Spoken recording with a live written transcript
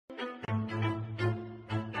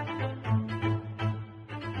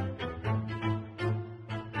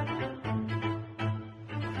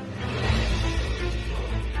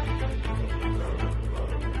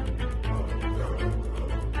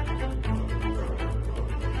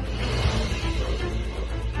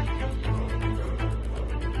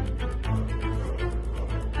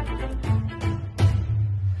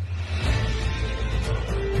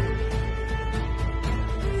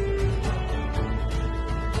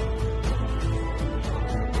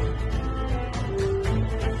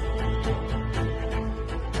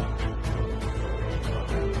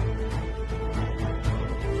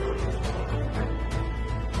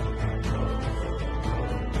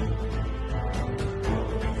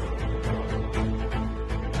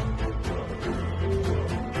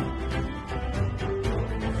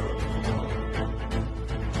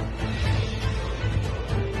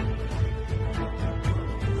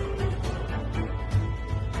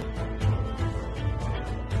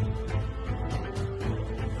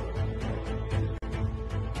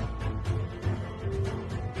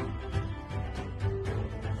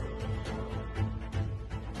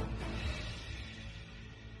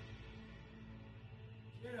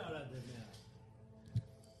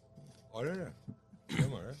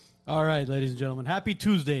All right, ladies and gentlemen, happy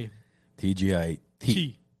Tuesday. TGI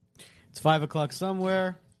T. It's 5 o'clock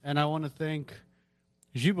somewhere, and I want to thank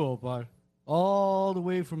Jibo Opar, all the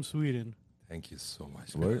way from Sweden. Thank you so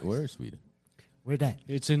much. Where is Sweden? Where that?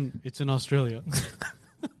 It's in Australia.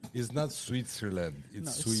 It's not Switzerland. It's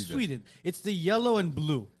No, Sweden. it's Sweden. It's the yellow and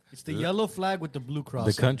blue. It's the yellow flag with the blue cross.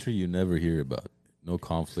 The country you never hear about. No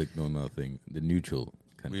conflict, no nothing. The neutral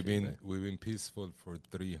country. We've been peaceful for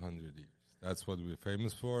 300 years. That's what we're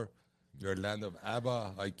famous for. We're land of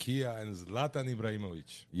ABBA, IKEA, and Zlatan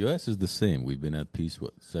Ibrahimovic. U.S. is the same. We've been at peace,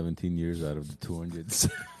 17 years out of the 200?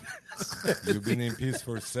 You've been in peace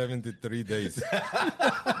for 73 days.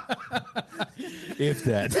 If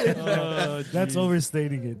that. That's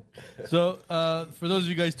overstating it. So, for those of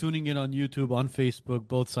you guys tuning in on YouTube, on Facebook,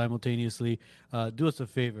 both simultaneously, do us a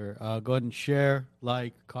favor. Go ahead and share,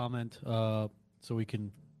 like, comment, so we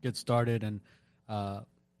can get started and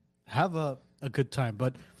have a good time.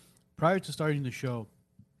 But prior to starting the show,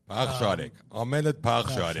 Park Omelet Park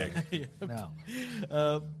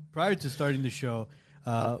No. prior to starting the show,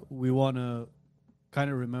 we want to kind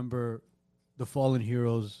of remember the fallen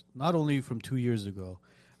heroes, not only from 2 years ago,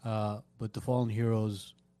 but the fallen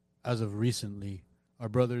heroes as of recently, our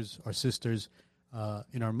brothers, our sisters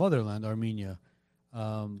in our motherland, Armenia.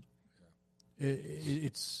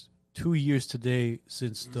 It's 2 years today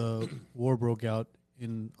since the war broke out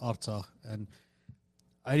in Artsakh, and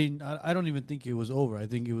I don't even think it was over. I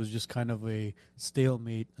think it was just kind of a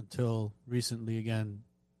stalemate until recently, again,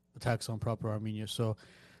 attacks on proper Armenia. So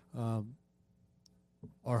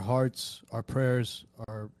our hearts, our prayers,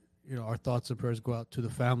 our thoughts and prayers go out to the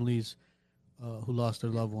families who lost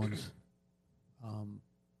their loved ones.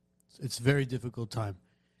 It's a very difficult time.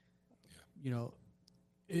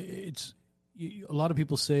 It's a lot of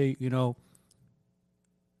people say,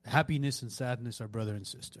 happiness and sadness are brother and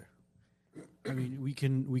sister. I mean, we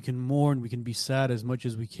can mourn, we can be sad as much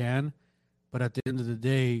as we can, but at the end of the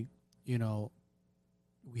day,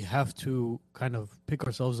 we have to kind of pick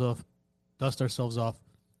ourselves up, dust ourselves off,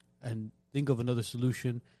 and think of another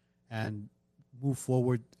solution and move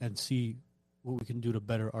forward and see what we can do to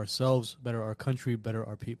better ourselves, better our country, better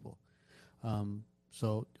our people.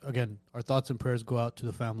 So, again, our thoughts and prayers go out to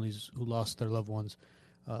the families who lost their loved ones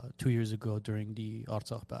 2 years ago during the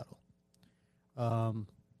Artsakh battle.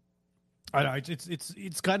 I know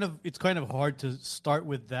it's kind of hard to start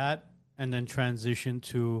with that and then transition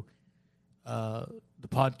to the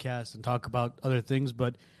podcast and talk about other things,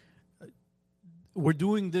 but we're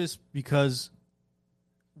doing this because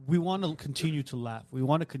we want to continue to laugh. We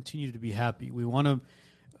want to continue to be happy. We want to.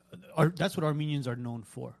 That's what Armenians are known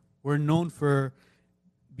for. We're known for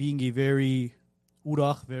being a very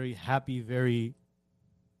urach, very happy, very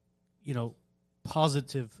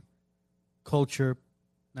positive culture,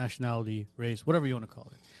 nationality, race, whatever you want to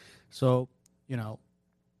call it. So,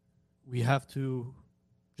 we have to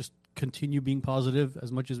just continue being positive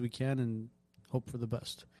as much as we can and hope for the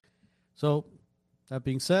best. So, that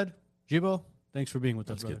being said, Jibo, thanks for being with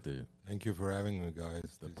us, Let's brother. get Thank you for having me,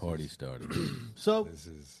 guys. the party started. So, This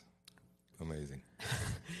is amazing.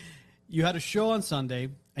 you had a show on Sunday,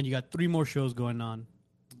 and you got 3 more shows going on.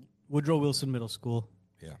 Woodrow Wilson Middle School.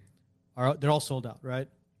 Yeah. They're all sold out, right?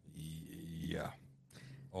 Yeah.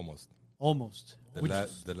 Almost. Almost. The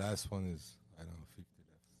last one is, I don't know, 50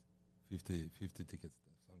 left. 50 tickets,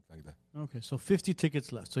 something like that. Okay, so 50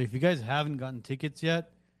 tickets left. So if you guys haven't gotten tickets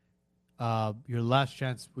yet, your last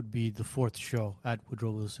chance would be the 4th show at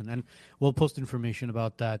Woodrow Wilson. And we'll post information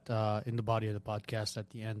about that in the body of the podcast at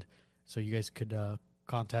the end. So you guys could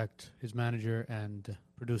contact his manager and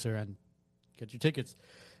producer and get your tickets.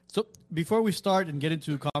 So before we start and get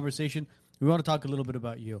into a conversation, we want to talk a little bit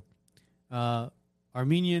about you.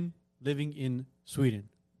 Armenian living in Sweden.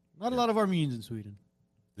 Not a lot of Armenians in Sweden.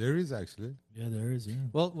 There is actually. Yeah, there is. Yeah.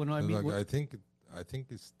 Well, when I mean, I think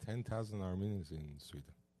it's 10,000 Armenians in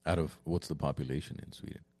Sweden. Out of what's the population in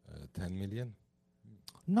Sweden? 10 million.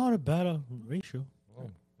 Not a bad ratio.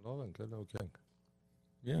 Oh, okay.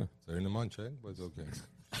 Yeah. So in a month, but it's okay.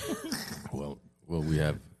 Well, we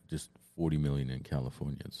have just 40 million in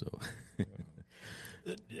California, so.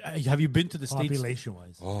 have you been to the States?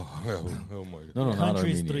 Population-wise. Oh my God. No, not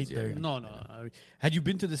Country is Armenians. 330. No. Had you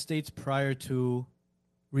been to the States prior to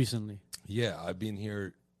recently? Yeah, I've been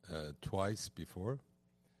here twice before.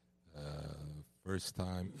 First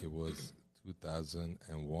time it was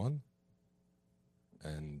 2001,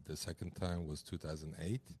 and the second time was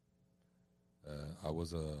 2008. I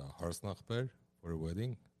was a Harsnachber for a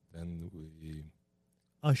wedding. Then we.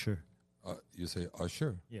 Usher. You say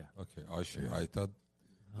usher? Yeah. Okay, usher. I thought.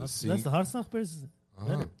 That's the Harsnachbers?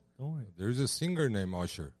 Uh-huh. Don't worry. There's a singer named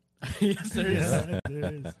Usher. Yes, there is.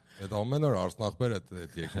 There is. Այդ ամենը Արցախբեր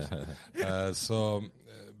այդ եկես։ So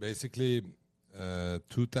basically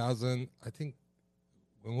 2000, I think,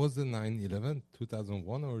 when was the 9/11?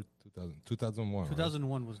 2001 or 2000? 2001. right?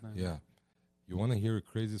 2001 was nice. Yeah. You want to hear a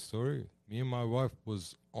crazy story? Me and my wife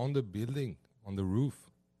was on the building, on the roof,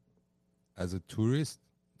 as a tourist.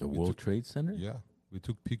 The We World took- Trade Center? Yeah, we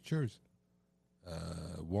took pictures.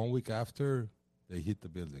 1 week after, they hit the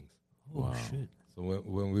buildings. Oh Wow. shit. So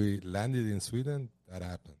when we landed in Sweden, that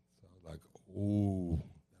happened. So I was like, oh,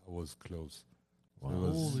 that was close. So it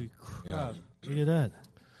was- Holy crap. Look at that.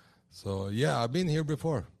 So yeah, I've been here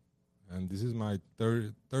before, and this is my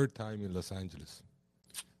third time in Los Angeles.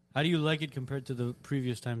 How do you like it compared to the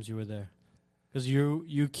previous times you were there? Because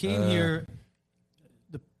you came here,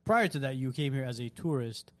 prior to that you came here as a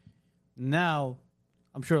tourist. Now,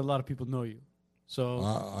 I'm sure a lot of people know you. So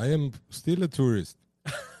I am still a tourist.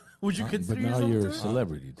 would you But consider now yourself you're a tourist?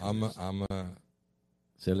 celebrity. I'm tourist. a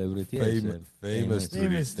Celebrity. I famous, said. famous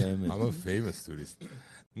tourist. Famous. I'm a famous tourist.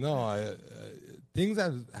 No, things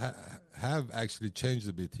have actually changed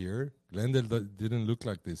a bit here. Glendale didn't look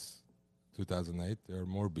like this 2008. There are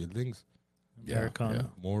more buildings,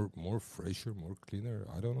 Americana. more fresher, more cleaner.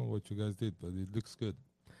 I don't know what you guys did, but it looks good.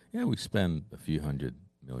 Yeah, we spend a few $100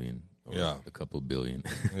 million. Or Yeah. a couple billion.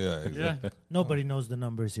 Yeah, exactly. Yeah. Nobody knows the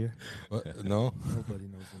numbers here. But, no, Nobody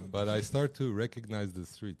knows the numbers. but I start to recognize the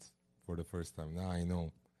streets for the first time. Now I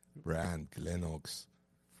know Brand, Glenox,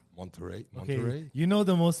 Monterey. Okay, Monterey? you know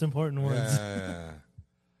the most important ones. Yeah.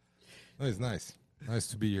 No, it's nice. Nice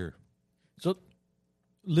to be here. So,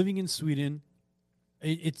 living in Sweden,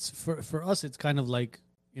 it's for us. It's kind of like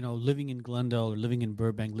living in Glendale or living in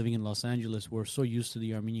Burbank, living in Los Angeles. We're so used to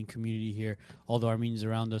the Armenian community here, all the Armenians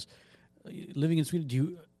around us. Living in Sweden, do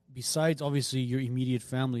you, besides obviously your immediate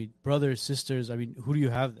family, brothers, sisters? I mean, who do you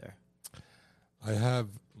have there? I have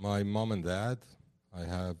my mom and dad. I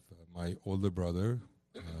have my older brother.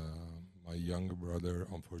 My younger brother,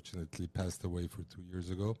 unfortunately, passed away for 2 years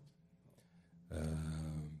ago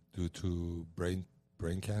due to brain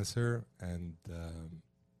cancer. And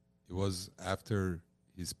it was after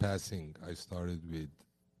his passing, I started with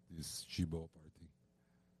this Jibo party.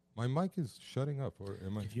 My mic is shutting up, or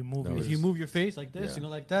am I? If you move, No, If you move your face like this, Yeah.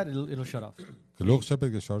 like that, it'll shut off. Գլուխ շապ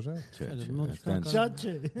եք շարժը? Shut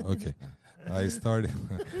it. Okay. I started.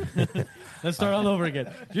 Let's start all over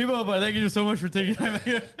again. Jibo, but thank you so much for taking time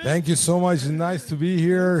here. Thank you so much. It's nice to be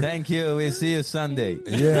here. Thank you. We'll see you Sunday.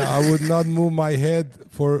 Yeah, I would not move my head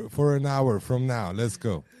for an hour from now. Let's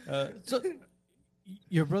go. So,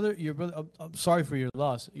 your brother. I'm sorry for your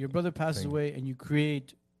loss. Your brother passes Thank you. away, and you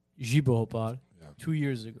create Jibo Hopar Yeah. 2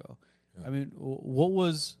 years ago. Yeah. I mean, what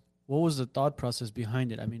was the thought process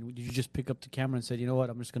behind it? I mean, did you just pick up the camera and said, you know what,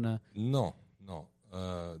 I'm just gonna? No.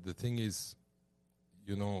 The thing is,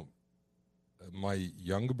 my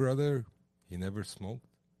younger brother, he never smoked,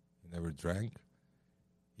 he never drank.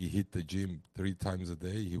 He hit the gym 3 times a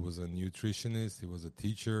day. He was a nutritionist. He was a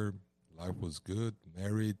teacher. Life was good.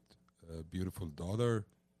 Married, a beautiful daughter.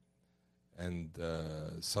 And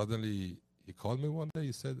suddenly he called me one day.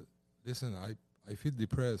 He said, "Listen, I feel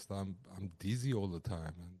depressed. I'm dizzy all the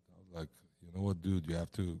time." And I was like, "You know what, dude? You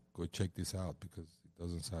have to go check this out because it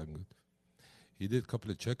doesn't sound good." He did a couple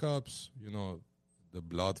of checkups. The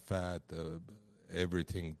blood, fat,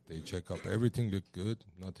 everything. They check up. Everything looked good.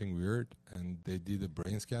 Nothing weird. And they did a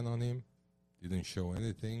brain scan on him. Didn't show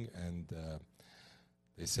anything. And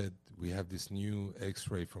they said, "We have this new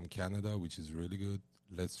X-ray from Canada, which is really good.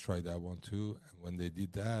 Let's try that one too." And when they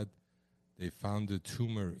did that, they found a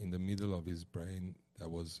tumor in the middle of his brain that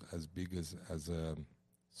was as big as a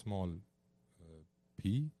small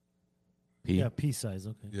pea. P. Yeah, pea size.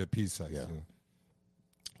 Okay. Yeah, pea size. Yeah.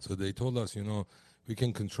 So they told us, we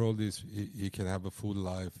can control this. He can have a full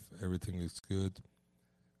life. Everything looks good.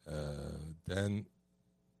 Then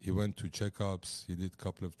he went to checkups. He did a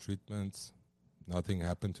couple of treatments. Nothing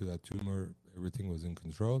happened to that tumor. Everything was in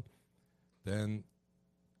control. Then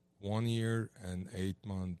 1 year and 8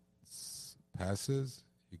 months passes.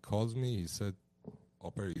 He calls me. He said,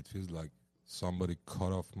 "Oper, it feels like somebody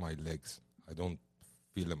cut off my legs. I don't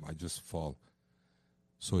feel them. I just fall."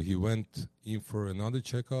 So he went in for another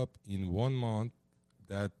checkup. In 1 month,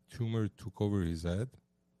 that tumor took over his head,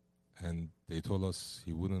 and they told us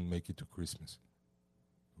he wouldn't make it to Christmas.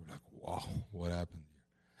 We're like, wow, what happened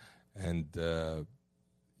here? And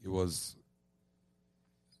it was,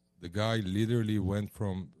 the guy literally went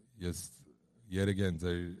from, yet again,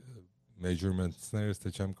 the measurements,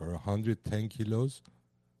 110 kilos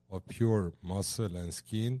of pure muscle and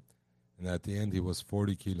skin, and at the end, he was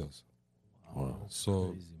 40 kilos. Wow.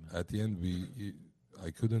 So Crazy, man. at the end,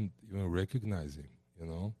 I couldn't even recognize him, you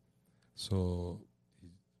know. So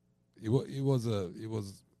it was a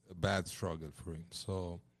bad struggle for him.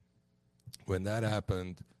 So when that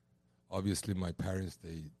happened, obviously my parents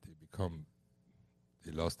they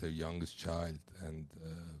lost their youngest child, and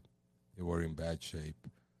they were in bad shape.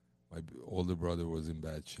 My older brother was in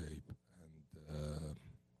bad shape, and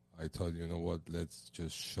I thought, you know what, let's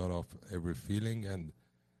just shut off every feeling and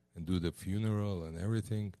do the funeral and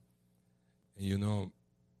everything. And you know,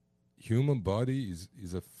 human body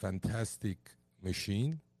is a fantastic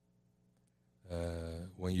machine.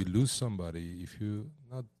 When you lose somebody, if you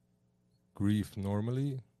not grieve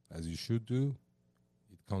normally as you should do,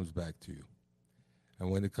 it comes back to you. And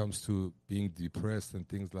when it comes to being depressed and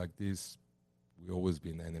things like this, we always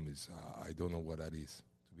been enemies. I don't know what that is,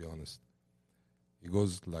 to be honest. It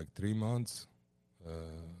goes like 3 months,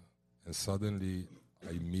 and suddenly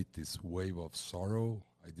I meet this wave of sorrow.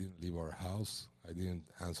 I didn't leave our house. I didn't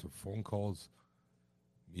answer phone calls.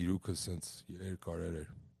 Miruka since year career.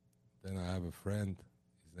 Then I have a friend.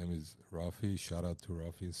 His name is Rafi. Shout out to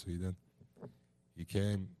Rafi in Sweden. He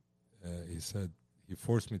came. He said he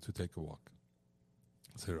forced me to take a walk.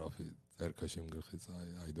 I said, Rafi,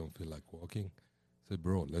 I don't feel like walking. I said,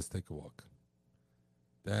 bro, let's take a walk.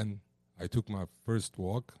 Then I took my first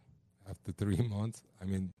walk after 3 months. I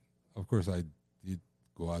mean, of course, I did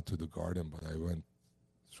go out to the garden, but I went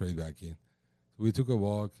straight back in. So we took a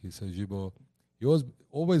walk. He said, Jibo, he was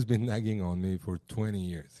always been nagging on me for 20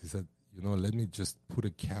 years. He said, you know, let me just put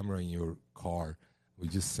a camera in your car. We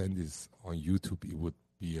just send this on YouTube. It would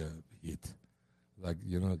be a hit. Like,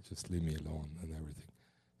 you know, just leave me alone and everything.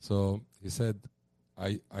 So he said,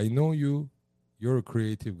 I know you. You're a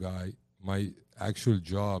creative guy. My actual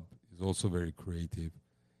job is also very creative.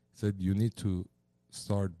 He said, you need to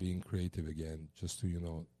start being creative again, just to, you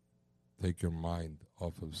know, take your mind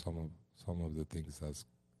off of some of the things that's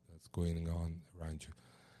going on around you.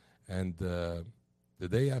 And the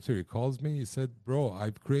day after he calls me, he said, bro,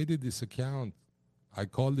 I've created this account. I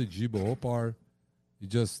called it Jibo Opar.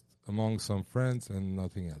 It's just among some friends and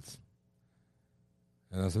nothing else.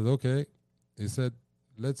 And I said, okay. He said,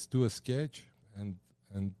 let's do a sketch and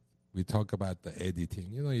we talk about the editing.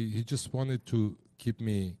 You know, he just wanted to keep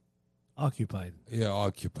me Occupied. Yeah,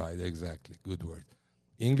 occupied, exactly. Good word.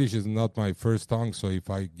 English is not my first tongue, so if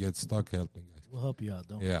I get stuck, help me, guys. We'll help you out,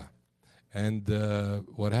 don't Yeah. And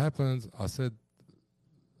what happens, I said,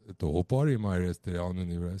 the whole party in my restaurant,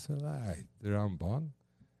 I said, they're on bond.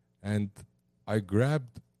 And I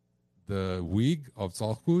grabbed the wig of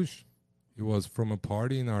Salkush. It was from a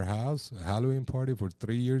party in our house, a Halloween party for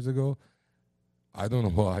 3 years ago. I don't know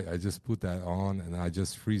why. I just put that on and I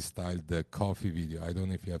just freestyled the coffee video. I don't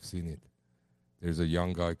know if you have seen it. There's a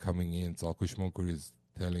young guy coming in. Salkush Mokur is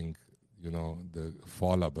telling, you know, the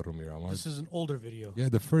Fala Barumira. This is an older video. Yeah,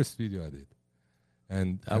 the first video I did.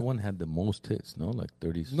 And that one had the most hits, no? Like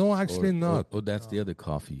 30. No, actually not. Oh, that's the other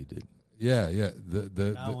coffee you did. Yeah.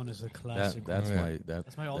 That one is a classic. That's one.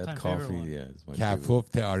 that's my all-time coffee. favorite one. Yeah, it's my Kafuf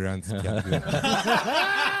te arans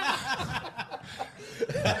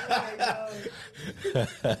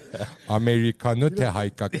Americano te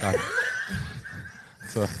haikakan.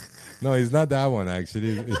 So, no, it's not that one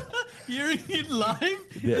actually. Hearing it live?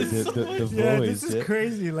 The Yeah, voice. this is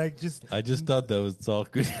crazy. Like, just I just thought that was all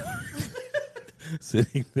good.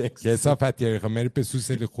 Sitting next.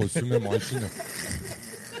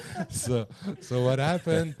 So what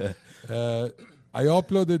happened? I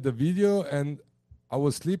uploaded the video and I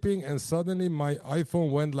was sleeping and suddenly my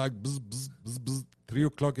iPhone went like bzz, bzz, bzz, bzz, 3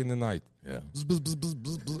 o'clock in the night. Yeah. Bzz, bzz, bzz, bzz,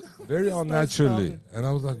 bzz, bzz, very unnaturally. And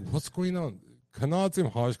I was like, what's going on? I was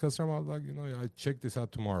like, you know, I check this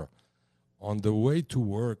out tomorrow. On the way to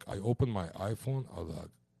work, I opened my iPhone. I was like,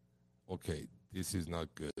 okay, this is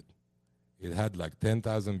not good. It had like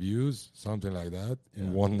 10,000 views, something like that,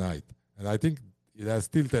 in one night. And I think it has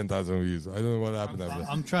still 10,000 views. I don't know what happened after.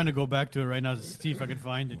 I'm trying to go back to it right now to see if I can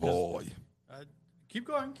find it. Boy. Keep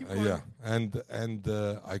going. Keep going. Yeah. And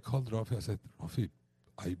I called Rafi. I said, Rafi,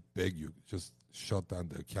 I beg you, just shut down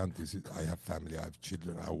the account. I have family, I have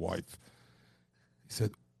children, I have wife. He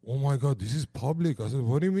said, oh my God, this is public. I said,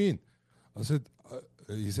 what do you mean? I said,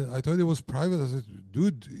 he said, I thought it was private. I said,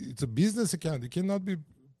 dude, it's a business account. It cannot be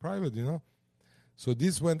private, you know? So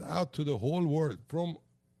this went out to the whole world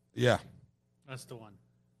That's the one.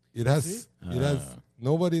 It has,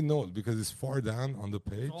 nobody knows because it's far down on the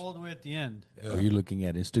page. It's all the way at the end. Are you looking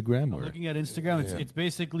at Instagram I'm or? looking at Instagram. It's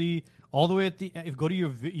basically all the way at the end. If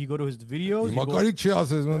you go to his videos.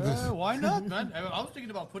 Why not, man? I was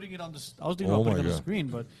thinking about putting it on the. I was thinking about putting it on the screen,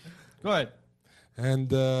 but go ahead.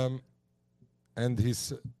 And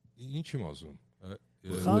his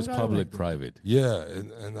It was public-private. Yeah,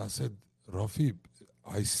 and I said, Rafi,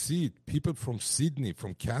 I see it. People from Sydney,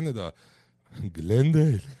 from Canada,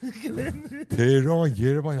 Glendale, Tehran,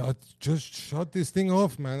 Yerevan. I just shut this thing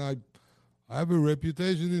off, man. I have a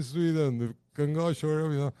reputation in Sweden. The Kangash,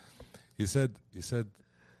 you know. He said,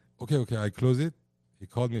 okay, I close it. He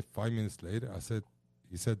called me 5 minutes later.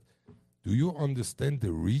 He said, do you understand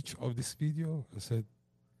the reach of this video? I said,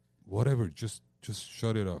 whatever, just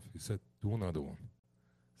shut it off. He said, do another one.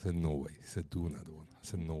 I said, no way. He said, do another one. I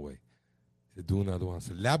said, no way. He said, do another one. I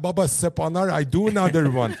said, La Baba Sepanar, I do another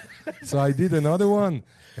one. So I did another one,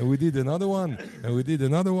 and we did another one, and we did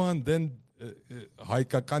another one. Then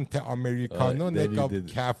Haikakante Americano,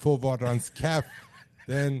 Nekab Kafo Varans Kaf.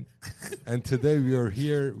 Then, and today we are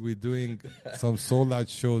here, we're doing some sold out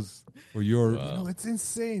shows for your. No, it's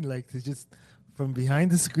insane. Like to just from behind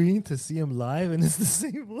the screen to see him live, and it's the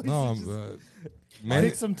same voice. No, It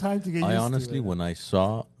takes some time to get used I to honestly, it. when I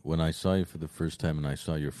saw you for the first time and I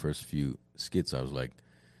saw your first few skits, I was like,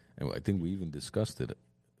 and I think we even discussed it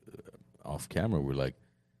off camera. We're like,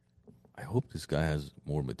 I hope this guy has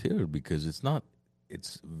more material because it's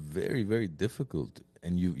very, very difficult.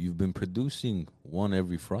 And you've been producing one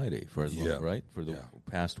every Friday for as long, right? For the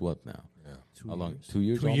past what now? Yeah. How long? 2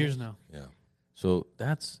 years? 2 years almost? now. Yeah. So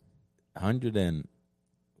that's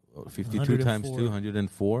 152 times 2,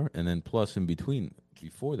 104, and then plus in between.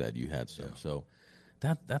 Before that, you had some. Yeah. So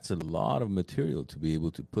that's a lot of material to be able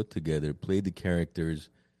to put together, play the characters,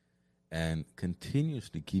 and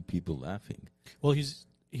continuously keep people laughing. Well, here's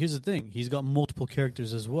the thing. He's got multiple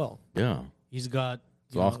characters as well. Yeah. He's got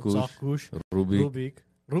Zakkush, Rubik.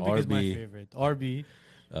 Rubik is my RB. favorite. RB.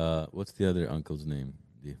 What's the other uncle's name?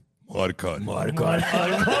 Markan.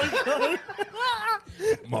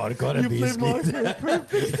 You play more.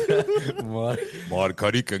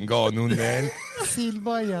 Markari Kanganun, man.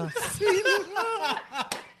 Silvaya.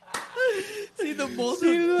 See the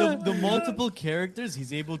multiple characters.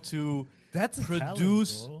 He's able to That's a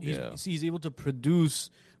produce. talent, Yeah. He's able to produce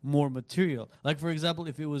more material. Like for example,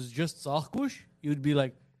 if it was just Zakkush, you would be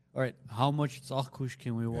like, all right, how much Zakkush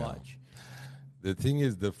can we watch? The thing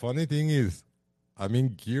is, the funny thing is, I'm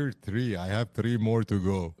in gear 3. I have 3 more to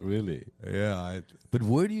go. Really? Yeah. But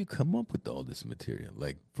where do you come up with all this material?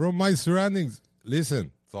 Like, From my surroundings,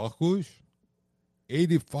 listen, Zakhush,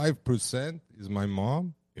 85% is my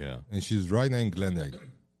mom, yeah. and she's right now in Glendale.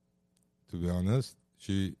 To be honest,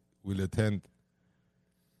 she will attend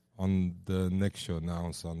on the next show now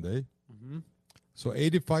on Sunday. Mm-hmm. So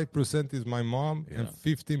 85% is my mom, and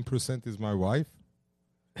 15% is my wife.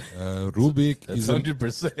 Rubik That's is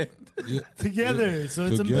 100%. Together, so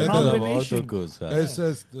it's Together. a combination. It's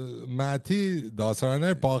just Mati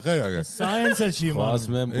Dasaraner Pakher. Science achievement.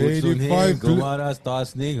 Khasmem 85 Gumaras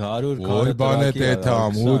Tasnik Harur Oy banet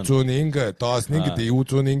etam uçuninge tasnik di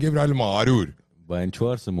uçuninge vral marur. Ben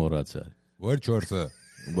çorsa moratsa. Ver çorsa.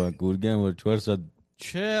 Ben kurgen ver çorsa.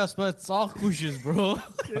 Che, asma Zakkushes, bro.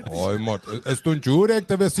 Oy mot. Estun jurek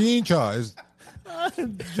te vesincha.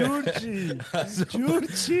 Jurci.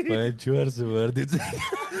 Jurci. Ben çorsa verdi.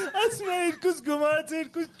 Asma irkus gumat,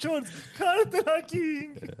 irkus chorts.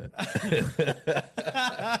 Kartraking.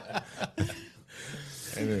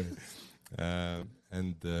 Anyway.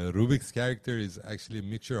 And Rubik's character is actually a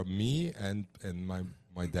mixture of me and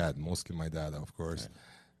my dad, mostly my dad, of course.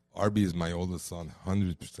 RB is my oldest son,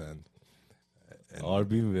 100%.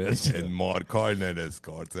 Arbin ver. And Markarner is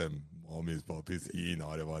kartem. Mommy's puppies, he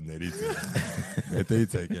not one anything. They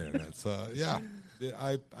take care of that. So yeah,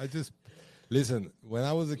 I just listen. When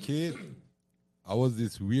I was a kid, I was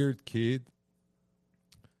this weird kid.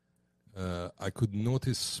 I could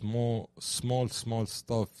notice small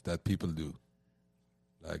stuff that people do.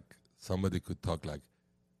 Like somebody could talk like,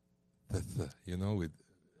 you know, with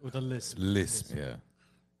With a lisp. Yeah.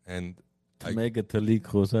 and Mega talik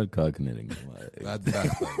khosar kaknering. that.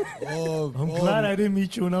 Oh, I'm glad I didn't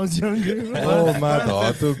meet you when I was younger. Oh,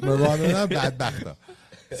 Mata, took me one bad back.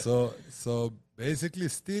 So basically,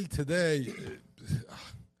 still today,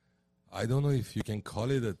 I don't know if you can call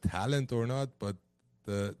it a talent or not, but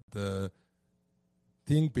the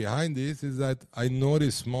thing behind this is that I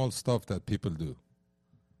notice small stuff that people do.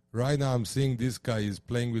 Right now, I'm seeing this guy is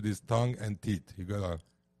playing with his tongue and teeth. He got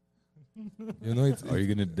you know, Are you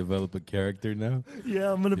gonna develop a character now?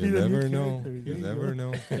 Yeah, I'm gonna be you the never new know. character. You never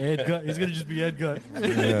know. Ed Gut. He's gonna just be Ed Gut.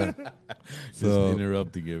 Yeah. Just So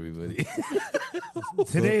interrupting everybody.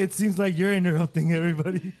 Today it seems like you're interrupting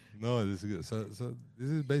everybody. no, this is good. So this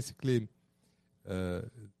is basically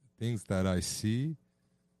things that I see,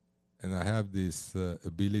 and I have this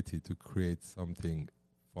ability to create something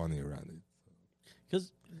funny around it.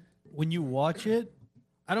 Because when you watch it,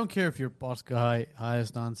 I don't care if you're Paskai,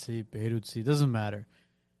 Hayastansi, Beirutsi, doesn't matter.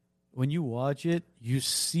 When you watch it, you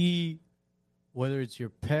see whether it's your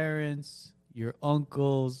parents, your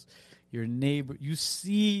uncles, your neighbor, you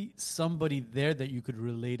see somebody there that you could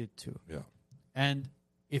relate it to. Yeah. And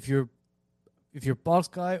if you're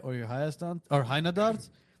Paskai or your Hayastan or Hainadart,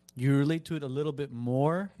 you relate to it a little bit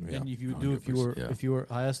more than Yeah, if you do if you were 100%, if you were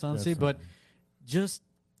Hayastansi. But just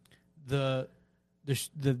the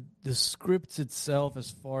scripts itself,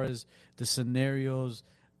 as far as the scenarios,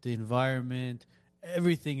 the environment,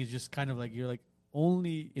 everything is just kind of like you're like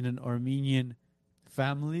only in an Armenian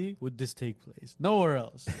family would this take place. Nowhere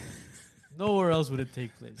else. Nowhere else would it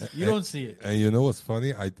take place. You don't see it. And you know what's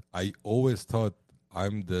funny? I always thought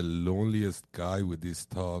I'm the loneliest guy with this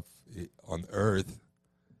stuff on earth.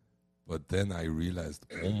 But then I realized,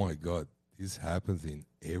 oh my God, this happens in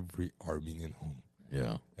every Armenian home.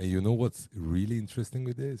 Yeah. And you know what's really interesting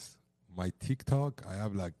with this? My TikTok, I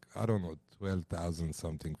have like, I don't know, 12,000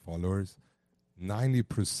 something followers.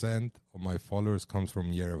 90% of my followers comes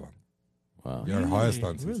from Yerevan. Wow. They are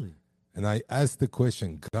Hayastansis. Really? And I asked the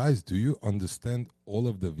question, guys, do you understand all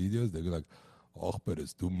of the videos? They go like, oh, but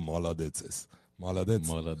it's too maladetses. Maladets.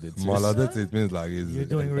 Maladets, it means like... You're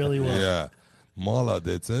doing really well. Yeah.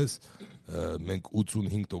 Maladetses. Մենք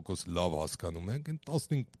 85% լավ հասկանում ենք, and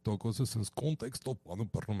 15%-ը sense context-ով բանում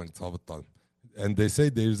բռնում ենք ցավը տան. And they say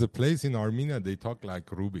there's a place in Armenia they talk like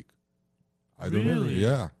Rubik. I don't know. Really?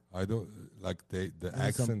 Yeah. I don't like the There's some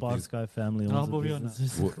accent is Paskai family owns a Alboviana.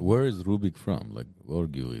 business. Where is Rubik from? Like,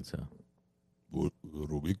 Orgyulica.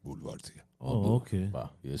 Rubik Bulvarzi. Oh, okay. Wow.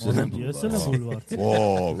 Yes. Yes, in a boulevard.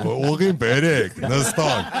 Ուղին բերեք,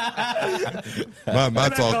 նստան։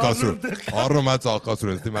 Մատ ակասրու։ Առը մատ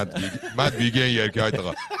ակասրու, ստի մատ բիգեն երկի այդ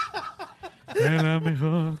տղա։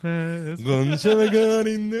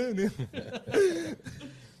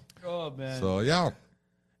 Oh man. So yeah.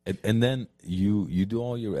 And then you do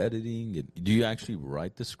all your editing. Do you actually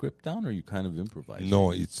write the script down, or you kind of improvise?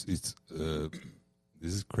 No, it's this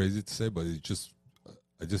is crazy to say, but it's just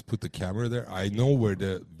I just put the camera there. I know where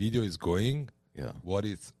the video is going. Yeah. What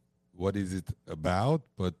is it about?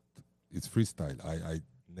 But it's freestyle. I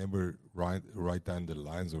never write down the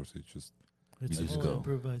lines, or so it's just It's just all go.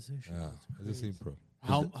 improvisation. yeah. I just improv.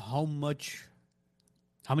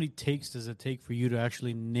 How many takes does it take for you to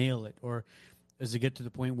actually nail it, or does it get to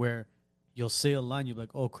the point where you'll say a line, you're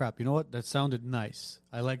like, oh crap, you know what, that sounded nice,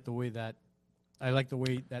 I like the way that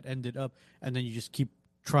ended up, and then you just keep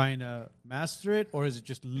trying to master it, or is it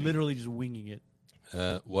just literally just winging it?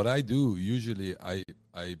 What I do usually, I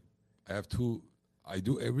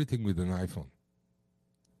do everything with an iPhone.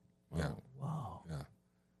 Yeah, Wow. yeah.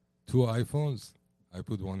 2 iPhones. I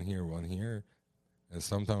put one here, and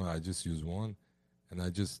sometimes I just use one, and I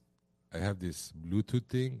have this Bluetooth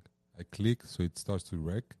thing. I click, so it starts to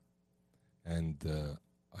rec, and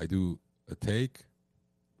I do a take.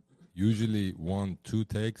 Usually 1-2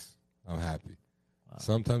 takes, I'm happy. Wow.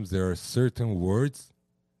 Sometimes there are certain words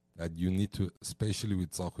that you need to, especially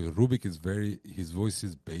with Zakhu. Rubik is his voice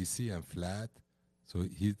is bassy and flat, so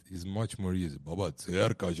he's much more easy. Baba,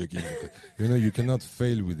 you know, you cannot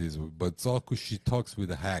fail with his. But Zakhu, she talks with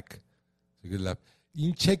a hack. So you can laugh.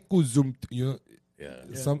 You know, Yeah.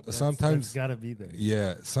 sometimes That's gotta be there.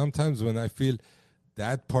 yeah, sometimes when I feel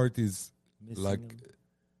that part is Missing like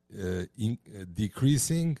them.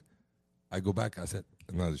 decreasing, I go back. I said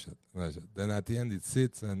another shot. Then at the end it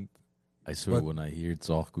sits, and I swear, But- when I hear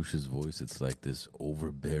Tzalkush's voice, it's like this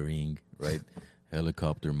overbearing, right?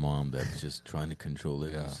 Helicopter mom that's just trying to control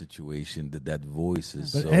every Yeah. situation. That voice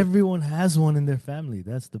is But so. everyone has one in their family.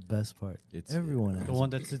 That's the best part. It's- Everyone has The one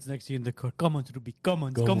that sits next to you in the car. Come on, Ruby. Come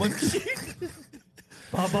on.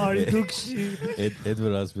 Baba, he took shit.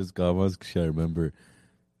 Edward Asmus Kamask, I remember,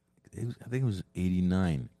 I think it was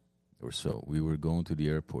 89 or so. We were going to the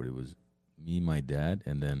airport. It was me, my dad,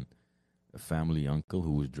 and then a family uncle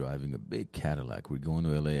who was driving a big Cadillac. We're going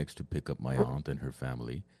to LAX to pick up my aunt and her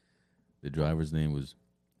family. The driver's name was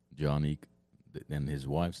Johnny, and his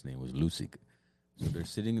wife's name was Lucy. So they're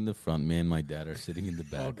sitting in the front. Me and my dad are sitting in the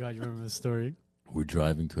back. Oh God, you remember the story? We're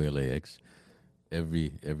driving to LAX.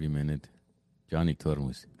 Every minute, Johnny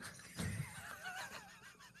Tormus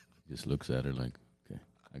just looks at her like, okay,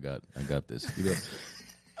 I got this. You know,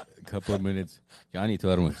 a couple of minutes, Johnny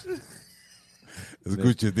Tormus.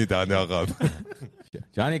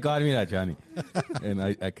 Johnny got me that, Johnny. And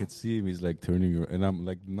I could see him, he's like turning around, and I'm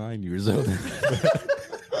like 9 years old.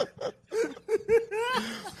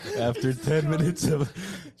 After 10 minutes of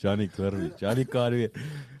Johnny got me.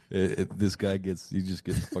 This guy he just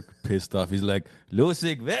gets fucking pissed off. He's like,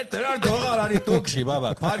 Lusik,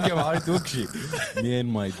 me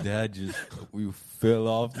and my dad we fell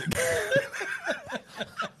off.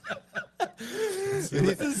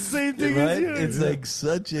 It's the same thing Right? as you. It's like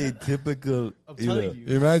such a typical. I'm telling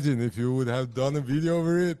you. Imagine if you would have done a video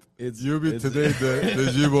over it. You'd be it's- today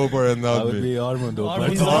the G-Boper and I not would me. be Armando.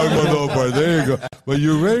 Armando. but- Armand Opar, there you go. But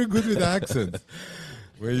you're very good with accents.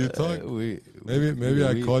 When you talk, maybe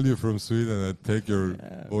I call you from Sweden and take your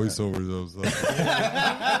voiceovers or something.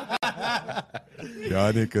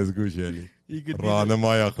 Yani kız kuşeli. You could be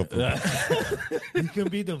Ranamaya kapı. You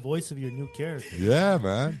can be the voice of your new character. Yeah,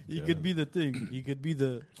 man. You could be the thing. You could be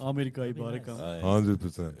the Amerika'yı barakam.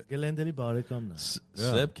 100%. Gelendeli Barakam na.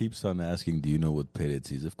 Seb keeps on asking, do you know what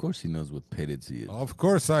Peretsi is? Of course he knows what Peretsi is. Of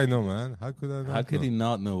course I know, man. How could I not How could know? he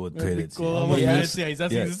not know what Peretsi Because is? he's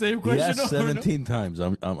asking the same He question asked over and over. 17 times.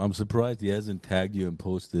 I'm surprised he hasn't tagged you and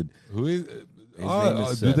posted. Who is... name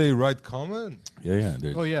is do Seb. they write comment? Yeah.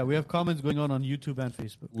 Oh yeah, we have comments going on YouTube and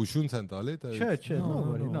Facebook. Ushun sentale?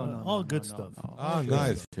 No. All good stuff. Ah,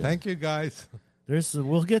 nice. Sure. Thank you, guys.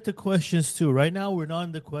 We'll get to questions too. Right now, we're not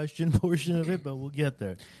in the question portion of it, but we'll get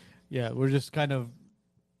there. Yeah, we're just kind of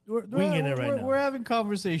Winging it right now. We're having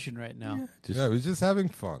conversation right now. Just Yeah, we're just having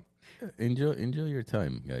fun. enjoy your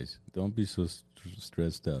time, guys. Don't be so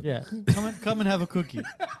stressed out. Yeah, come and have a cookie.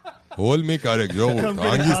 Hold me correct. Yo, Come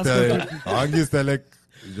get a hangi stelek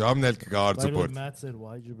jamnel By kaart the way, support. Matt said,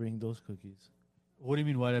 "Why'd you bring those cookies?" What do you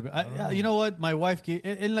mean? Why? You know what? My wife gave.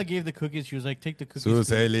 Ella gave the cookies. She was like, "Take the cookies."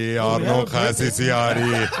 Suseli arno khasisi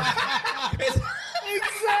ari.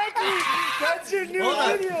 Exactly. That's your new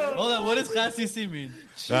Hold on. What does khasisi mean?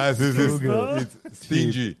 Khasisi it's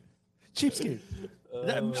stingy. Cheapskate.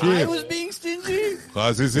 I was being stingy.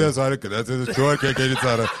 Khasisi sare kdace chor ke keli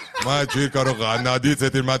sare. Ma chir karo ganadi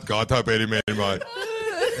setir mat gata perimeri ma.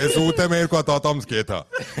 Es ute mer ko tatam sketa.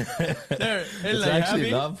 There, It's Ella, you actually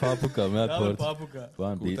happy? not papuka, not Lava port. papuka.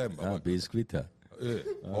 Biscuita.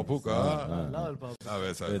 Opuka. Lava papuka.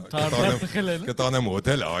 Avesa. Ketanem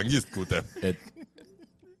hotel angist kutem.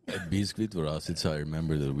 Biscuit for us, I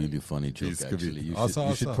remember the really funny joke Biscuit. actually. You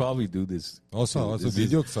Asa. should probably do this. Also This is-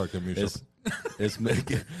 video kısa kemiş. Let's make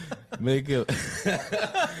a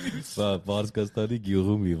Վարսկաստանի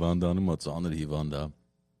գյուղում հիվանդանում է ծանր հիվանդ է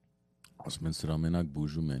ասում են սրա մենակ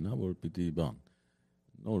բուժում են որ պիտի բան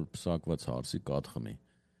նոր փսակված հարսի կաթ խմի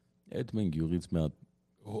այդ մենք գյուղից մի հատ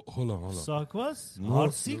Hold on. Sakvas?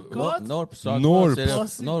 Harsi kat? նոր Նոր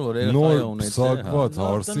փսակված նոր որ Nor երեխա ունեցել psakvat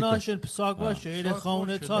harsi. Տնաշեն պսակված չէ, երեխա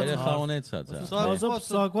ունեցած։ երեխա ունեցած Բազա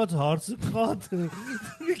պսակված հարսի կատ։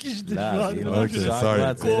 Մի քիչ դժվար։ Okay, sorry.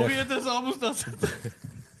 Կովիդ ես ամուսնաց։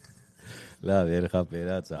 լավ երեխա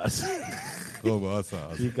բերած արս Asa.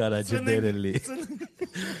 Չի կարա ջդերելի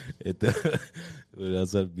Էդ որ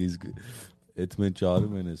ասար բիզգ Էդ մեն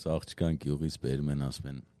ճարում են ես աղջկան գյուղից բերում են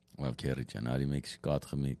ասում են Լավ քերի ջան արի մեկ կաթ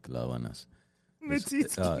խմի կլավանաս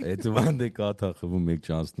Մեծից։ Այդ վանդե կաթ խմում մեկ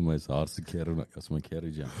ճանցնում ես հարսը քերուն ասում են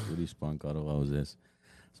քերի ջան ուրիշ բան կարող ա ուզես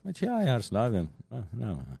ասում են չի այ հարս լավ եմ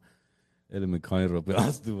լավ Էլ մի քանի րոպե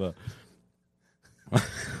աստուվա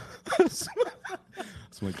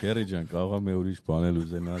ասում են քերի ջան կարող ա մե ուրիշ բանել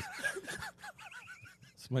ուզենաս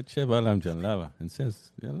ասում են չէ բալամ ջան լավ է ինձ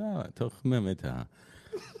լավ թող խմեմ էդ հա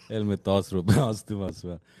Էլ մի 10 րոպե աստուվա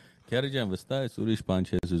ասում Քերի ջան վստահ ես ուրիշ բան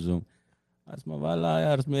չես ուզում ասում եմ վալա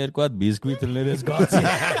այ մի երկու հատ բիսկվիտներ ես գացի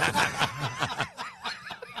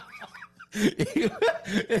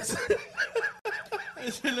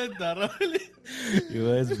Ես էլ եմ դարավելի։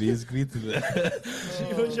 Ես բիսկվիտներ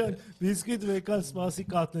Իոջան, բիսկիտ վեկալ սպասի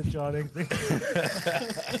կատն ճարենք։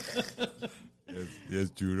 Yes,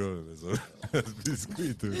 Juro.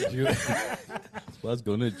 Biscuit. What's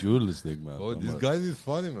gonna jewels thing man Oh, this guy is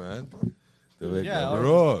funny, man. Yeah,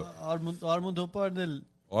 Bro. Armand Hopar del.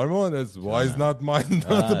 Armand, that's why is not mine,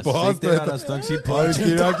 not the boss. Ստանցի Ay,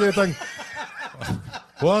 kiraketan.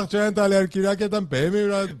 Waq çan taler kiraketan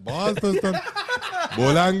pemirat boss dostan.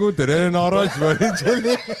 Bolangu tren araç böyle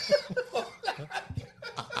çeli.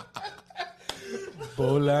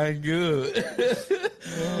 Bolangu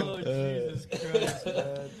Oh Jesus Christ,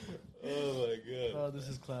 man. Oh my god Oh, this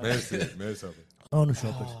is class. Merci. Oh,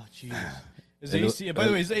 shopper. Oh Jesus. Is it AC? By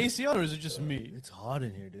the way, is it AC on or is it just me? It's hot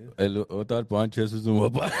in here, dude. Elo otar પાંચ છ સુઝુમ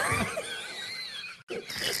બાપા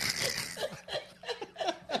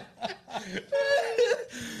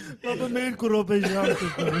Baba mail kurope jam to.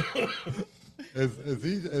 Let's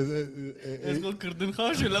go Kurdin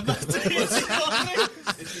Khash. No,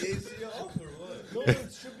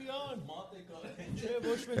 it should be on.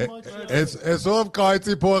 Esov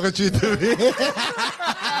kaytı poğaçı tabii.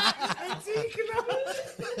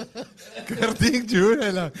 Kırdık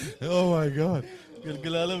cüre. Oh my god.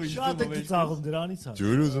 Schade, die Sachen der Ani sagen.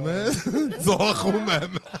 Cüre man. So kommen.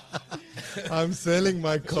 I'm selling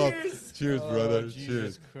my cup. Cheers, brother.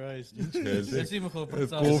 Cheers. Christ. Cheers. Let's even go for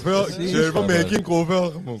Koffie. Cheers for making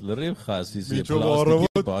coffee. لريم خاصي سي Micho بلاستيكي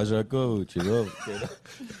Barawat. باجاكو چلو.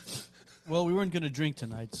 Well, we weren't going to drink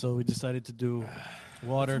tonight, so we decided to do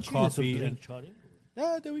water, coffee, and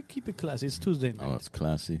yeah, then we keep it classy. It's Tuesday Oh, night. it's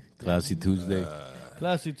classy. Classy Tuesday.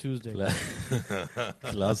 Classy Tuesday.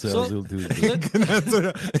 Classy So- Azul Tuesday.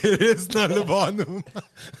 Resnarlı banım.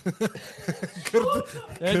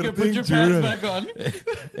 Edgar, put your Kırdın pants back on.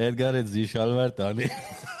 Edgar et zişal ver tane.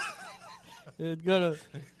 Edgar,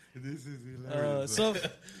 This is hilarious.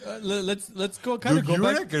 let's go kind of go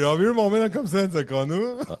back. Jurek, Ravir Momena come sense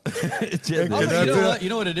kanu. You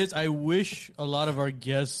know what it is? I wish a lot of our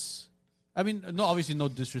guests. I mean, no, obviously, no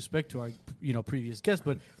disrespect to our previous guests,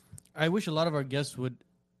 but I wish a lot of our guests would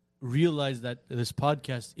realize that this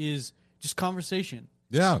podcast is just conversation.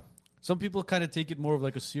 Yeah. Some people kind of take it more of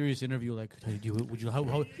like a serious interview. Like, hey, how You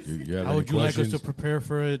would you like us to prepare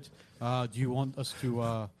for it? Do you want us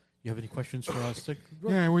to? You have any questions for us? Like,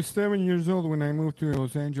 Yeah, I was 7 years old when I moved to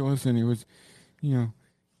Los Angeles, and it was,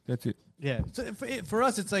 that's it. yeah. So for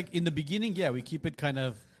us, it's like in the beginning, yeah, we keep it kind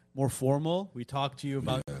of more formal. We talk to you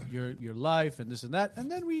about your life and this and that,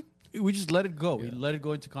 and then we just let it go. We let it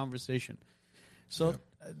go into conversation. So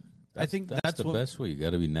I think that's the what. best way. You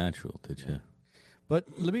got to be natural, teacher. But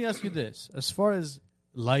let me ask you this: as far as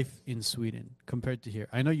life in Sweden compared to here,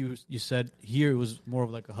 I know you said here it was more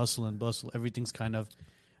of like a hustle and bustle. Everything's kind of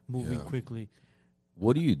moving quickly.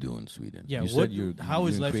 What do you do in Sweden? Yeah, you what- said you're how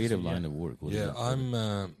is in life in creative Sweden? line of work. What is Yeah, that? I'm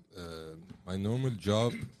my normal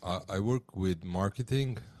job. I work with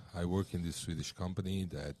marketing. I work in this Swedish company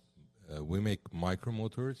that we make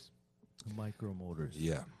micromotors. Micromotors.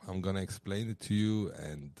 Yeah, I'm gonna explain it to you,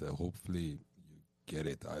 and hopefully you get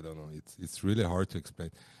it. I don't know. It's really hard to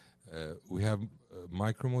explain. We have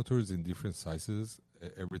micromotors in different sizes,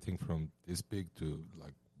 everything from this big to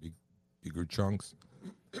like bigger chunks,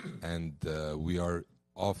 and we are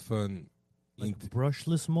often Like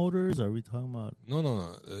brushless motors? Are we talking about?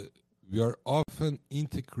 no. We are often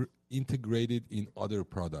integrated in other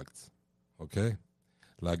products. Okay,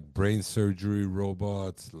 like brain surgery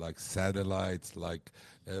robots, like satellites, like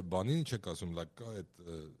banini çekasım, like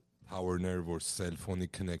tower nerve or cell phone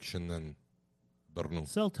connection and برنو.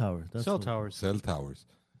 Cell tower. That's Cell what- towers. Cell towers.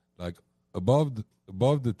 Like above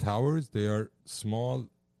the towers, they are small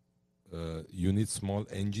unit, small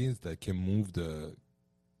engines that can move the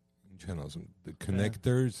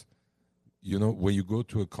connectors. You know, when you go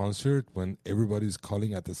to a concert, when everybody's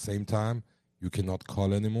calling at the same time, you cannot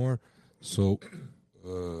call anymore. So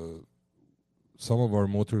some of our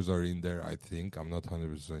motors are in there, I think. I'm not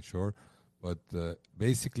 100% sure. But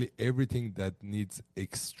basically everything that needs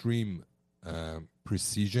extreme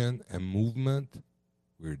precision and movement,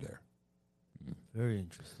 we're there. Very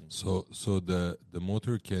interesting. So the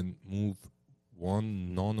motor can move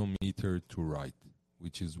 1 nanometer to right,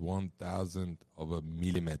 which is 1,000 of a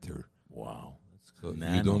millimeter. Wow. So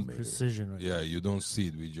you don't, Precision, right? yeah, you don't see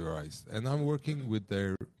it with your eyes. And I'm working with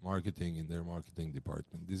their marketing in their marketing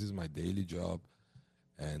department. This is my daily job,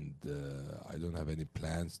 and I don't have any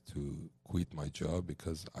plans to quit my job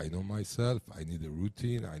because I know myself. I need a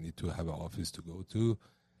routine. I need to have an office to go to.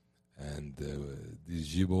 And this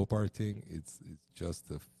Jibo parting, it's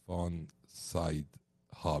just a fun side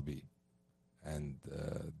hobby. And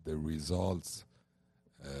the results,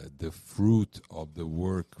 the fruit of the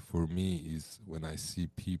work for me is when I see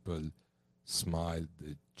people smile,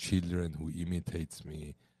 the children who imitates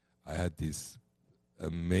me. I had this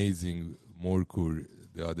amazing Morkur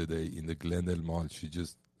the other day in the Glendale Mall. She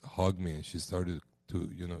just hugged me and she started to,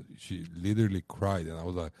 she literally cried. And I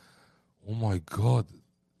was like, oh my God,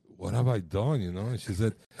 what have I done? And she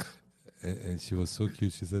said, and she was so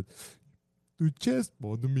cute. She said, "Tu just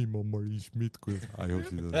bought me, Mama Schmidt." I hope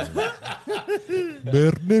she doesn't know.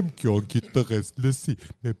 Mernem kyo gitta geslesi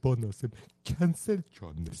me bonasem cancel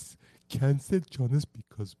Jonas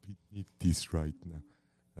because we need this right now.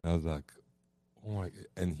 And I was like, oh my!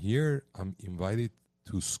 And here I'm invited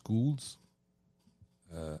to schools.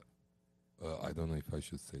 I don't know if I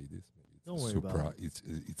should say this. Maybe it's Don't a worry about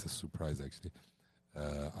It's a surprise actually.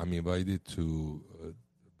 I'm invited to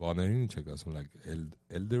Bonarin Chekasum, like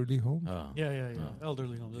elderly home. Yeah.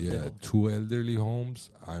 Elderly homes. that's Yeah, what they 2 elderly homes.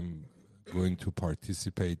 I'm going to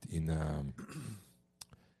participate in,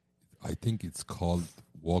 I think it's called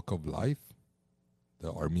Walk of Life.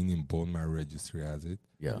 The Armenian Bone Marrow Registry has it.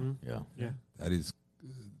 Yeah, Mhm. yeah. Yeah. That is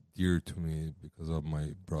dear to me because of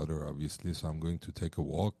my brother, obviously. So I'm going to take a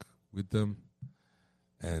walk with them.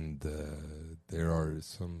 and there are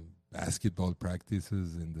some basketball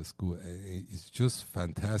practices in the school. It's just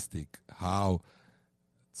fantastic how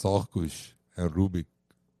Zorkush and Rubik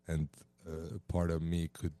and part of me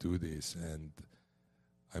could do this. And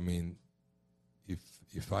I mean,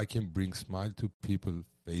 if I can bring smile to people's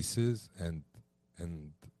faces and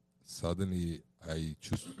suddenly I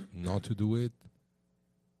choose not to do it,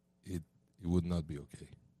 it would not be okay.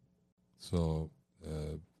 So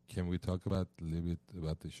can we talk about a little bit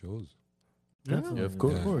about the shows? Definitely. Yeah, of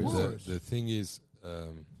course. Yeah, Of course. The thing is,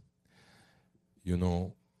 you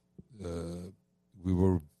know, we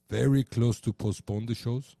were very close to postpone the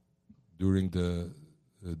shows during the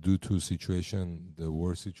due to situation, the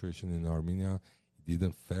war situation in Armenia. It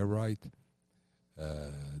didn't fare right.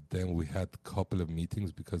 Then we had a couple of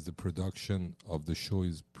meetings because the production of the show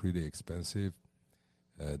is pretty expensive.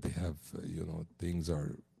 They have, you know, things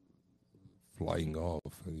are flying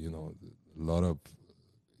off. You know, a lot of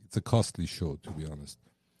it's a costly show, to be honest.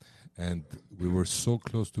 And we were so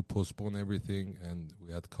close to postpone everything, and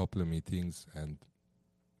we had a couple of meetings, and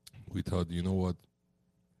we thought, you know what,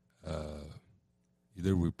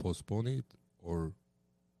 either we postpone it or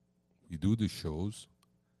we do the shows,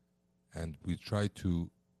 and we try to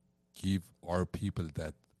give our people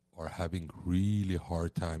that are having really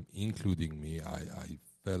hard time, including me. I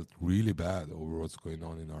felt really bad over what's going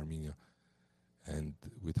on in Armenia. And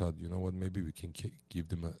we thought, you know what, maybe we can give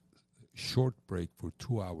them a short break for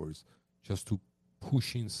 2 hours just to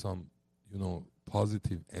push in some, you know,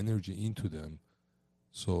 positive energy into them,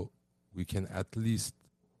 so we can at least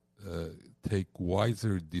take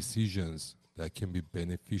wiser decisions that can be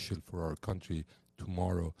beneficial for our country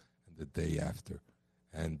tomorrow and the day after.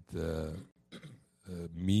 And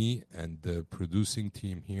me and the producing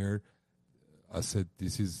team here, I said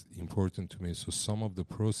this is important to me. So some of the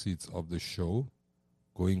proceeds of the show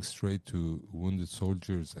going straight to wounded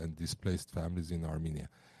soldiers and displaced families in Armenia.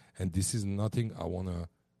 And this is nothing I want to,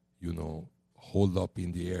 you know, hold up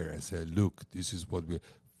in the air and say, look, this is what we...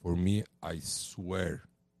 For me, I swear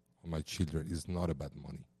on my children, it's not about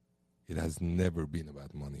money. It has never been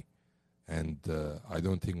about money. And I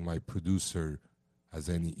don't think my producer has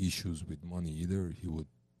any issues with money either. He would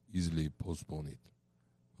easily postpone it.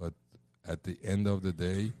 But at the end of the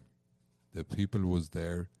day, the people was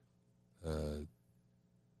there.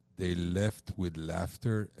 They left with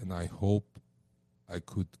laughter, and I hope I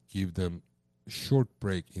could give them a short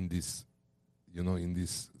break in this, you know, in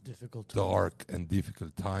this Difficult. dark and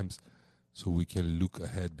difficult times, so we can look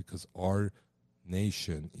ahead, because our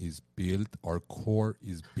nation is built, our core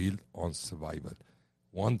is built on survival.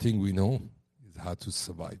 One thing we know is how to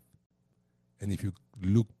survive. And if you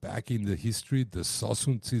look back in the history, the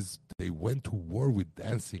Sasuncis, they went to war with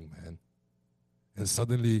dancing, man. And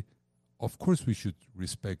suddenly, of course, we should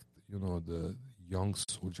respect, you know, the young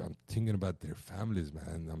soldier. I'm thinking about their families,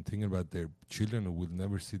 man. I'm thinking about their children who will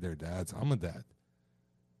never see their dads. I'm a dad.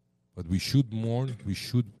 But we should mourn, we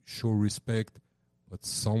should show respect, but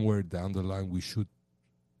somewhere down the line we should,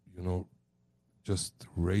 you know, just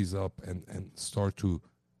raise up and start to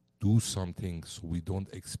do something so we don't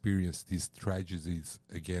experience these tragedies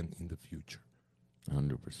again in the future.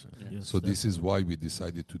 100%. Yes, So this is why we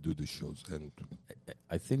decided to do the shows. And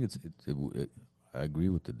I think I agree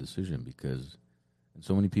with the decision, because and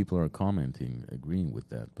so many people are commenting, agreeing with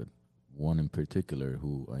that. But one in particular,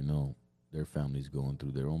 who I know their family's going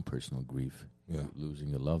through their own personal grief, yeah,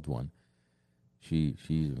 losing a loved one. She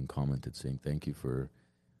even commented saying, "Thank you for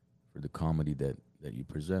the comedy that you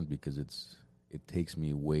present, because it takes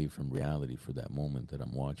me away from reality for that moment that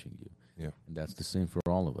I'm watching you." yeah, And that's the same for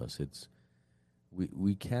all of us. It's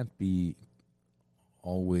we can't be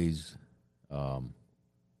always,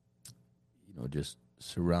 just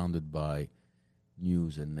surrounded by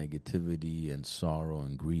news and negativity and sorrow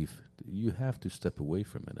and grief. You have to step away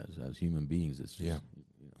from it as human beings. It's just, Yeah.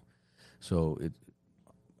 So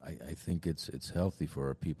I think it's healthy for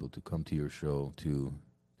our people to come to your show to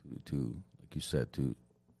like you said, to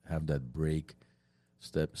have that break,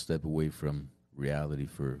 step away from reality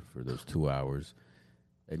for those 2 hours,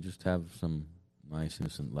 and just have some nice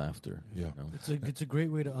innocent laughter. Yeah. You know? It's a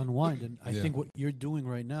great way to unwind, and I Yeah. think what you're doing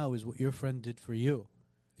right now is what your friend did for you.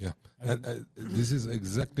 Yeah. I And this is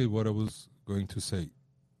exactly what I was going to say.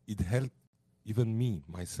 It helped even me,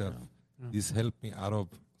 myself. Yeah. This helped me out of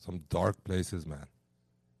some dark places, man.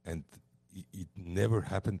 And it never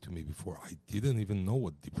happened to me before. I didn't even know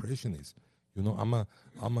what depression is. You know,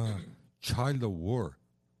 I'm a child of war.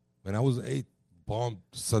 When I was 8,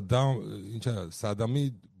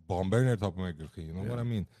 Saddami bomber you know what I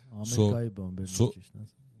mean? So- آمریکای بامبر so- می‌کشن.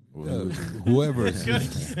 whoever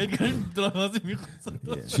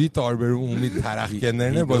چی تار بریم امید ترخ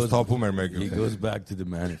کنرنه باز تاپو He مرمگو goes back to the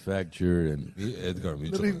manufacturer and ادگار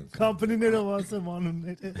Company nere vasa manun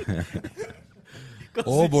nere.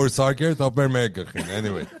 او بورساکر تاپ مرمگو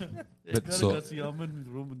anyway so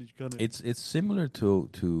it's similar to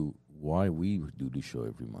why we do the show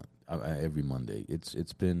every Monday.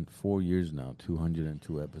 It's been 4 years now,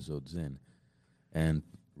 202 episodes in, and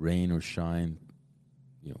rain or shine,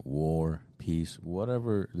 war, peace,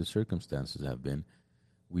 whatever the circumstances have been,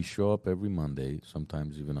 we show up every Monday,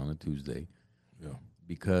 sometimes even on a Tuesday,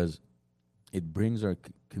 because it brings our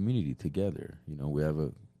community together. We have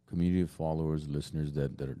a community of followers, listeners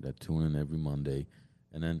that tune in every Monday,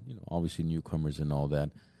 and then obviously newcomers and all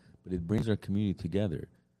that, but it brings our community together.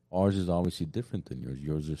 Ours is obviously different than yours.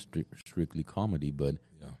 Yours is strictly comedy, but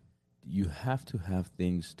you have to have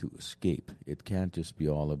things to escape. It can't just be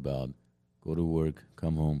all about go to work,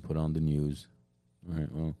 come home, put on the news. All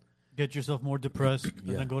right, well, get yourself more depressed,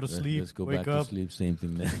 and then go to sleep. Let's go wake back up. to sleep. Same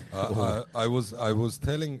thing then. I was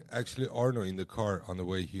telling actually Arno in the car on the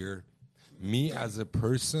way here, me as a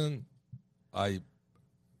person, I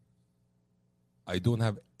don't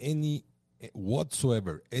have any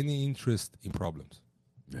whatsoever any interest in problems.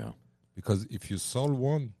 Yeah. Because if you solve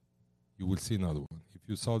one, you will see another one. If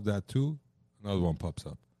you solve that too, another one pops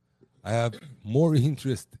up. I have more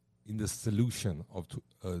interest in the solution of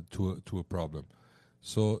to a problem.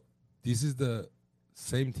 So this is the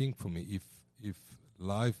same thing for me. If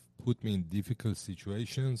life put me in difficult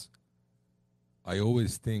situations, I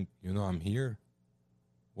always think, I'm here.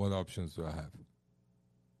 What options do I have?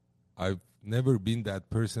 I've never been that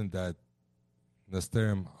person that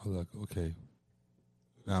Nasterim, I'm like, okay,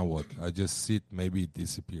 now what? I just sit, maybe it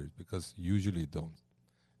disappears, because usually it don't.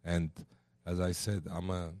 And as I said, I'm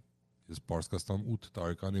a Parskastam ut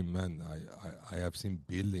tarikani man. I have seen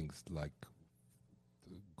buildings like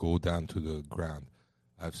go down to the ground.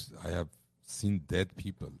 I have seen dead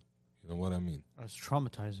people. You know what I mean? That's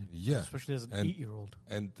traumatizing. Yeah. Especially as an 8-year-old.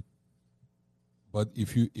 But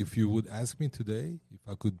if you would ask me today if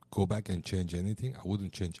I could go back and change anything, I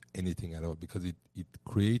wouldn't change anything at all, because it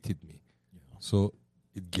created me. So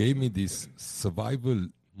it gave me this survival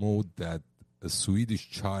mode that a Swedish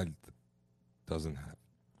child doesn't have.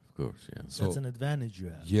 Of course, yeah. So That's an advantage you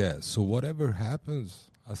have. yeah, so whatever happens,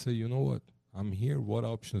 I say, you know what? I'm here. What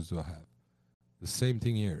options do I have? The same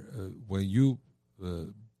thing here. When you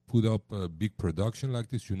put up a big production like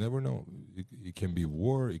this, you never know. It can be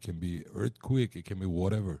war, it can be earthquake, it can be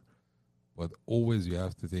whatever. But always you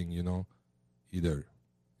have to think, either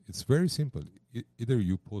it's very simple. Either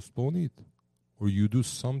you postpone it or you do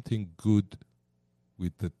something good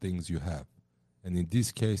with the things you have. And in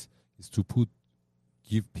this case, it's to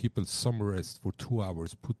give people some rest for 2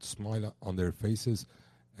 hours, put smile on their faces,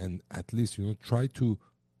 and at least, try to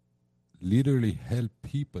literally help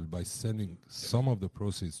people by sending some of the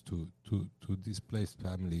proceeds to displaced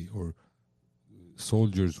family or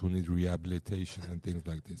soldiers who need rehabilitation and things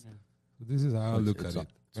like this. So this is how I look at it.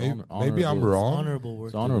 Maybe I'm wrong. Honorable work.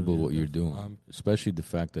 It's honorable what you're doing, especially the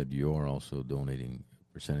fact that you're also donating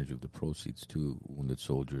percentage of the proceeds to wounded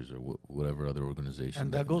soldiers or whatever other organization.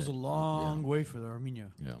 And that goes a long way for the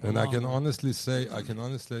Armenia. Yeah. And I can honestly say,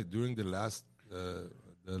 during the last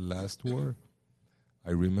war,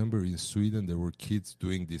 I remember in Sweden there were kids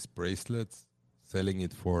doing these bracelets, selling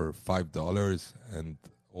it for $5, and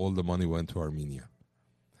all the money went to Armenia.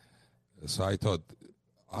 So I thought,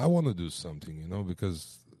 I want to do something,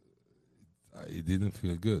 because it didn't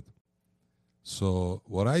feel good. So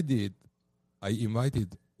what I did, I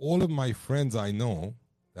invited all of my friends I know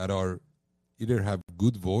that are either have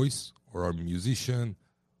good voice or are musician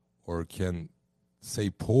or can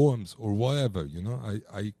say poems or whatever,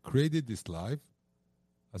 I created this live.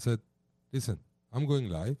 I said, listen, I'm going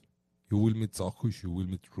live. You will meet Zakhush, you will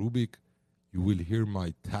meet Rubik, you will hear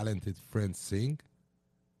my talented friends sing.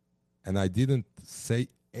 And I didn't say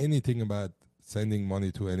anything about sending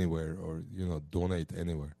money to anywhere or, donate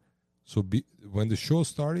anywhere. So when the show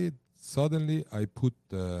started, suddenly I put,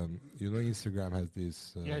 Instagram has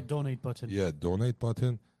this... donate button. Yeah, donate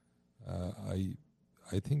button.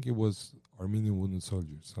 I think it was Armenian Wounded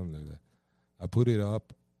Soldiers, something like that. I put it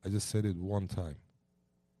up. I just said it one time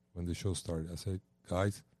when the show started. I said,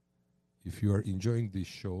 guys, if you are enjoying this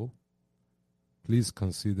show, please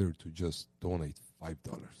consider to just donate $5,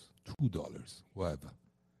 $2, whatever.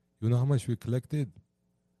 You know how much we collected?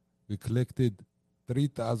 We collected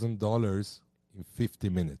 $3,000 in 50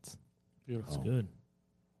 minutes. That's good.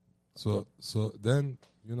 So then,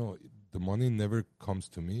 the money never comes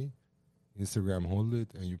to me. Instagram hold it,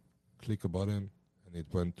 and you click a button, and and it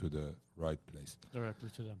went to the right place. Directly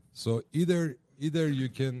to them. So either you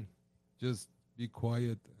can just be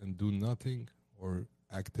quiet and do nothing, or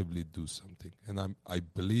actively do something. And I'm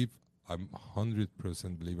 100%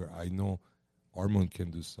 believer. I know Armand can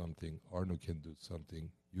do something, Arno can do something,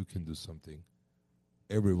 you can do something.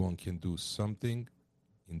 Everyone can do something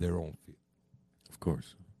in their own field. Of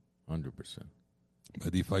course, 100%.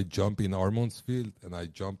 But if I jump in Armand's field and I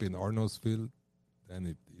jump in Arno's field, then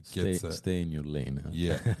it gets Stay in your lane. Huh?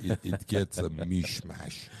 yeah, it gets a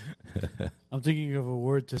mishmash. I'm thinking of a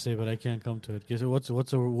word to say, but I can't come to it. Guess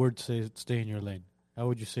what's a word to say? Stay in your lane. How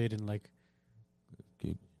would you say it in like?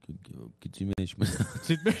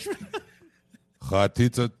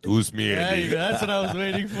 Khatitsa Hey, that's what I was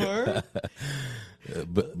waiting for.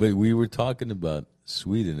 But we were talking about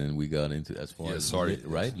Sweden, and we got into as far as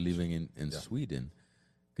right living in Sweden,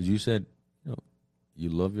 because you said you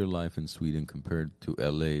love your life in Sweden compared to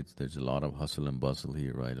LA. There's a lot of hustle and bustle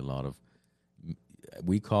here, right? A lot of,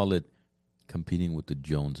 we call it competing with the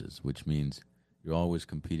Joneses, which means you're always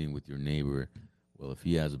competing with your neighbor. Well, if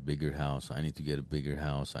he has a bigger house, I need to get a bigger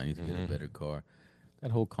house. I need to get a better car.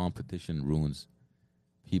 That whole competition ruins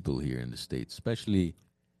people here in the States, especially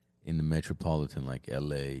in the metropolitan like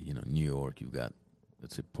LA, New York. You've got,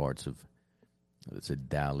 let's say, parts of, let's say,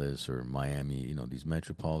 Dallas or Miami, these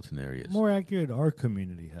metropolitan areas. More accurate, our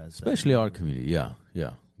community has. Especially our community, yeah.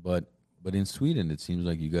 But in Sweden, it seems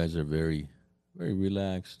like you guys are very, very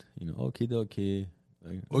relaxed. Okie dokie.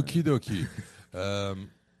 Okie dokie.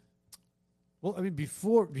 Well, I mean,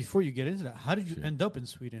 before you get into that, how did you end up in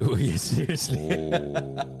Sweden? Oh, yeah, seriously.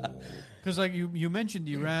 Because like you mentioned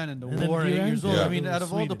Iran and the And then war at 8 Iran? years old. Yeah. I mean, out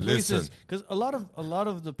of all the Sweden. places, Listen. because a lot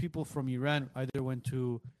of the people from Iran either went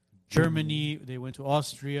to Germany, they went to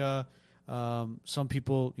Austria. Some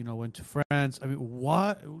people, went to France. I mean,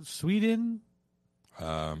 what Sweden?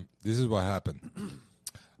 This is what happened.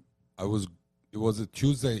 It was a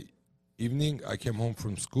Tuesday evening. I came home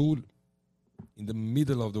from school in the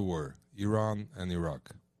middle of the war, Iran and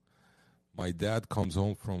Iraq. My dad comes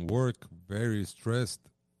home from work very stressed.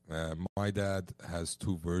 My dad has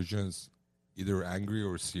two versions, either angry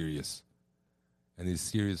or serious. And his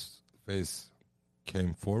serious face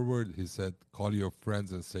came forward. He said, "Call your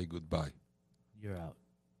friends and say goodbye." You're out.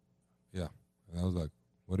 Yeah. And I was like,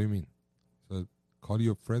 "What do you mean?" He said, "Call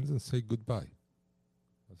your friends and say goodbye."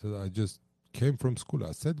 I said, "I just came from school.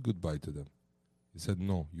 I said goodbye to them." He said,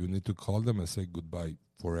 "No, you need to call them and say goodbye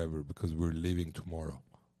forever because we're leaving tomorrow."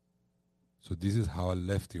 So this is how I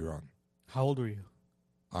left Iran. How old were you?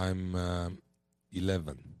 I'm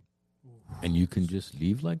 11. And you can just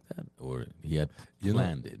leave like that? Or he had You know-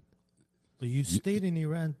 planned it? So you stayed in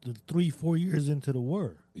Iran 3-4 years into the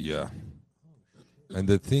war. Yeah. And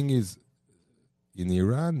the thing is, in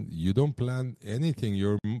Iran, you don't plan anything.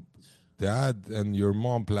 Your dad and your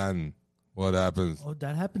mom plan what happens. Oh,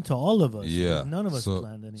 that happened to all of us. Yeah. None of us so,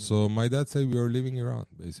 planned anything. So my dad said we were leaving Iran,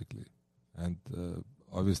 basically. And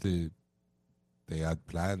obviously, they had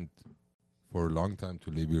planned for a long time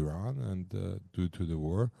to leave Iran, and due to the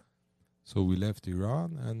war. So we left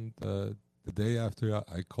Iran, and the day after,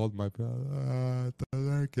 I called my brother.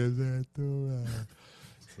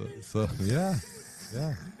 So yeah.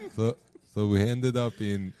 So we ended up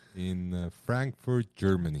in Frankfurt,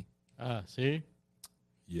 Germany. See?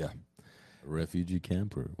 Yeah. A refugee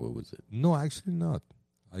camp, or what was it? No, actually not.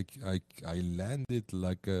 I landed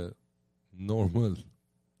like a normal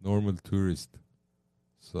tourist.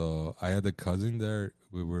 So I had a cousin there.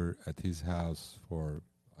 We were at his house for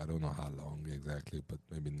I don't know how long exactly, but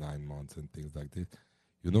maybe 9 months and things like this.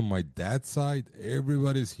 My dad's side,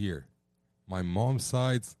 everybody's here. My mom's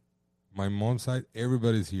side,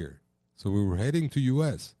 everybody's here. So we were heading to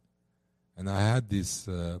US, and I had this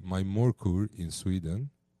my morkur in Sweden.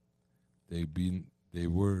 They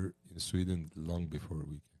were in Sweden long before we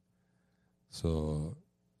came. So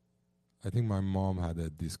I think my mom had a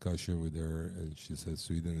discussion with her, and she said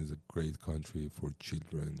Sweden is a great country for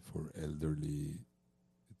children, for elderly.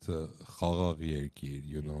 It's a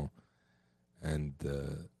khagagiyerkir, And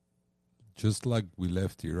just like we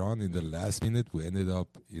left Iran in the last minute, we ended up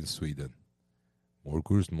in Sweden.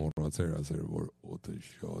 Morkurs morazer were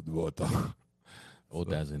oteshad. Oh,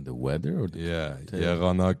 that's in the weather? Or Yeah, Tell-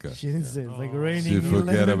 Yaganaka. She didn't say it's like Oh. raining. You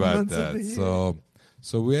forget 11 about months of that. the year.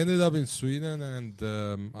 So we ended up in Sweden, and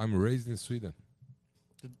I'm raised in Sweden.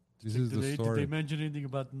 This is the Did story. they mention anything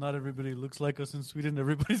about not everybody looks like us in Sweden?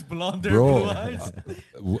 Everybody's blonde hair, Bro, blue eyes.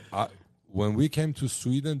 when we came to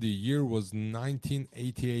Sweden, the year was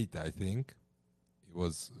 1988, I think. It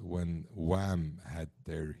was when Wham had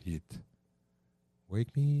their hit.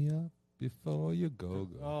 Wake me up before you go.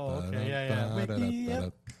 Oh, okay, yeah. Wake me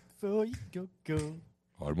up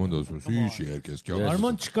آرمان داستانسی herkes Yes.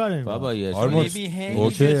 Arman çıkar mı? Baba yes. Arman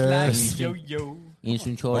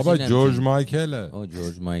İnsin çors. Baba George Michael'e. O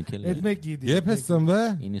George Michael. Ekmek yedi. یه پستم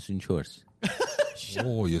به İnisin çors.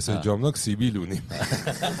 اوه یه سه جامناک سیبیلونیم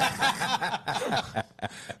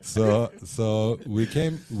so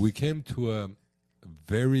we came to a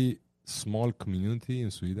very small community in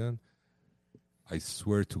Sweden. I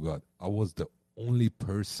swear to God, I was the only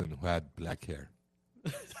person who had black hair.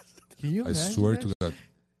 Can you I imagine swear that? to God,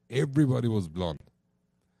 everybody was blonde.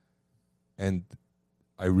 And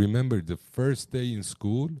I remember the first day in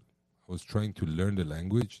school, I was trying to learn the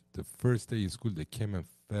language. The first day in school, they came and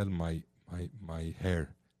felt my hair.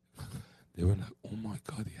 They were like, "Oh my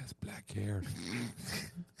God, he has black hair."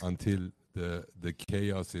 Until the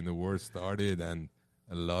chaos in the war started, and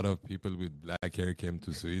a lot of people with black hair came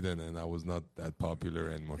to Sweden, and I was not that popular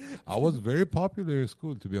anymore. I was very popular in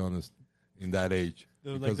school, to be honest, in that age.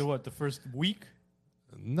 Like Because- the first week?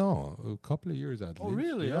 No, a couple of years at Oh, least.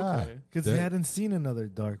 really? Yeah. Okay. Because That- he hadn't seen another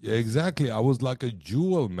dark. Yeah, exactly. I was like a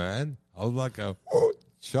jewel, man. I was like a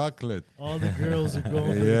chocolate. All the girls are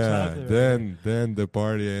going for the Yeah. chocolate. Then the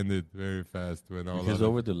party ended very fast when all Because of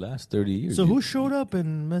over the last 30 years. So who showed up and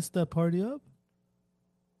messed that party up?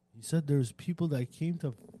 You said there's people that came to.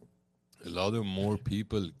 a lot of more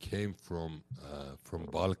people came from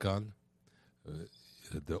Balkan,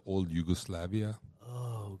 the old Yugoslavia.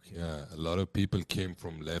 Oh, okay. Yeah, a lot of people came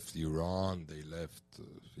from left Iran. They left.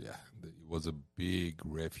 It was a big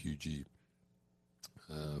refugee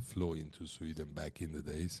flow into Sweden back in the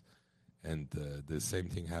days, and the same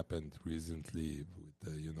thing happened recently with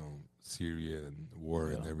the Syrian war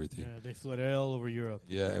and everything. Yeah, they fled all over Europe.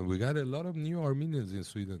 Yeah, and we got a lot of new Armenians in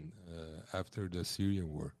Sweden after the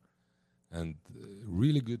Syrian war, and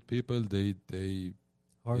really good people. They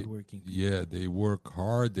Hardworking. yeah, they work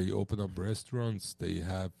hard. They open up restaurants. They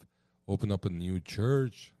have opened up a new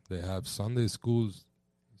church. They have Sunday schools.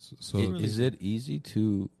 So Is it easy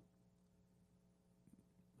to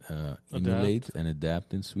emulate and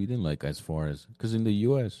adapt in Sweden? Like as far as, because in the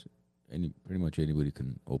U.S., pretty much anybody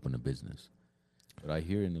can open a business. But I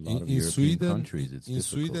hear in a lot of European countries, it's in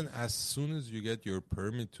difficult. Sweden, as soon as you get your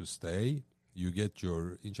permit to stay, you get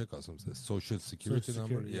your social security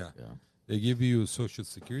number. security, Yeah. Yeah. They give you a social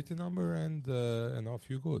security number and off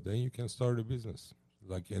you go. Then you can start a business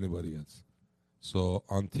like anybody else. So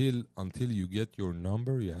until you get your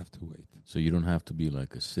number, you have to wait. So you don't have to be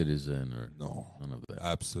like a citizen or No, none of that.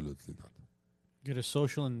 absolutely not. Get a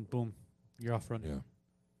social and boom, you're off running. Yeah.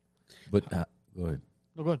 But go ahead.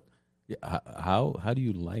 No, go ahead. Yeah, how do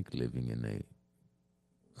you like living in a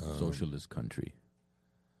Um, socialist country?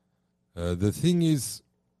 The thing is,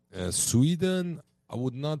 Sweden, I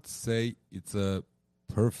would not say it's a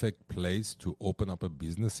perfect place to open up a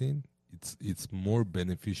business in. It's more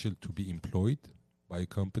beneficial to be employed by a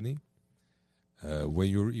company. When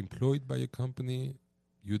you're employed by a company,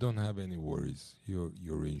 you don't have any worries.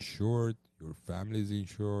 You're insured. Your family is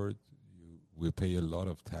insured. We pay a lot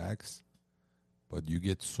of tax, but you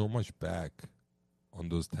get so much back on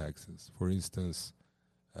those taxes. For instance,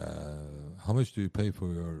 how much do you pay for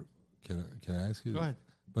your? Can I ask you? Go ahead.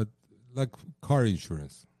 But like car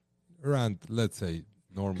insurance, around, let's say,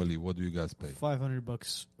 normally, what do you guys pay?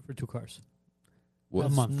 $500 for 2 cars. Well,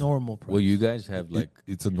 That's month. normal price. well, you guys have like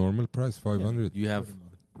It's a normal price, 500. you have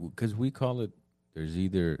because we call it. There's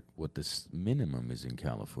either what the minimum is in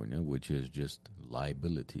California, which is just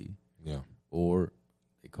liability, Yeah. or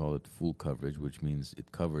they call it full coverage, which means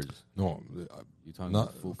it covers. No, You're talking not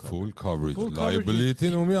about full coverage. full coverage. Full coverage Liability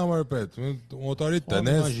no mi amar pet. Motorit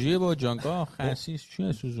tenes. جیبا جانگاه خسیس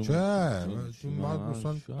چیه سوزون؟ چه؟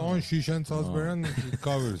 مثلا شیشن ساز برن it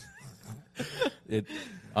covers.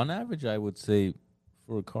 On average, I would say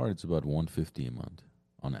for a car, it's about $150 a month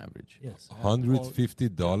on average. Yes.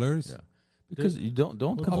 $150. Yeah. Because you don't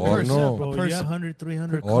Well, compare. Oh, no. Bro, A yeah, person. 100,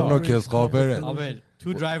 300. Or no cars. kes khabere. Abed,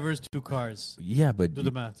 2 drivers, 2 cars. Yeah, but Do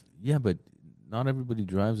the math. not everybody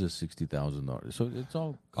drives a $60,000. So it's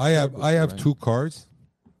all. I have right? 2 cars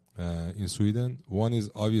in Sweden. One is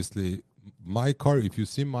obviously my car. If you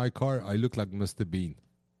see my car, I look like Mr. Bean.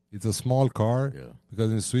 It's a small car Yeah.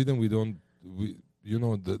 because in Sweden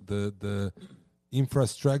the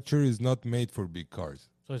infrastructure is not made for big cars.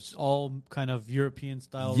 So it's all kind of European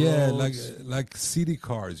style. Yeah, roads. like city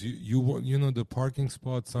cars. The parking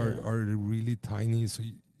spots are really tiny, so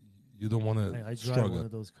you don't want I to drive one struggle.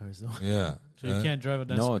 of those cars though. Yeah. So you can't drive a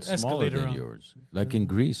No, it's smaller escalator than around. yours. Like in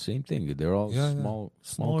Greece, same thing. They're all Yeah, yeah. small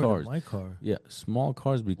Smaller cars. than my car. Yeah, small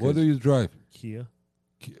cars because What do you drive? Kia.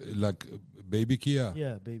 Like baby Kia.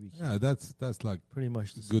 Yeah, baby. Kia. Yeah, that's like Pretty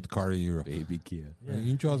much the same. good car in Europe. Baby Kia. Yeah.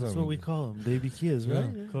 اینجا That's what we call them, baby Kias, Yeah.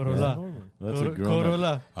 right? Yeah. Corolla. Normal. That's a grown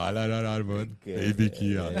up. Corolla. baby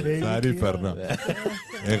Kia. Baby سری Kia. فرنا.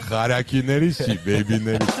 این خرکی نریشی baby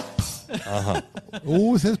نریشی. Aha.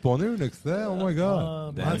 Oh, it says Bonner next there. Oh my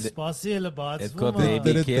god. من سپاسی لباس It's called Did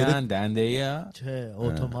Baby it- Kia did it- and Dandea. چه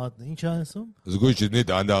اتومات این چه هستم؟ زگوش نی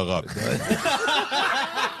دنده عقب.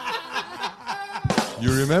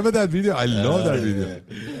 You remember that video? I love that video.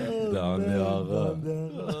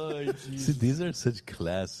 See, these are such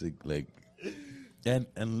classic, like, and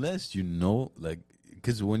unless you know, like,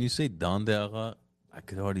 because when you say Dandea, I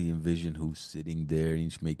could already envision who's sitting there and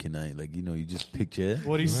he's making like, you know, you just picture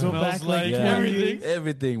What he Go smells back like, like everything.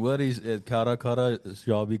 everything. What is kara kara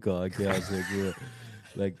shabika?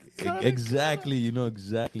 Like exactly, you know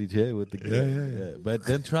exactly, Jay, what the Yeah. But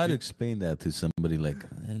then try to explain that to somebody like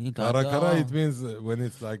Kara kara, it means when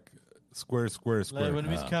it's like square. Like when it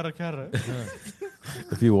means kara kara.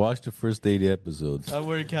 If you watch the first 80 episodes, I'm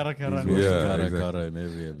wearing kara kara. he's Yeah, wearing kara exactly. kara in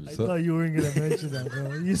every I episode. thought you weren't gonna mention that, bro.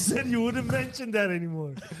 You said you wouldn't mention that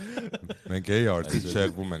anymore. Man, gay artist, check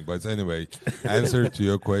woman. But anyway, answer to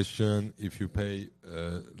your question: if you pay,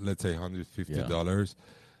 let's say $150,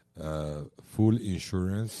 full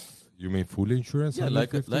insurance. You mean full insurance? Yeah,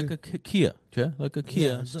 like a Kia, yeah, like a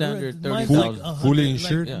Kia Yeah, standard mine's 30,000. like Fully 100,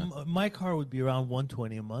 insured? like, my car would be around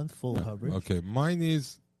 120 a month, full coverage. Okay, mine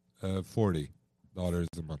is $40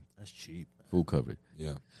 a month. That's cheap. Full coverage.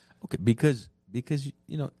 Yeah. Okay, because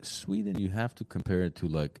you know Sweden, you have to compare it to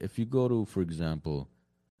like if you go to, for example,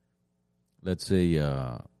 let's say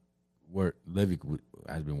where Levi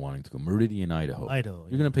has been wanting to go, Meridian, Idaho. Idaho.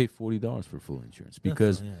 You're gonna pay $40 for full insurance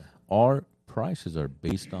because Definitely, our prices are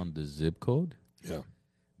based on the zip code, Yeah.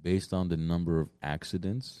 based on the number of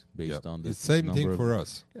accidents, Yeah. based on the It's same number thing of, for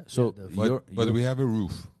us. So, But you're, we have a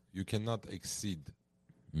roof. You cannot exceed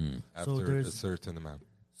Mm. after a there's- certain amount.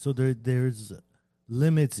 So there's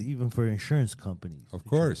limits even for insurance companies. Of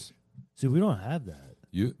course. See, we don't have that.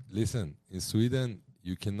 You listen, in Sweden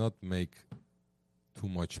you cannot make too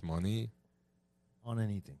much money On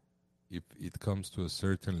anything. if it comes to a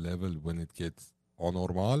certain level. When it gets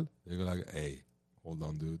anormal, they go like, hey, hold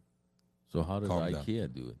on, dude. So how does Calm down.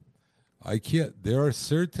 IKEA do it? IKEA, there are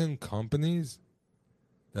certain companies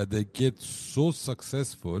that they get so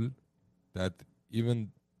successful that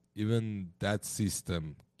even that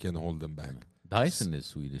system can hold them back. Dyson is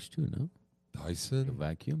Swedish too, no? The Dyson?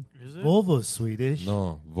 vacuum. Is it? Volvo's Swedish.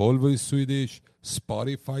 No. Volvo is Swedish.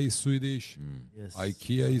 Spotify is Swedish. Mm. Yes.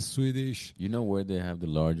 IKEA is Swedish. You know where they have the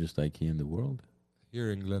largest IKEA in the world?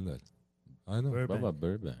 Here in Glendale. I know. Burbank. Baba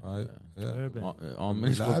Burbank. Yeah. Burbank. On Vi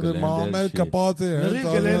lärde Mohammed Kapati.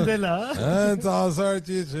 Glendale. Inte azar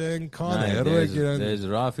en kan There's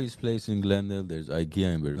Rafi's place in Glendale. There's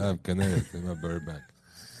IKEA in Burbank. Burbank.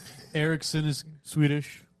 Ericsson is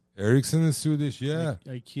Swedish. Ericsson is Swedish, yeah.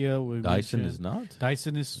 IKEA. we Dyson mentioned. is not.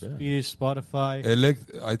 Dyson is Yeah. Swedish. Spotify.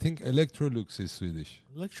 I think Electrolux is Swedish.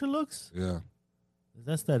 Electrolux? Yeah.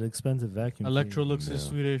 That's that expensive vacuum. cleaner. Electrolux is Yeah.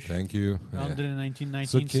 Swedish. Thank you. Founded Yeah. in 1919,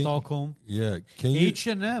 So can- Stockholm. Yeah. Can you?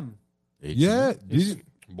 H&M. Yeah. Did you,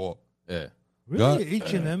 Bo. Yeah. Really?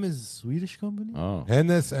 H&M is a Swedish company? Oh.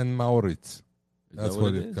 Hennes and Mauritz. Is That's that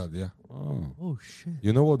what it it's is? called. Yeah. Oh. Oh, shit.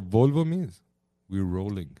 You know what Volvo means? We're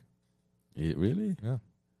rolling. Really?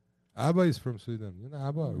 ABBA is from Sweden. You know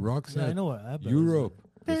ABBA, Yeah, I Roxette, know what ABBA is. Europe.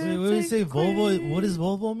 Wait, what do you say? Volvo? What does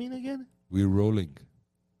Volvo mean again? We're rolling.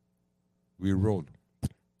 We roll.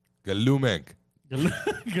 Galumeng.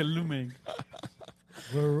 Galumeng.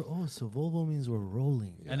 So Volvo means we're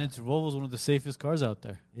rolling. And it's Volvo's one of the safest cars out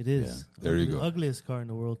there. It is. There you The go. ugliest car in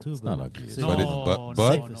the world too. It's but not ugly. it's No,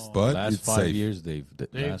 But, safe. but last it's 5 safe. years, They-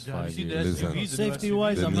 last have you 5 seen the years. Listen. SUVs, the new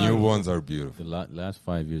Safety-wise, The I'm new not- ones are beautiful. Last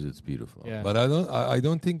 5 years, it's beautiful. Yeah. But I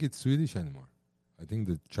don't think it's Swedish anymore. I think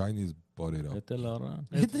the Chinese bought it up. Ete Laura.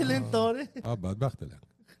 Talentore. بدبخت لك.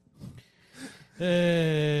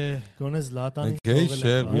 Con Zlatan. Okay,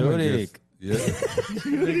 chef. Yurik. Yeah.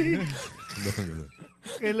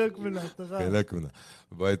 Geluk benacht. خیلک کنه.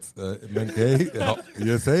 But من که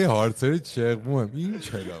you say hard search شیخ مهم این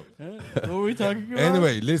چرا. What were we talking about?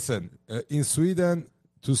 Anyway, listen. In Sweden,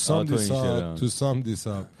 to sum Auto this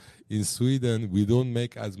up, in Sweden we don't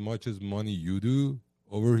make as much as money you do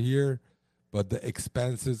over here, but the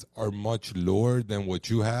expenses are much lower than what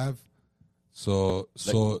you have. So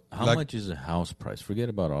How much is a house price? Forget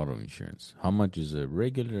about auto insurance. How much is a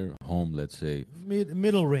regular home, let's say,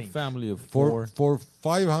 Middle range. family of for four?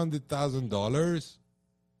 $500,000,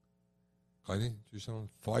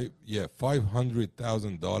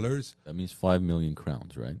 $500,000. That means 5 million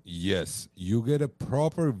crowns, right? Yes, you get a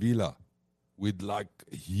proper villa with like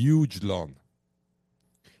huge lawn.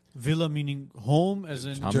 Villa meaning home, as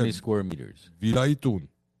in How many square meters? ویلایتون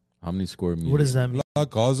How many square meters? What does that mean?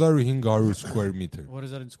 like 1000 square meter. what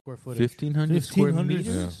is that in square footage? 1,500 square 1,500?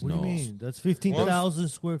 meters? What do No. you mean? That's 15,000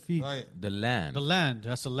 square feet. Nej, The land. The land.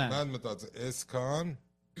 That's the land. من متوجه اسکان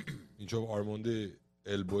اینجا آرمونده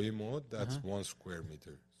البوی مود that's 1 square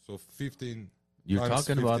meter. So 15 You're times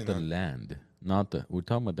talking about the 1,500. land, not the. We're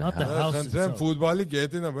talking about the Not the house. house خندم itself. فوتبالی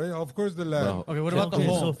گیتین of course the land. Well, Okay, what about Okay,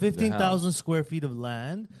 the so home? 15,000 square feet of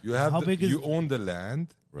land. You have How big is you own the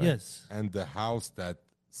land right. Yes. and the house that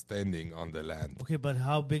standing on the land. Okay, but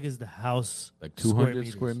how big is the house? Like square 200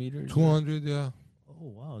 square meters? 200, yeah. Oh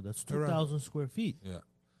wow, that's Around. 2,000 square feet. Yeah.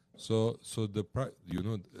 So the price,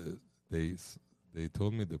 they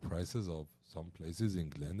told me the prices of some places in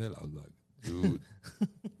Glendale. I was like, dude,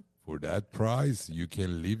 for that price, you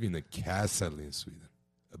can live in a castle in Sweden,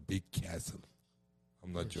 a big castle.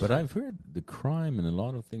 I'm not joking. But I've heard the crime and a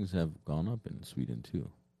lot of things have gone up in Sweden too.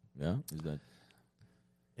 Yeah, is that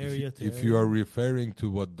Area to if area. you are referring to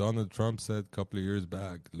what Donald Trump said a couple of years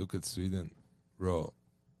back, look at Sweden, bro.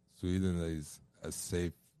 Sweden is as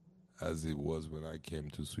safe as it was when I came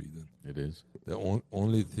to Sweden. it is? The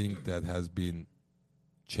only thing that has been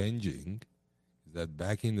changing is that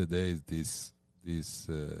back in the days, these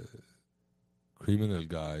criminal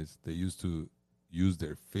guys, they used to use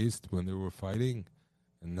their fist when they were fighting,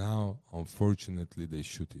 and now, unfortunately, they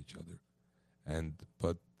shoot each other.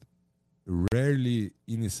 But rarely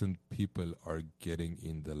innocent people are getting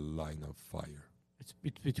in the line of fire. It's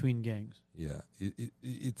between gangs. Yeah,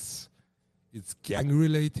 it's gang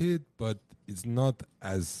related, but it's not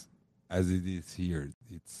as it is here.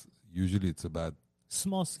 It's about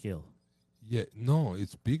Small scale.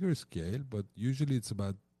 it's bigger scale, but usually it's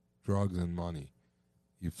about drugs and money.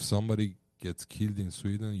 If somebody gets killed in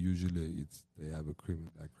Sweden, usually they have a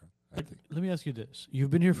criminal background. I think. Let me ask you this: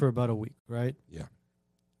 you've been here for about a week, right? Yeah.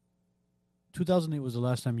 2008 was the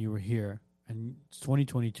last time you were here, and it's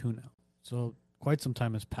 2022 now. So quite some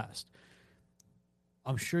time has passed.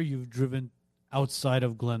 I'm sure you've driven outside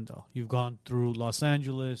of Glendale. You've gone through Los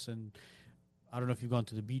Angeles, and I don't know if you've gone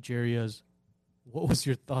to the beach areas. What was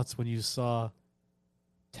your thoughts when you saw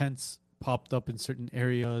tents popped up in certain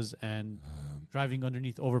areas and driving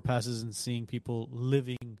underneath overpasses and seeing people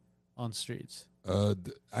living on streets?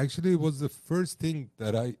 Actually, it was the first thing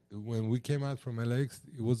that when we came out from LAX,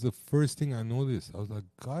 it was the first thing I noticed. I was like,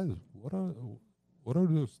 guys, what are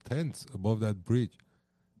those tents above that bridge?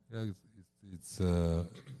 Yeah,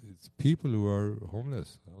 it's people who are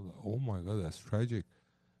homeless. I was like, oh my God, that's tragic.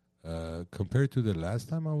 Compared to the last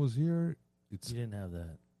time I was here, You didn't have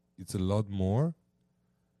that. it's a lot more,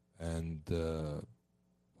 and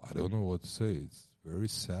I don't know what to say. It's very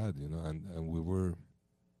sad, and we were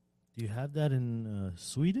Do you have that in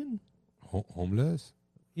Sweden? homeless.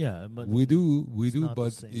 Yeah, but We do, not the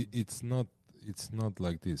but same. it's not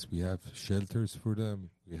like this. We have shelters for them.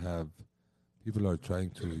 We have people are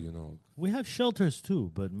trying to, we have shelters too,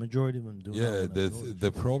 but majority of them do. yeah. not.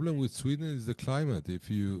 The problem with Sweden is the climate. If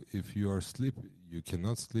you are you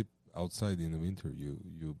cannot sleep outside in the winter.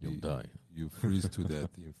 You'll die. You freeze to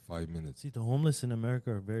death in 5 minutes. See, the homeless in America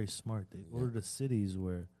are very smart. They go to the cities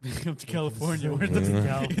where They come to California where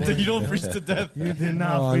California. you don't freeze to death. you did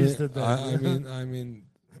not No, freeze to death. I mean,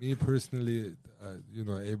 me personally,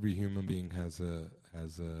 every human being has a.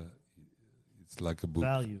 It's like a book.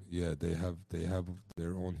 Value. Yeah, they have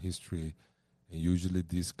their own history, and usually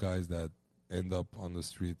these guys that end up on the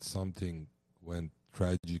street, something went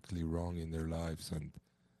tragically wrong in their lives, and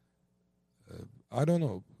I don't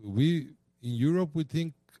know. We in Europe we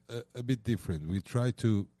think a bit different. We try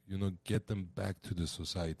to get them back to the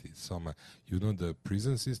society. The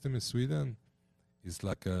prison system in Sweden is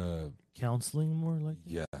like a Counseling more like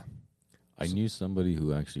yeah. I knew somebody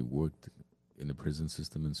who actually worked in the prison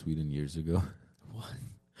system in Sweden years ago.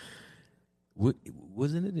 What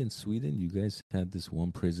wasn't it in Sweden? You guys had this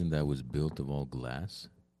one prison that was built of all glass.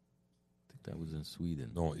 I think that was in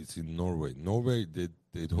Sweden. No, it's in Norway. Norway,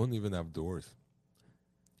 they don't even have doors.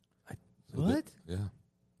 So What? yeah.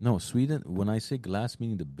 No, Sweden. When I say glass,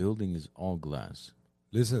 meaning the building is all glass.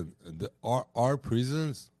 Listen, our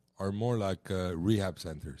prisons are more like rehab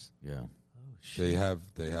centers. Yeah. They have.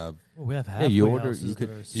 Oh, we have Yeah, halfway you order. houses You could.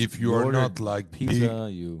 that are If you are order not like pizza,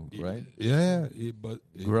 big, right? Yeah, but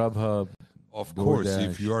Grubhub. of course,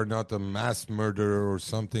 if DoorDash. you are not a mass murderer or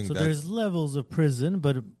something, So that's there's levels of prison,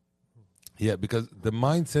 but yeah. Because the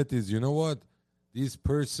mindset is, you know what, this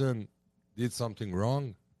person did something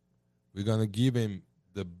wrong. We're gonna give him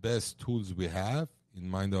the best tools we have in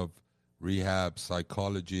mind of rehab,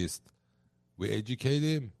 psychologist. We educate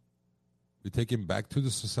him. We take him back to the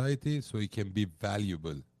society so he can be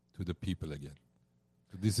valuable to the people again.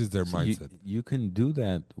 This is their So mindset. you can do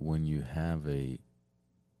that when you have a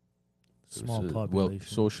Small well, population.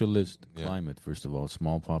 socialist Yeah. climate, first of all,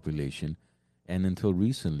 small population. And until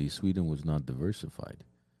recently, Sweden was not diversified.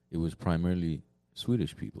 It was primarily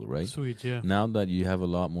Swedish people, right? Sweet, yeah. Now that you have a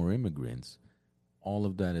lot more immigrants, all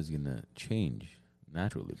of that is going to change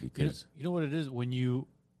naturally because You know what it is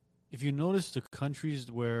if you notice the countries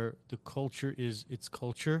where the culture is its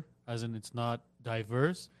culture, as in it's not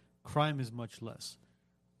diverse, crime is much less.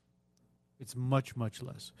 It's much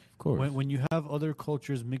less. of course. When you have other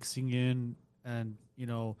cultures mixing in, and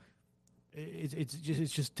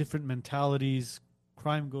it's just different mentalities.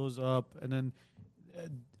 Crime goes up, and then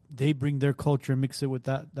they bring their culture, mix it with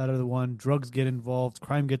that other one. Drugs get involved,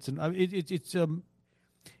 crime gets in.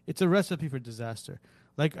 It's a recipe for disaster.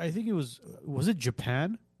 Like I think it was it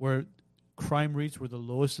Japan where crime rates were the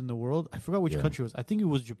lowest in the world. I forgot which Yeah. country it was. I think it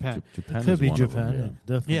was Japan. Japan Could is be one of them, Japan. yeah. Yeah,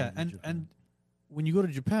 definitely. Yeah, be and Japan. and when you go to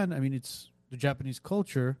Japan, I mean, it's the Japanese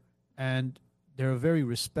culture, and they're a very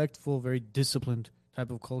respectful, very disciplined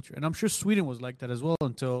type of culture. And I'm sure Sweden was like that as well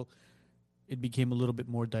until it became a little bit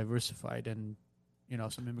more diversified, and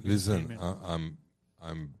some immigrants Listen, came in.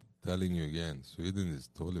 I'm telling you again, Sweden is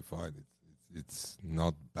totally fine. It's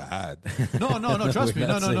not bad. No, trust me. We're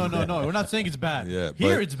No, not saying that. We're not saying it's bad. Yeah,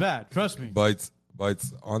 Here but- it's bad. Trust me. But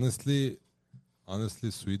it's honestly,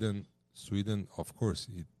 Sweden, of course,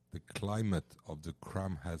 the climate of the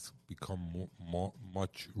crime has become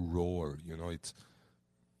much rawer. It's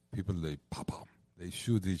people, they pop, they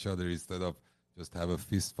shoot each other instead of just have a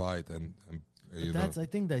fist fight and But I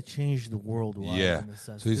think that changed the world. Yeah. In a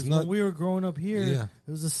sense. So it's 'Cause not- when we were growing up here, Yeah.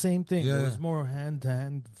 it was the same thing. Yeah. It was more hand to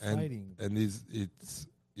hand and fighting. and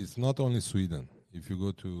it's not only Sweden. If you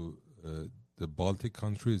go to the Baltic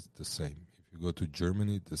countries, the same. If you go to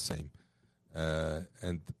Germany, the same.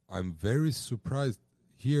 And I'm very surprised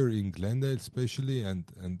here in Glendale, especially, and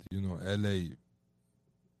LA.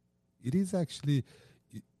 It is actually,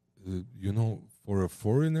 for a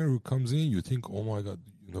foreigner who comes in, you think, oh my God,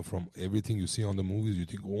 from everything you see on the movies, you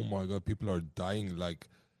think, oh my God, people are dying like.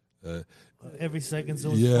 Every second,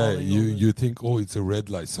 someone's Yeah, falling over. you think, oh, it's a red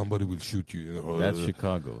light, somebody will shoot you. That's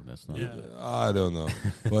Chicago. That's not. Yeah. I don't know.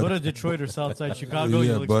 Go to Detroit or Southside Chicago,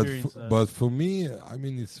 you'll but experience that. but for me, I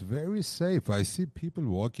mean, it's very safe. I see people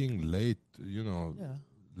walking late. Yeah.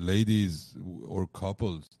 Ladies or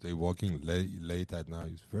couples, they walking late at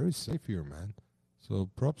night. It's very safe here, man. So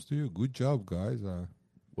props to you. Good job, guys.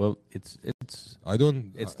 Well, it's I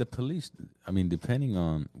don't. it's the police. I mean, depending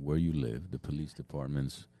on where you live, the police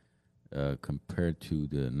departments compared to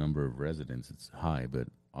the number of residents, it's high. But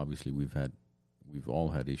obviously, we've all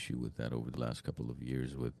had issue with that over the last couple of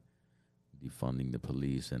years with defunding the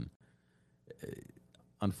police, and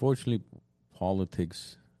unfortunately,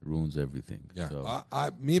 politics ruins everything. yeah, So,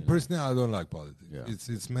 me personally, I don't like politics. Yeah.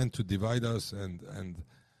 It's meant to divide us, and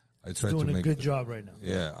I try to Doing a make good job right now.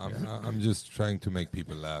 Yeah, I'm just trying to make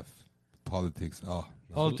people laugh. Politics, no.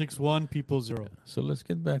 Politics 1, people 0. so let's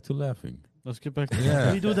get back to laughing. Let's get back to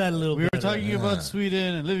Yeah. We do that a little We were bit. talking Yeah. about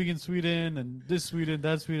Sweden and living in Sweden and this Sweden,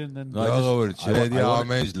 that Sweden, and No, I just- Doğru. I wa- Çeledi I wa-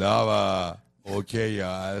 Ahmet lava. Okay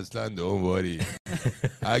ya, aslan don't worry.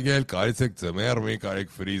 Agel karisek tsemer mi karek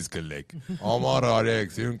freeze kelek. Omar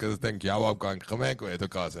arek sirun kazten kebab kan khamek ve to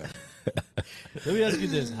kasa. Let me ask you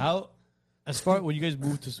this: as far when you guys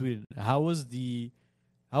moved to Sweden, how was the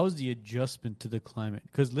adjustment to the climate?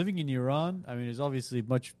 Because living in Iran, I mean, is obviously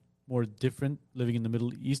much more different. Living in the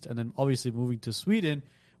Middle East, and then obviously moving to Sweden,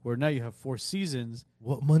 where now you have 4 seasons.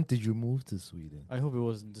 What month did you move to Sweden? I hope it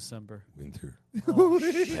was in December. Winter. Oh,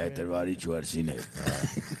 shit.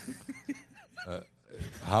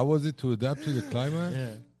 How was it to adapt to the climate?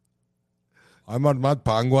 Yeah. Amar mat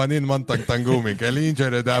pangwanin man tang tangumi. Kelin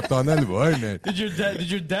chere adapt on el borne. Did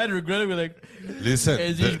your dad regret it? We're like, Listen,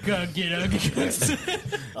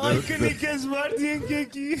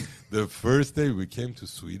 the first day we came to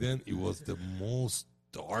Sweden, it was the most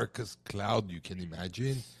darkest cloud you can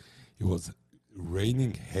imagine. It was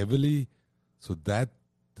raining heavily, so that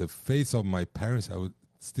the face of my parents, I would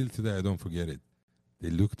still today I don't forget it. They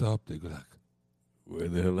looked up, they go like, Where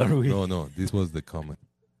the hell are we? no, this was the comment.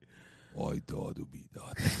 I thought to be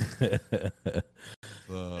that.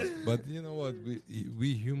 But you know what?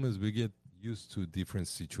 We humans, we get used to different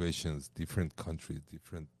situations, different countries,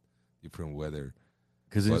 different weather.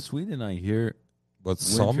 Because in But- Sweden, I hear But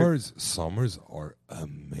Winter- summers are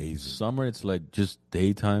amazing. summer. It's like just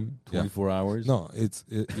daytime, Yeah. 24 hours. No,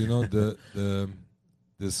 the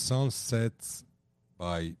sun sets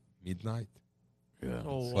by midnight, Yeah.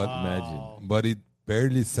 Oh, But wow. imagine. but it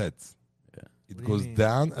barely sets. Yeah. It What do you goes mean?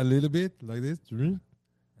 down a little bit like this, and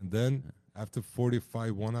then After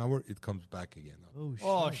 45, 1 hour, it comes back again.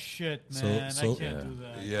 Oh shit, So- man! so- I can't do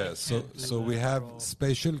that. I Yeah, so can't do so that, we have bro.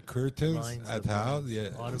 special curtains Blinds at or house. blinds? Yeah,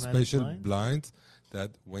 Automatic special blinds? blinds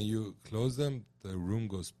that when you close them, the room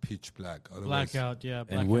goes pitch black. Otherwise, blackout. Yeah, In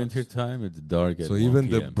blackouts. winter time, it's dark at so 1 even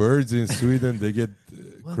the p.m. birds in Sweden they get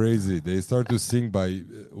What crazy. They start to sing by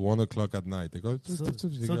 1 o'clock at night. They go. So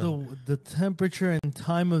the temperature and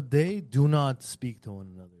time of day do not speak to one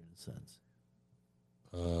another in a sense.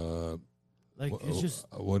 Like it's just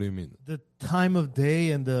what do you mean? the time of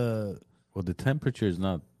day and the Well, the temperature is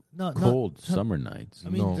not not cold Not, summer nights. I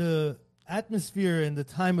mean No. the atmosphere and the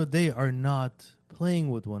time of day are not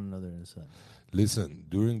playing with one another in a sense. Listen,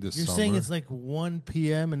 during the You're summer, saying it's like 1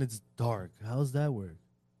 p.m. and it's dark. How's that work?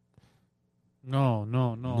 No,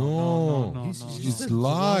 no, no, No. no, no, no, He's- no, he's no. it's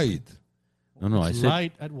light. No, I It's said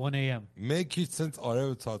light at 1 a.m. Make it since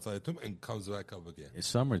Arab and comes back up again. it's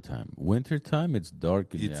summertime. Winter time, it's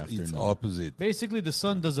dark in the It's afternoon. opposite. Basically, the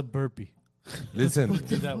sun does a burpee. Listen,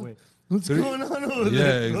 Put it that way. What's Three- going on over yeah,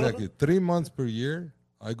 there? bro? exactly. 3 months per year,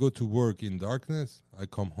 I go to work in darkness. I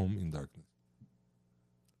come home in darkness.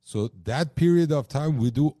 So that period of time,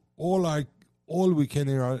 we do all we can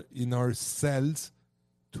in our cells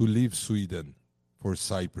to leave Sweden for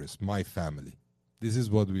Cyprus, my family. This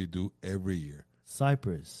is what we do every year.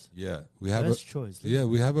 Cyprus. Yeah, we have Best choice. yeah,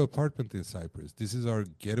 we have an apartment in Cyprus. This is our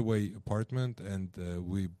getaway apartment, and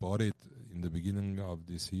we bought it in the beginning of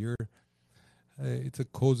this year. It's a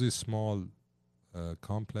cozy, small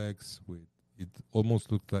complex. With it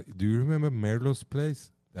almost looked like. Do you remember Merlot's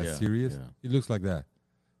place? That Yeah, series. yeah. It looks like that.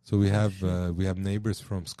 So we have shit. neighbors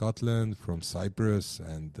from Scotland, from Cyprus,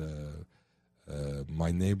 and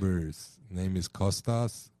my neighbor's name is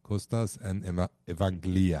Kostas and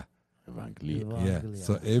Evanglia. Evangelia. Yeah. Evanglia.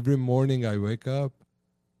 So every morning I wake up,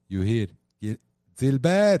 you hear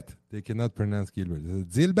Zilbert. They cannot pronounce Gilbert. They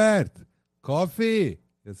say, Zilbert, coffee.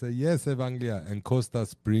 They say yes, Evanglia. And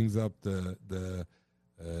Kostas brings up the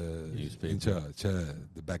Newspaper.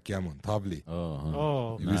 the backgammon, tavli. Oh, huh.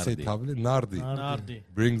 Oh, We say Nardi. tavli, nardi. Nardi.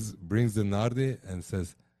 Brings the nardi and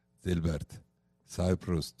says, Zilbert,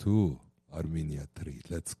 Cyprus 2, Armenia 3.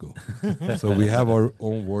 Let's go. So we have our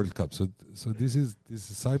own World Cup. So this is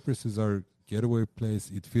Cyprus is our getaway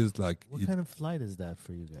place. It feels like What kind of flight is that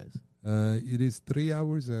for you guys? it is 3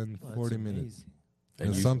 hours and Oh, that's 40 minutes. amazing.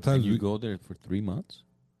 And you, sometimes you we- go there for 3 months?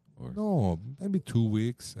 Or No, maybe 2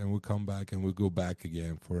 weeks, and we come back and we go back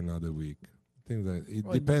again for another week. Things like it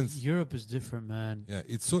Well, depends. Europe is different, man. Yeah,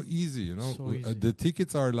 it's so easy, you know. So easy. The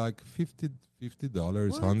tickets are like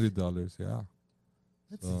 $50, What? $100. Yeah.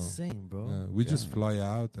 That's So, insane, bro. We just fly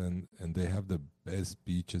out, and they have the best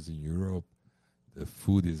beaches in Europe. The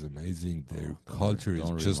food is amazing. Their culture is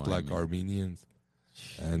don't just remind like me. Armenians,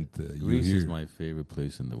 and you Greece is hear. my favorite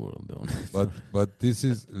place in the world, though. But this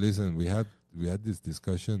is listen. We had this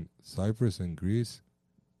discussion. Cyprus and Greece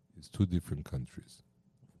is two different countries.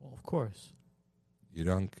 Well, of course.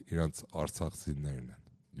 İran's Artsaksinlerden.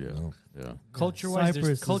 yeah, No. yeah. Culture-wise,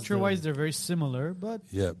 Cyprus is culture-wise, the- they're very similar, but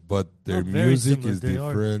Yeah, but their Not very music similar, is they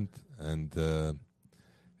are. different, and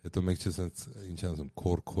it makes sense. In terms of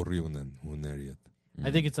korkoriunen huneriet.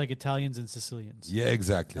 I think it's like Italians and Sicilians. Yeah,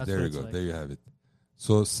 exactly. That's There what you it's go. like. There you have it.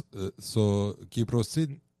 So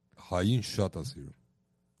Kyprosin hain shot asirum.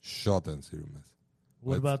 Shot and serum.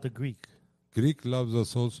 What about the Greek? Greek loves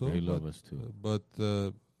us also. They but love us too. But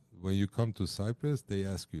when you come to Cyprus, they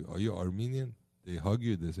ask you, "Are you Armenian?" They hug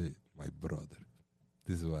you. They say, "My brother."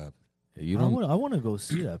 This is what happened. You I don't. want to go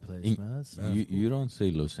see that place, In- man. That's You don't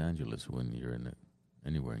say Los Angeles when you're in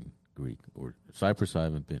anywhere in Greek or Cyprus. I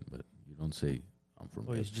haven't been, but you don't say I'm from.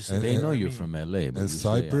 Oh, LA. it's just And- They and- know you're from LA, but And you say,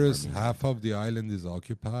 "I'm Cyprus, Armenian." half of the island is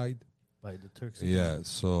occupied. by the Turks. Yeah,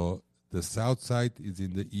 so the south side is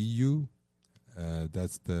in the EU.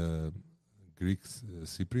 That's the Greeks,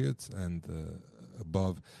 Cypriots, and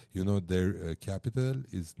above, their capital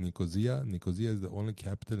is Nicosia. Nicosia is the only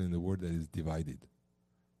capital in the world that is divided.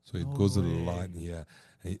 So it No goes a way. line, yeah.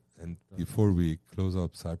 And before we close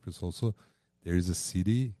up Cyprus, also there is a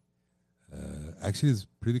city. Actually, it's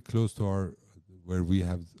pretty close to where we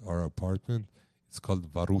have our apartment. It's called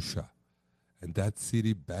Varusha. And that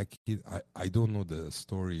city back in, I don't know the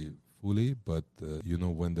story fully, but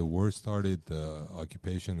when the war started, the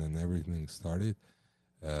occupation and everything started,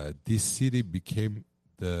 this city became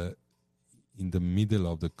in the middle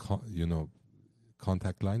of the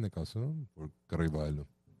contact line, or Garibailum.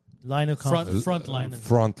 Line of conflict. Front line.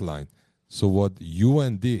 Front line. So what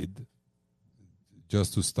UN did,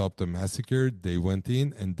 just to stop the massacre, they went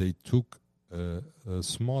in and they took a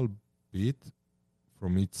small bit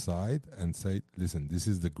from each side and said, listen, this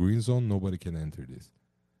is the green zone. Nobody can enter this.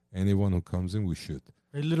 Anyone who comes in, we shoot.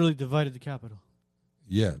 They literally divided the capital.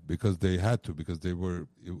 Yeah, because they had to, because they were,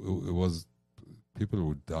 it was, people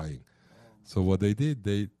were dying. So what they did,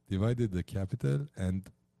 they divided the capital, and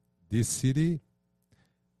this city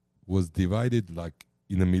was divided like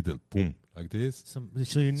in the middle, boom, like this. So your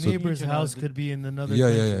So- neighbor's You can house have could be in another Yeah,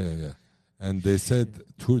 country. yeah. And they said,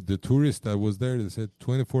 the tourist that was there, they said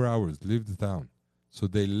 24 hours, leave the town. So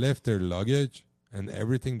they left their luggage and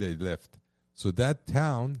everything they left. So that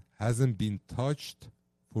town hasn't been touched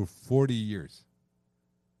for 40 years.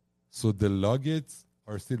 So the luggage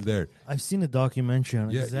are still there. I've seen a documentary on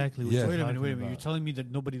Yeah, exactly what yeah. you're Wait a minute, talking wait a minute. You're about. telling me that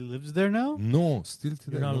nobody lives there now? No, still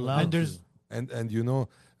today. You're not no. allowed And there's- to. And you know,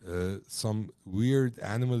 some weird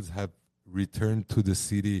animals have returned to the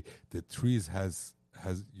city. The trees has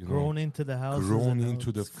you Grown know into the house. grown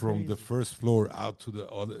into the from the first floor out to the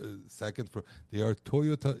other second floor. They are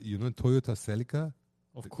Toyota. You know Toyota Celica.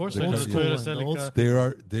 Of course, The I know the old Toyota school one, the old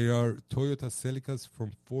Celica. They are Toyota Celicas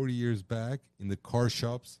from 40 years back in the car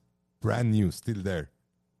shops, brand new, still there,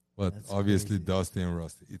 but That's obviously crazy. dusty and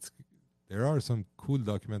rusty. There are some cool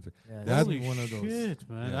documentaries. Yeah, That- that's Holy one of those shit,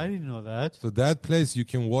 man! Yeah. I didn't know that. So that place you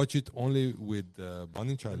can watch it only with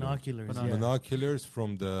bunny child. binoculars. Binoculars. Yeah. Binoculars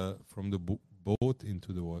from the boat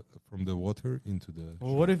into the from the water into the.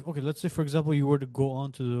 Well, what if? Okay, let's say for example you were to go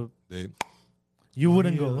on to they You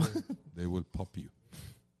wouldn't go. Really? they will pop you.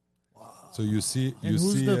 So you see And you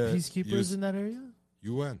who's see the you peacekeepers s- in that area?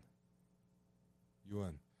 UN.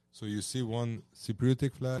 So you see one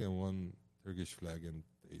Cypriotic flag and one Turkish flag, and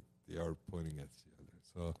they are pointing at each other.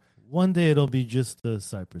 So One day it'll be just the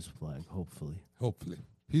Cyprus flag, hopefully. hopefully,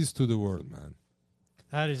 peace to the world, man.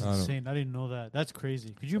 that is I don't- insane. I didn't know that. That's crazy.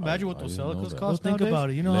 Could you imagine what I those didn't know Celicas that. Well, cost think nowadays? about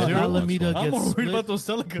it. You know how Zero. Alameda I'm gets more worried split. about those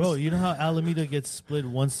Celicas. Bro, you know how Alameda gets split?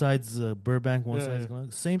 One side's Burbank, one Yeah, side's yeah.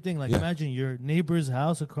 Glen. Same thing. Like Yeah. imagine your neighbor's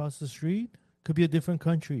house across the street could be a different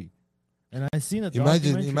country. And I seen a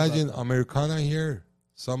Imagine documentary about Americana here.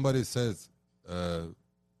 Somebody says,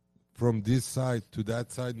 from this side to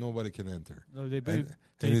that side, nobody can enter, No, they and,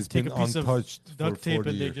 they and it's take been a piece of untouched for duct tape 40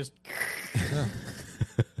 and they years. just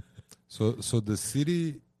So the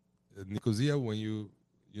city, Nicosia, when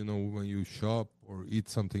when you shop or eat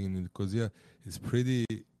something in Nicosia, is pretty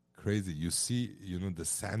crazy. You see, the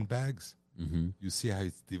sandbags. Mm-hmm. You see how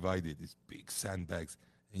it's divided. It's big sandbags,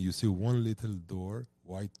 and you see one little door,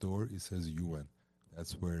 white door. It says UN.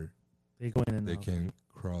 That's where they go in and they out. can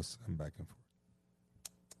cross and back and forth.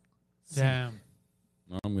 damn.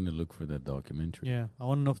 Now I'm gonna look for that documentary. Yeah, I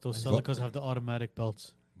want to know if those What? Celicas have the automatic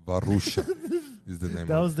belts. Varusha is the name.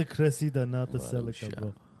 That of was the Cressida, not the Wow, Celica, shit.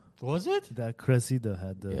 bro. Was it? That Cressida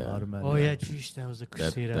had the Yeah. automatic. Oh yeah, geez, that was a That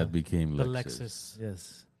Cressida. that became the Lexus. Lexus.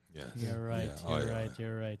 Yes. Yeah. You're right. Yeah. Oh, You're yeah. right.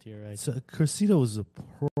 You're right. You're right. So Cressida was a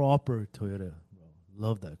proper Toyota, bro.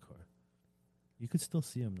 Love that car. You could still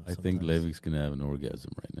see him. I think Levik's gonna have an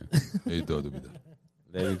orgasm right now. Ey dadu بیدار.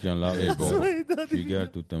 Levik جان ای لاوش بابا. جیگر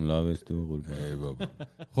توتم لاوش تو قربان. ای بابا.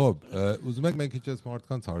 خب ուզում եք մենք իջես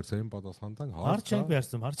մարդկանց հարցերին պատասխան տանք Harçenk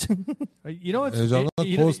versin, harçenk. You know what's Jangan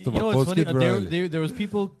you know, post you know about what's funny? post it really. There was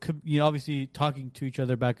people obviously talking to each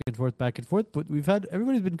other back and forth, but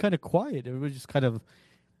everybody's been kind of quiet. Everybody's just kind of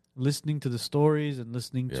listening to the stories and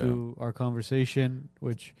listening to our conversation,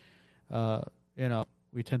 which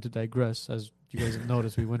we tend to digress, as you guys have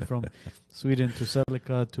noticed. We went from Sweden to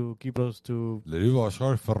Celica to Kypros to Լրիվ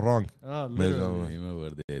աշխարհ ֆրանկ։ literally. Հիմա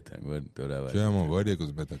վրդե տան վր դորա վար. Ջեմ որ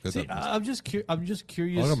եկուս մետա See, կետա։ I'm just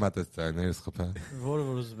curious. Աղա մտած ցայներս խփան։ Որը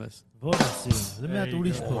որ ուզում ես։ Որսի։ Let me There at you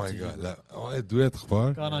ուրիշ go. Oh my փոքր։ god. Ա դու ես խփար։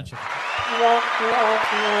 Կանաչ։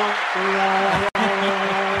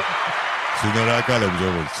 Շնորհակալ եմ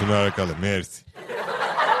ժողովուրդ, շնորհակալ եմ, մերսի։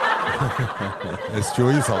 Ես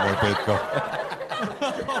շոյից համար պետք է։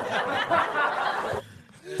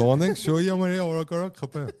 Տոնենք շոյի համար օրակարակ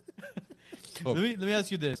խփեմ։ Let me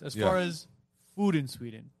ask you this: as Yeah. far as food in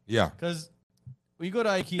Sweden, Yeah. because when you go to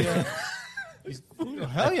IKEA,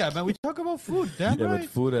 hell yeah, man, we talk about food. Damn Yeah, right. but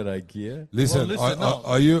food at IKEA. Listen, listen, no.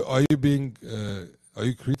 are you being are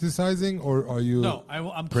you criticizing or are you No,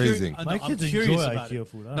 I'm praising? No, My I'm kids curious enjoy about IKEA it.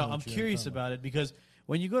 food. I No, don't know I'm what you're curious talking about it because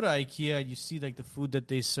when you go to IKEA and you see like the food that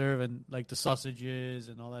they serve and like the sausages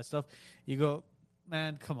and all that stuff, you go,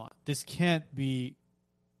 man, come on, this can't be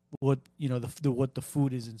what what the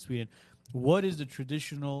food is in Sweden. What is the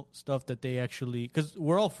traditional stuff that they actually? Because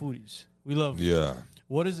we're all foodies, we love. Yeah.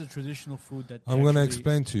 What is the traditional food that I'm going to actually-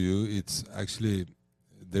 explain to you. It's actually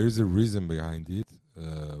there is a reason behind it.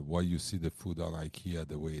 Why you see the food on IKEA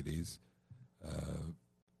the way it is.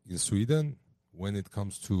 In Sweden, when it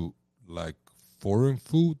comes to like foreign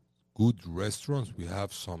food, good restaurants, we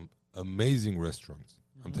have some amazing restaurants.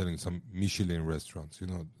 I'm telling you, some Michelin restaurants.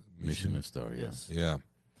 Michelin star, yes. Yeah.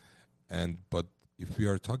 But if we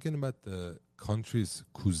are talking about the country's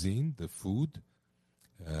cuisine, the food,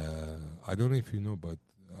 I don't know if you know, but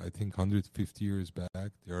I think 150 years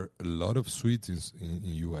back, there are a lot of sweets in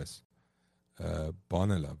US.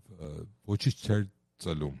 Banelav,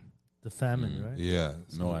 The famine, right? yeah.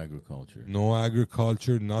 No agriculture. No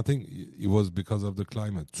agriculture, nothing. It was because of the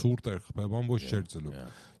climate. Yeah.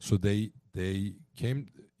 So they came,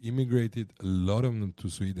 immigrated a lot of them to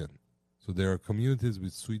Sweden. So there are communities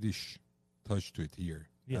with Swedish touch to it here.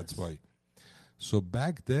 That's Yes. why. So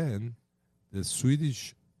back then, the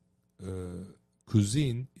Swedish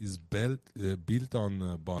cuisine is built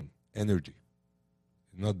on energy,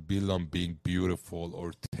 not built on being beautiful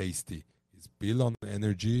or tasty. It's built on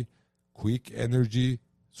energy, quick energy,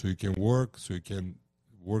 so you can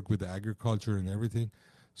work with the agriculture and everything.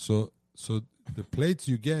 So the plates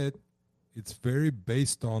you get, it's very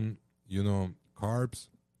based on carbs,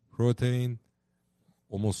 protein,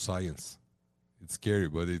 almost science. It's scary,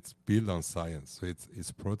 but it's built on science. So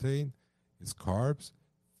it's protein, it's carbs,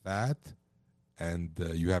 fat, and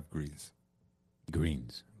you have greens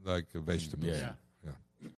Greens. like vegetables. Yeah.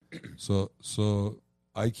 So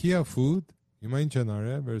IKEA food,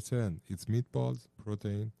 it's meatballs,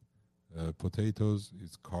 protein, potatoes,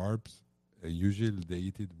 it's carbs. Usually they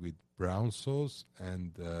eat it with brown sauce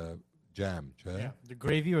and jam. Yeah, the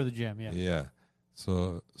gravy or the jam. Yeah. Yeah.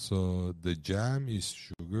 So the jam is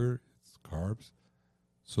sugar, it's carbs.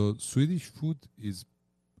 So Swedish food is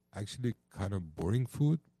actually kind of boring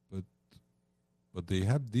food, but they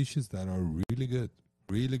have dishes that are really good,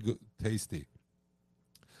 tasty.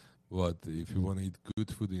 But if you want to eat good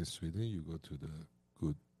food in Sweden, you go to the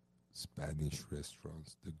good Spanish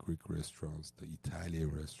restaurants, the Greek restaurants, the Italian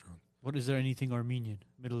restaurants. What is there anything Armenian,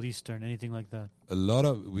 Middle Eastern, anything like that?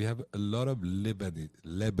 We have a lot of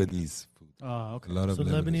Lebanese food. Oh, okay. A lot of So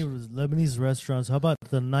Lebanese restaurants. How about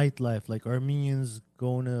the nightlife? Like Armenians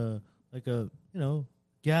going to like a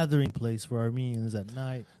gathering place for Armenians at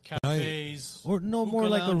night, Cafes. or no Hookah more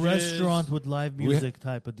like a lounges. restaurant with live music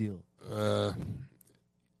type of deal.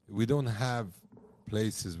 We don't have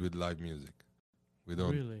places with live music. We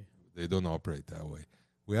don't. Really? They don't operate that way.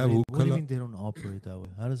 We have What do you hookah. mean they don't operate that way?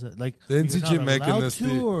 How does that like? Then you're did you not make allowed an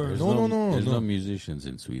to, or There's No, no musicians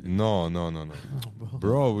in Sweden. No.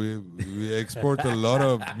 Bro, we export a lot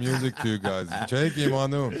of music to you guys. Check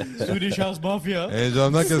Imanu. Swedish House Mafia.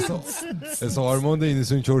 Էջանակ էս Արմոնդը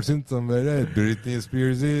 94-ին ծնվել է Britney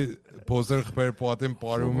Spears-ի poster խփեր պատին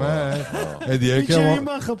պարում է։ Այդ երկը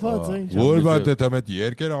որ բաց է թեմետ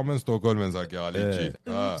երկեր ամեն Ստոկհոլմ են զակի ալիչի։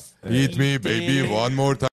 Hit me baby one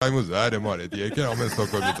more time ու զարը մար այդ երկեր ամեն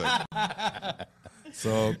Ստոկհոլմից է։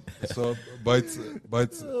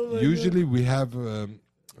 But usually we have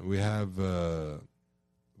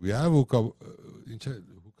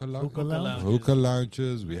hookah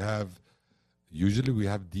lounges. Usually we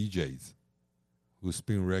have DJs who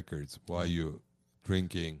spin records while you're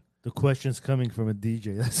drinking. The question's coming from a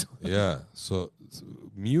DJ. That's Yeah. So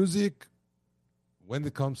music, when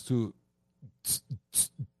it comes to,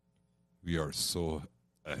 we are so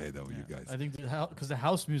ahead of you guys. I think because the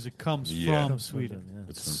house music comes Yeah. from Sweden.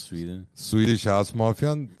 It's from Sweden. Swedish House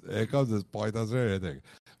Mafian,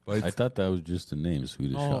 but I thought that was just the name,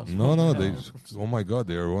 Swedish No. House. no, they. Oh my God,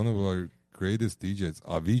 they are one of our greatest DJs.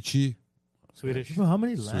 Avicii. Swedish. How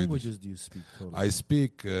many Swedish. languages do you speak totally? I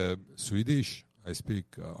speak Swedish. I speak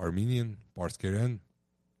Armenian, Parskeren,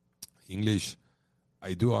 English.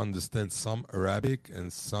 I do understand some Arabic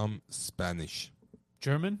and some Spanish.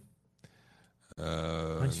 German?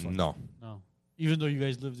 French one. No. No. Even though you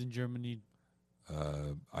guys lived in Germany.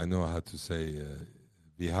 I know how to say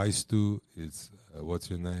wie heißt du? It's what's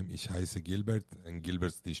your name? Ich heiße Gilbert and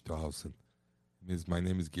Gilbert's nicht zu Hause. Means my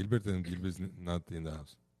name is Gilbert and Gilbert's not in the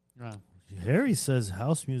house. Ah, Harry says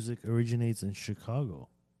house music originates in Chicago.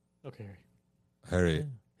 okay. Harry,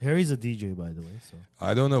 Harry's a DJ, by the way. So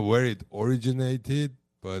I don't know where it originated,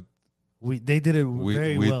 but they did it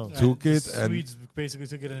very we well. took And it the and Swedes basically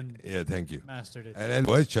took it and yeah, thank you. mastered it. And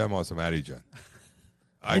what's Chem awesome, Harry John?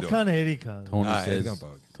 I What don't. kind of Erika?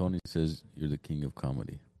 Tony says you're the king of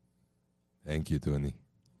comedy. Thank you, Tony.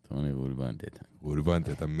 Tony Urbandet.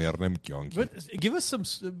 But give us some.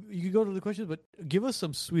 You can go to the questions, but give us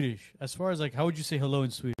some Swedish. As far as like, how would you say hello in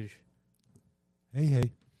Swedish?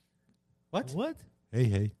 Hey. What? What?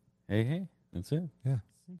 Hey. Hey, hey. That's it.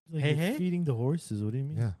 Like Hey, you're hey? feeding the horses. What do you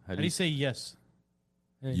mean? Yeah. How do you say yes?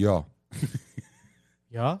 Hey. Yeah.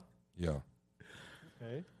 Yeah. Yeah.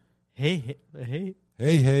 Okay. Hey, hey, hey.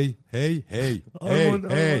 Hey, hey, hey, hey,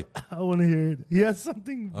 Armand, hey. I want to hear it. He has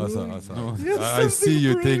something Asa, brewing. asa. He has I see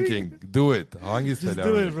you something brewing. thinking. Do it. Hangi Just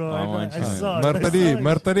do it, bro. Aman I çay. saw it. I Martari, saw it.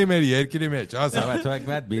 martari meri yerkili meç. Asa. Ama talk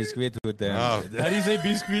about biscuit with them. Ah, How do you say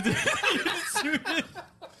biscuit?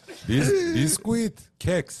 biscuit,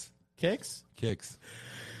 keks. Keks? Keks.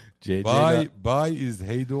 JJ Buy is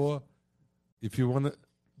hey do. If you want to,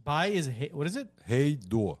 Buy is what is it? hey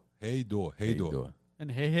do. Hey do. Hey do.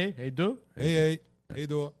 And hey do. Hey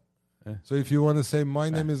do. So if you want to say my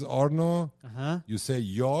name is Arno, you say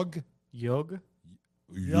Yog. Yog.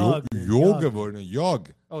 Yog. Yog. Yog.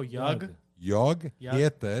 Oh, Yag. Yog. Yog.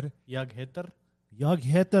 Heter. Yag heter. Jag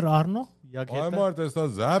heter Arno. Yag Ay heter. Mart, is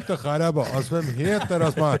dat zaapte garabbe. Als we hem heter,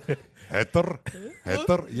 als maar heter.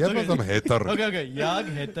 Je hebt hem heter. Okay. Yag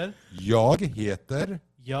heter. Yog heter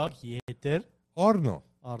Yag heter. Arno.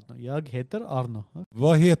 Arno. Yag heter Arno.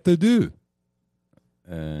 Wat heter du?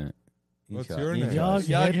 What's your name? Jag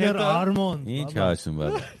Jag heter heter- Armond. Hiç haşım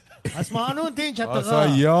var. Asmanun tin Asa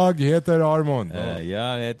chataga. jag heter Armond.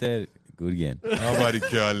 Ya yeter. Gurgen.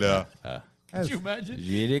 Barikalla. Could you imagine?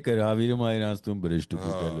 Jere kar havirim ayranstum brıştı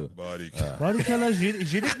kutelu. Barikalla. Barikala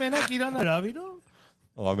jirik mena kirana ravino.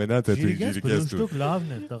 Amenat et Jirikas jirikestu. peluştuk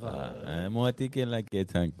lavne taga. Muati ke la ke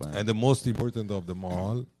tank pan. And the most important of them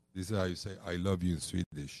all, this is how you say I love you in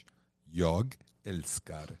Swedish. Jag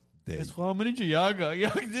älskar dig. It's gewoon een minuutje jagen.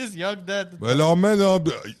 Jag this, jag that. Well, Ahmed,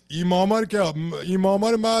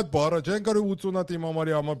 imamar mat bara. چه کاری وصونت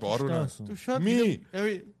imamari amar barune. To shut Me.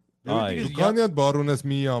 Everything is Kan jag. yet barunes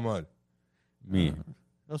mi amar. Mi.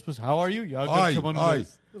 That's supposed how are you? Jag. I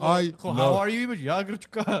How are you? Jag.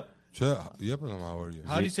 چه yapalım how are you?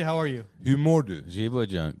 How do you say how are you? Humor du. Jibo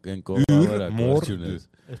can. Ken ko Ur avara mor koşunes.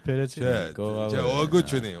 Esperați. چه چه o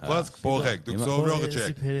guçuni. Pas pohek. Du so vrog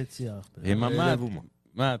check. Hema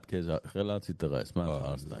mat ke khalatsi tgas mat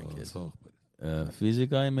arslan ke.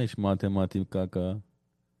 Fizika imeş matematika ka.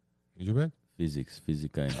 Nice Physics,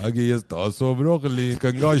 fizika imeş. Agi yes da so vrog li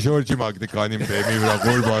kanga shorchi magdi kanim bemi vrog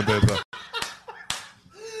qurban deda.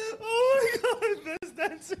 Oh my god, best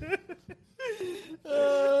dancer.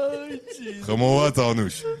 Oh, jeez. Khmovat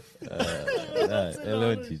anush.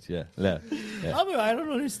 Elonçiç ya. La. I mean, I don't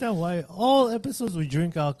understand why all episodes we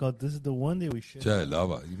drink alcohol. This is the one day we share. چه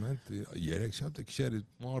lava. İment yerek şapta kişer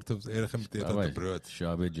martıf erkhim teta bröt.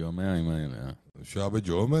 Şabe come ayman. شب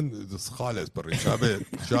جمعه خالص برای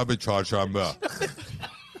شب چهارشنبه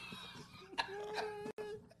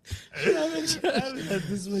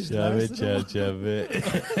This much Şabe laughs. çerçeve.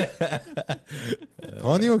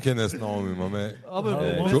 هانیو که نسنامی مامه Aber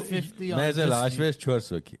 150 on Mezel just- aşveş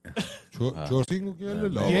çorsoki. چورسینگو که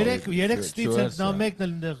لava Yerek stitsen Çorsa. namek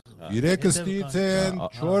nalinde. یرک استیتن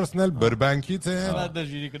چورسنل بربنکی تن ben de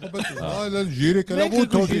jiri kadar. حالا جیری که لابو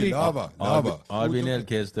تولی لابا Arbinel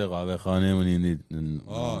keste kahve hanemun indi.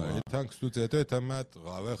 تانک ستوته تمت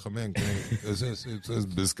قهوه خمین کنی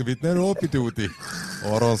بسکویت نه رو پیتی بودی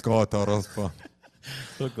آراز کات آراز پا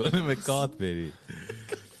Konu me kat veri.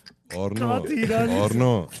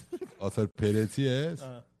 آرنو آثر پیرتی است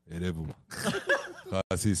اره بوم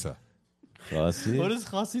خاسیسا Khasi. What does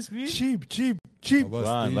chassis mean? Cheap.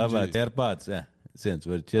 Van baba terpat. Sen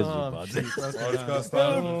ver çezgi pat.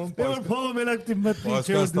 They were Paul Melak Timothy.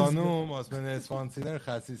 پاسکاستانوم آسمن اسفانسیلر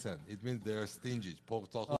خسیسن it means they're stingy Oh,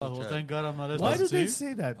 well, thank God I'm not Why do they see?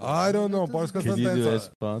 say that? I don't know Can you do a پاسکاستان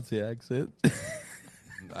fancy accent?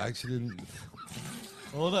 actually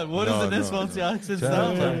Hold on. What is No, the next no, fancy no. accent Thank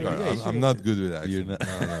sound God. like? I'm not good with You're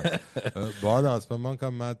accent بعد اسمن من که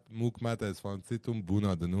مت موک مت اسفانسی تون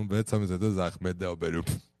بونادنون بهت سمیزده زخمه ده برو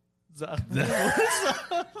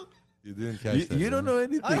You didn't catch that. You don't know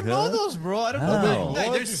anything, I don't know those, bro. I don't know. How?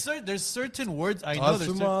 Like, there's certain words I know. There's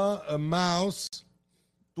certain, Asuma a mouse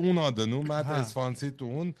بونادنون مت اسفانسی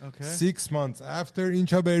تون Okay. 6 months after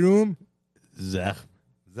اینچا بروم Zach.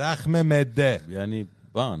 زخم مده Yani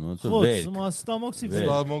ban. O Goed, weg. maar stomach zie Weg.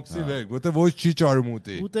 سلام مکسی وگ گوته وش چی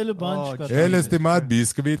چارموتی Hoeveel bunch got El estimad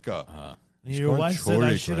biskvit ka Your wife said I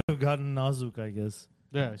Chorik, should have gotten Nazuk, I guess.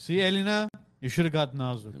 yeah. See, Elina, you should have gotten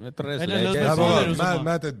Nazuk. Metres En lege. dat is Ja wel baba er men zo.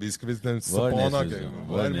 met het biskvit den Waar spana neses, ke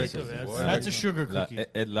waar neses. That's a sugar cookie.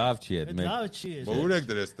 Et lavci et me. Now cheers. Bourek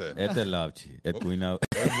dreste Et lavci. Et kuina.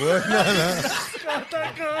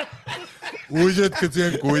 Ujet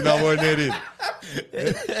kitchen kuyna vonerin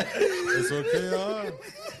It's okay ya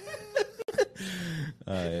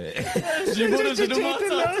Jibon'un seni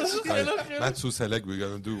WhatsApp'ta. Matt so select we're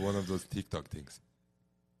gonna do one of those TikTok things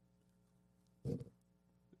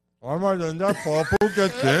Armar dönder papu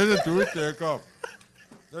geçsene tu teka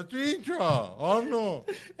Da tincha Arno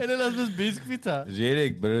Elina has this biskvita.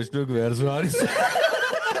 Jerek bröstluk versuaris.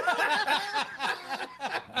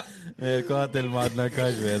 मेरे को तलमात ना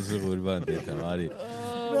काश वैसे कुर्बान थे हमारी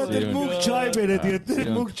Muk chai bere diye.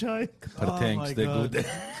 Muk chai. thanks my they God. good.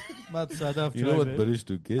 Not Sadaf. You know what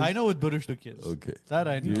Barishtuk is? I know what Barishtuk is. Okay. That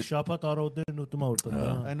I know. Şapat arodde nutma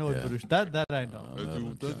ortada. I know what Barush. That I know.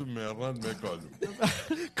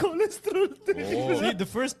 Kolesterol. See,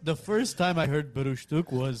 the first time I heard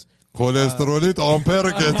Barishtuk was کلسترولیت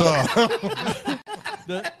آمپر کتا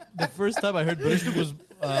the first time I heard Barishtuk was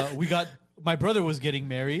my brother was getting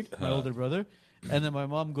married, my older brother, and then my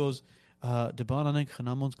mom goes, "De bananek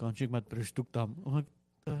khanamons kanchik mat Barishtuk tam." I'm like,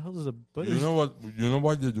 the hell is a You know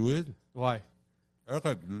what they do it? Why?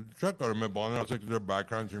 چه کار می بانه که در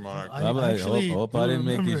background چی مانه I Baba, actually hope do I didn't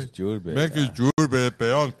make remember his jewel bit. مکیش جور به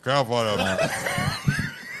پیان کفارم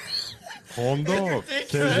خوندا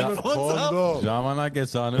خوندا Jamana ke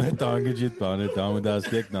sanu tangi jit pane tamu das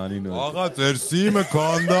kek nani no. آقا ترسیم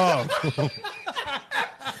کاندا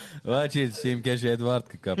Watch it, sim kesh Edward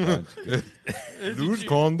kapan. دوش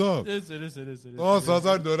کاندا It is.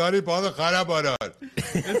 $10,000 پانه خراب بارار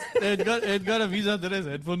Edgar visa deres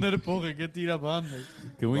headphone poche get tira ban.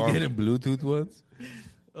 Can we get a Bluetooth ones?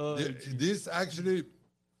 This actually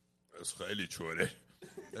is خیلی چوره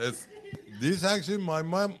This actually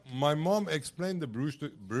my mom explained the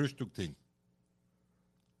Brushtuk thing.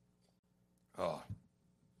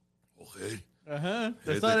 Okay.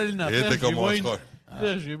 Das war in der Hete kom Oscar.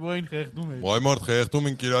 Je moin recht du mir. Mooi maar gehecht om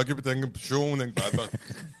in Kiraki betekent persoon en kata.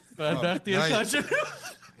 Dacht ihr falsch?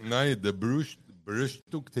 Nee, the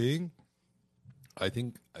Brushtuk thing. I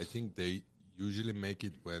think they usually make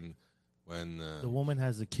it when the woman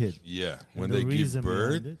has a kid. yeah, And when the they give reason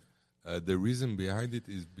birth. behind it? The reason behind it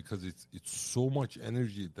is because it's so much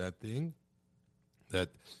energy, that thing, that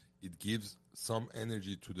it gives some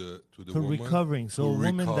energy to the For woman recovering. So to a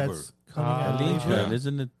woman recover. that's coming out of Lynch, labor.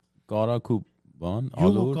 isn't it Karakup ban?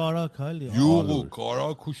 Yugo Alur? kara kali. Yugu kara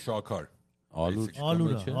kushakar. Alur.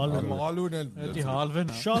 Alura, alura. Die halve.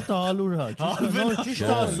 Shata alura. No,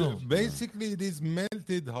 chishtasu. Basically, it is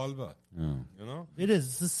melted halva. You know? It is.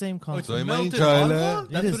 It's the same concept. So melted Chile, halva?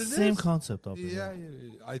 It That's is what the it same is? concept of it. yeah,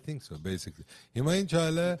 I think so. Basically, in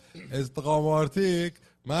Chile, استقامارتیک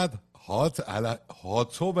مد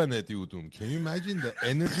هاتو بنتی اوتوم. Can you imagine the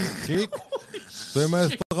energy kick? So من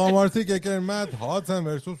استقامارتیک اگر مد هاتم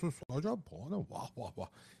versus ساجا پانه واه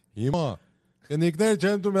هیما کنیکتر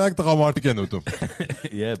چند تو میاد استقامارتیک نوتوم.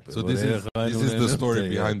 Yep. So this is the story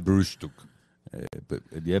behind Brushtuk.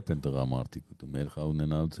 Yep, en Dramartik. Tu merga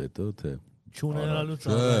unen out zetote. چونه لالو چه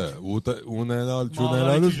اون الال چون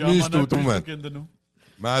الالوش میشت اوتوم.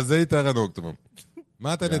 مزه تاگه نوکتوم.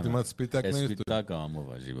 ما تنیتی ما سپیتاک نیست. Espita kamo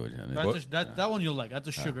vaji bojane. That one you'll like. That's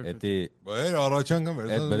a sugar. Eti باید آراچان کم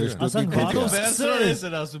et Barishtuk. Asan vatos kses.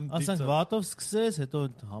 Asan Asan vatos kses. Heto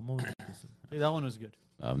hamo. That one was good.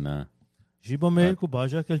 Avna. Jibo mere ko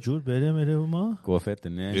baja ke jur bere mere uma. Kofet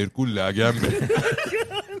ne. ایرکول لگم به.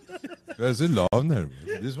 That's it, love there.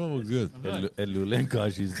 This one was good. Elulen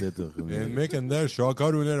kashi zeto. En meken der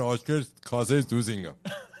şakar uner aşkır kasez tuzinga.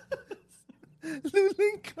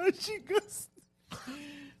 Lulen kachigas.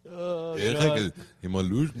 Eigenlijk, ima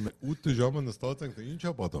luş ut jaman da staten da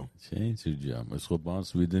incha patam. Şey çocam. Escoban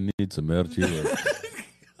Sweden'i merchi.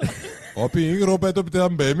 Api ing robeto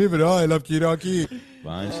bitem bemi vra elav kiraki.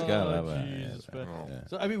 Vanshka baba.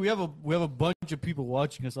 So I mean, we have a bunch of people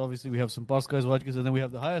watching us. Obviously, we have some boss guys watching us, and then we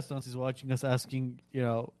have the highest stances watching us, asking,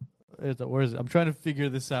 where is it? I'm trying to figure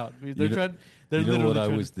this out. They're trying. They're You know literally what I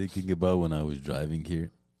trying was thinking about when I was driving here?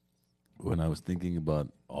 When I was thinking about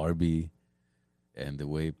RB and the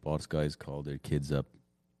way Pots guys call their kids up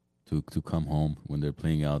to come home when they're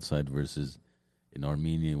playing outside versus in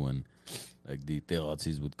Armenia when like the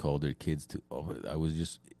Teratsis would call their kids to. Oh, I was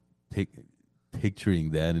just picturing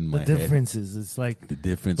that in my The head. differences. It's like. The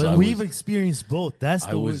difference. But I we've was, experienced both. That's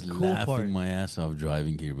I the was cool laughing part. my ass off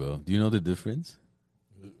driving here, bro. Do you know the difference?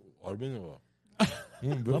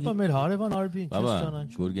 Baba mer harevan RB. Baba,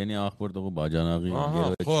 Gurgeni akhbar to bajanagi.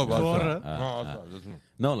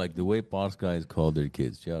 No, like the way Pars guys call their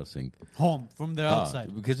kids. Just think. home from their outside.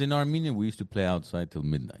 Because in Armenia we used to play outside till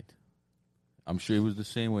midnight. I'm sure it was the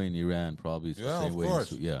same way in Iran. Probably it's the Yeah, same of way.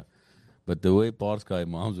 course. Yeah, but the way Pars guy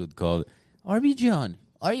moms would call it, RB John,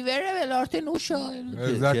 are you very well Arten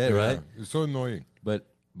Exactly, Yeah, right. It's so annoying. But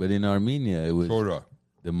in Armenia it was Sonra.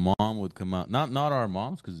 the mom would come out. Not our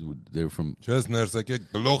moms because they're from. Čes nerseke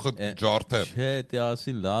gloch jarter. Che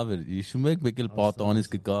Yasin Laver. You should make Mikkel Patonis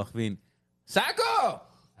gekachvin. Sako!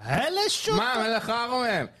 Hele shoot. Mama,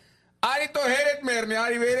 the Ari to heret merni,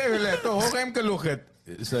 Ari vere to hogem keluchet.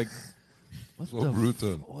 It's like, So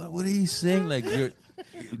brutal. what are you saying? Like, you're.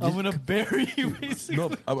 I'm gonna bury you. Basically. No,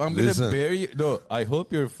 I'm going Listen. to bury you. No, I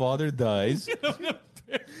hope your father dies.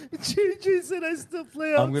 JJ said I still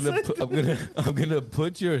play I'm outside. I'm gonna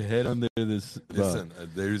put your head under this. Listen,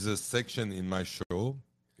 there is a section in my show.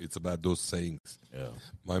 It's about those sayings. Yeah.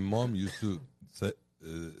 My mom used to say,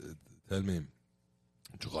 tell me,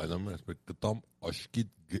 "Çuqaylam respect, katam ashkid."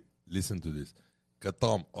 Listen to this.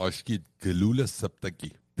 Katam ashkid gelule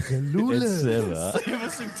septaki. It's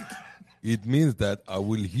Seva. It means that I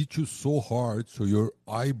will hit you so hard so your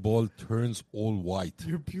eyeball turns all white.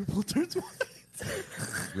 Your pupil turns white.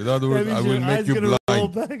 In other That words, means I your will make eyes you gonna roll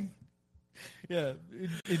blind. back. Yeah,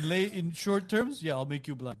 in short terms, yeah, I'll make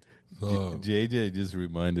you blind. So, JJ just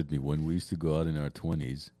reminded me when we used to go out in our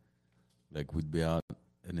 20s, like we'd be out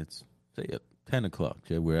and it's say at 10 o'clock.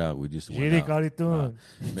 Yeah, we're out. We just went JJ, out. how you doing?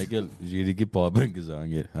 Miguel, Jiriki Pabin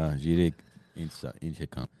gesagt, ha, Jirik, in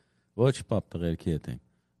Chekam. Watch Pap the Kitten.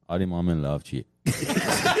 Adi Mamen love cheat.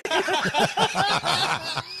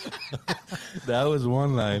 That was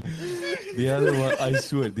one line. The other one, I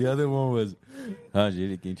swear, the other one was, ha,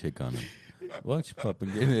 Jirik in Chekam. Watch Pap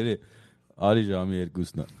and get it. Adi Jami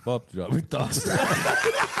Gusna. Pap Jami Tas.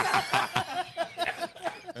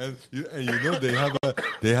 and you know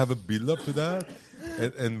they have a build up to that,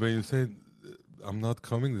 and when you say I'm not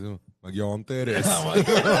coming, they say, "Mag jag inte är det."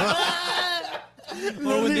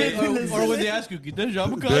 Or when they ask you, "Gitar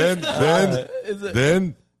job ka?"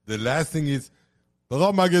 then the last thing is,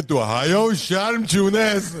 "Baka maget tu hayo sharm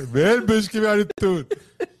chunes ver bishki var tu."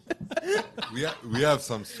 We have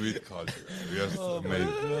some sweet culture. We have some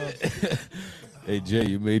amazing. Hey Jay,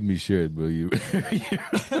 you made me share it, bro.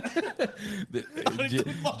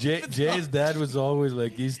 Jay's dad was always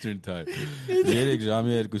like Eastern time. Jay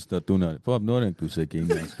Jami er gusta tuna. Pop no ren tu se king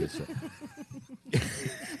nas kesa.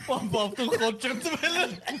 Pop to koncept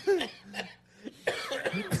willen.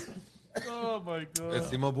 Oh my god.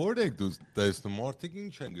 Es immer bordek du, da ist noch Martin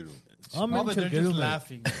in Schengerum. I'm Oh, but into they're just Gilman.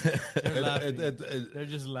 laughing. They're laughing. They're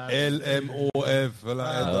just laughing. LMOF Oh my my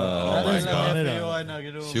god. god. I know,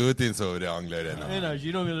 get over. Shooting så det angler I den. know,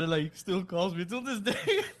 you don't like still calls me till this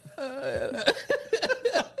day.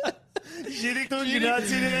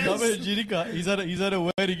 Jirika, he's at a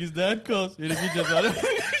wedding. His dad calls.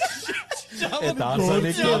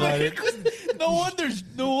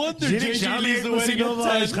 No wonder JJ leaves the wedding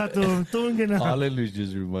at 10. Hallelujah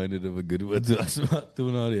just reminded of a good one.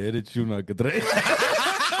 Tuna edit Shuna Katre.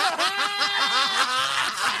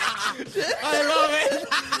 I love it.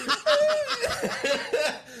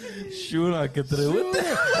 Shuna Katre. What the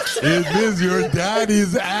It means your dad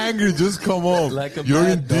is angry. Just come on. Like a You're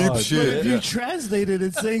in mad deep dog. If shit. you translated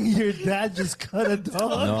it saying your dad just cut a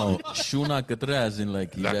dog. No, Shuna Katre as in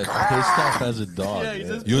like he's as pissed off as a dog. Yeah, he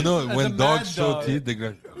says You know, as a when mad dogs show dog. teeth, they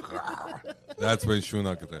go. That's when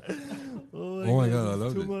Shuna could. Oh my god, I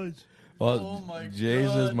love Too it. much. Well, Oh my Jay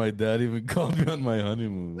says God. my dad even called me on my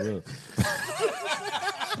honeymoon. Well,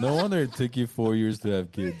 no wonder it took you 4 years to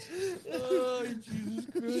have kids. Oh, Jesus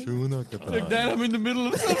Christ. Shuna Like that, I'm in the middle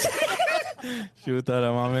of something. Shoot that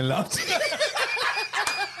I'm in love.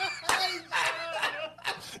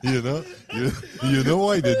 You know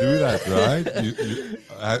why they do that, right?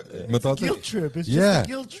 Met altijd- Guilt trip. It's just Yeah. a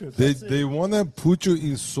guilt trip. They That's it. they want to put you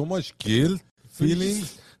in so much guilt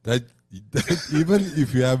feelings that even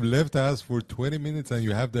if you have left the house for 20 minutes and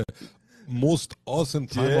you have the most awesome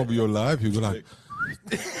time of your life, you go like,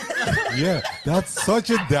 yeah, that's such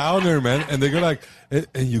a downer, man. And they go like,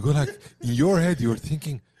 and you go like, in your head, you're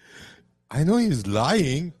thinking, I know he's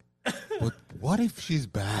lying, but what if she's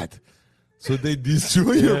bad? So they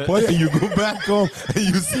destroy your body and you go back home and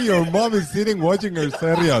you see your mom is sitting watching her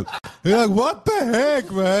cereal. You're like, what the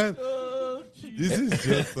heck, man? This is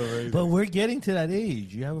just amazing. But we're getting to that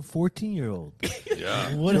age. You have a 14-year-old.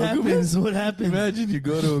 Yeah. What happens? What happens? Imagine you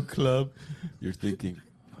go to a club, you're thinking,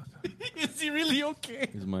 Is he really okay?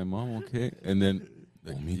 is my mom okay? And then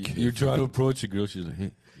like, me you- kid. you're trying to approach a girl, she's like,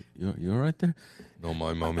 hey, you all right there? No,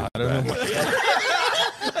 my mom is I don't know. bad.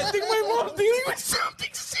 I think my mom's dealing with something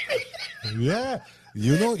serious. Yeah.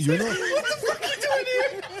 You know,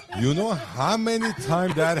 you know how many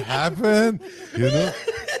times that happened? You know?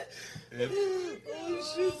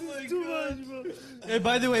 Hey,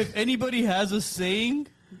 by the way, if anybody has a saying,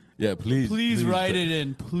 Yeah, please write it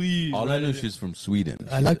in. Please. All I write know, it in. she's from Sweden.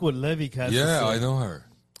 I like what Levik has to Yeah, say. I know her.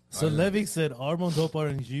 So Levik said Armand Hopar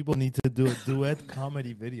and Jibo need to do a duet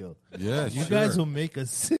comedy video. Yeah, You guys will make a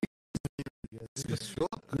sick.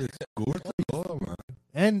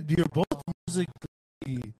 And you're both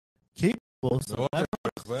musically capable. So that-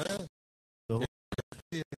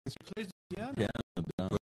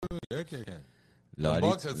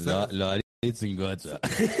 Laritz and Gotcha.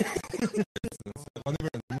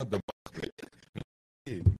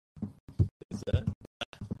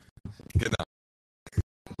 Genau.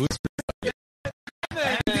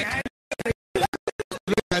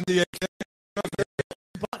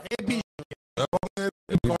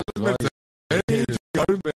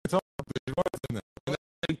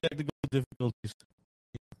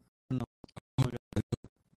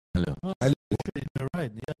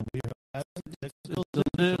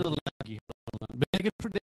 little laggy. Hold on. Beg it for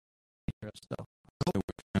dangerous stuff.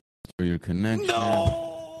 For your connection.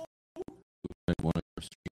 No! Like one of our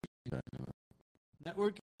streams.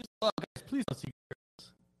 Network is guys, please don't see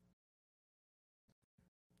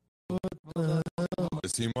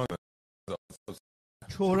سیمان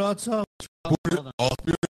Chorata. hold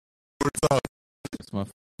on. It's my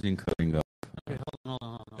fucking cutting up. Okay, hold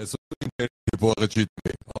on. واقع چیت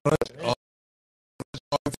می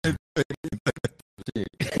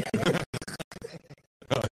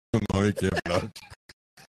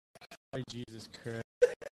Oh, Jesus Christ.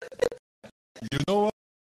 You know what?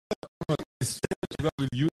 Will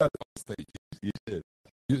you that on stage? You did.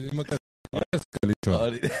 یه پس کالی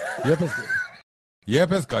شد یه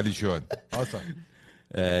پس کالی شد آسان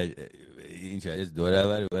این چه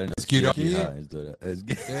دوره بر اسکیراکی دوره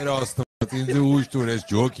این راستماتیزی اوش تورش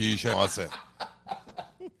جوکی شماسه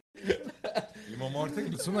İmam artık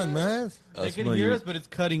Müslüman mı? They can hear us, but it's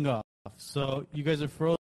cutting off. So you guys are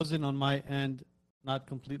frozen on my end, not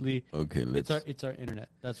completely. Okay, let's It's our internet.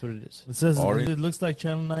 That's what it is. It says Orange. it looks like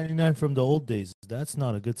Channel 99 from the old days. That's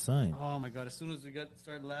not a good sign. Oh my god! As soon as we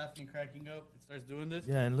start laughing, cracking up, it starts doing this.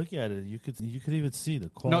 Yeah, and look at it. You could even see the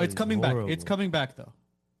quality. No, it's coming is back. horrible. It's coming back though.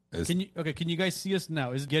 Es- Can you guys see us now?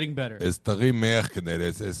 It's getting better. Estaği mehkner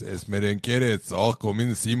es merenkeres auch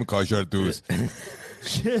kommen sim kaşar dus.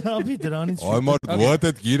 Shit, I'll be there on it. Aymar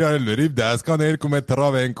duatet girer lörib daskan erkumet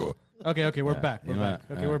travenko. Okay, we're back. We're back.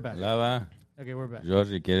 Okay, we're back. Lava. Okay, we're back.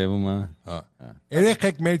 George, kere bu ma?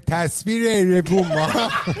 Erekek mer tasvir erebum ma.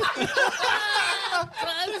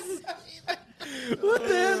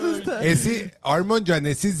 Esi Armon can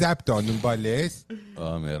esi zapt onun bales.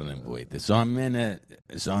 Merlin boyte. Samen.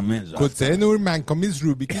 Kutsenur men komis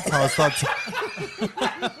rubiki tasat.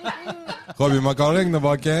 خب ما کارنگ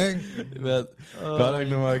نواکنگ Karak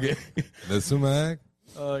numage. نسومک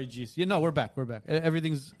Oh jeez. Yeah, no, we're back. We're back.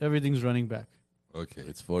 Everything's running back. اوکی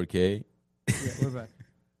It's 4K. Yeah, we're back.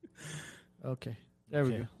 Okay, there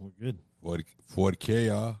we Okay, go. we're good. 4K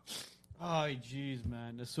ya Oh jeez,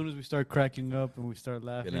 man. As soon as we start cracking up and we start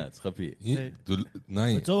laughing, Gena, tschapi.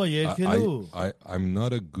 Nein It's over, Yerkelu. I'm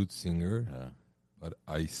not a good singer but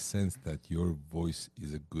I sense that your voice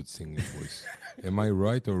is a good singing voice. Am I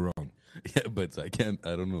right or wrong? Yeah, but I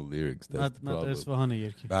don't know lyrics. That's the not problem. Isfahani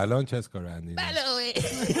Yerki. به الان چه کار اندی؟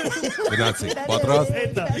 بناسی پاتراس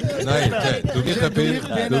نه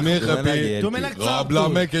دو میخپی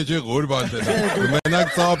قابلامه که چی قربان دادم دو منک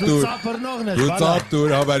صاب دور دو صاب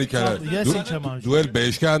دور ها بری کرد دوئل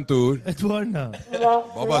بیشکن دور Edwarna.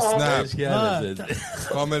 بابا سنپ Genesis.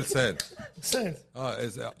 کامل سن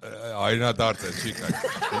آینا دارتن چی کن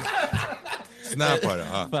سنپ هاره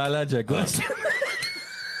ها Falaca gosh.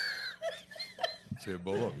 چه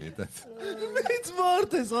بابا میدن It's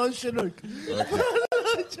Mortis on Chinook.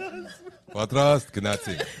 پاتراس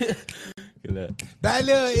گناسی Gela.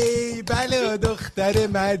 بله دختر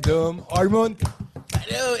مردم آرمون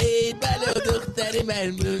Balo doktor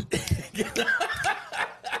mermun.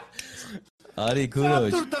 Ari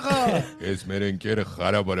Kurosh. اسمرنکر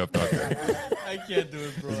خراب رفتاته I can't do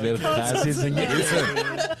it, bro. Ver khasi singing.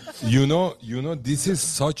 You know, this is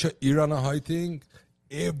such a Iran thing.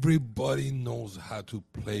 Everybody knows how to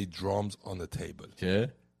play drums on the table. Che?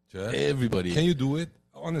 Yeah? Everybody. Can you do it?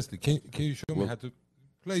 Honestly, can you show me how to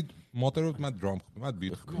play motor of my drum? My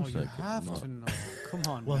beat. Oh, you have to know. Come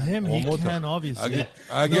on. Well, man. him, he Almost. can, obviously.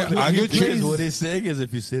 I get Because what he's saying is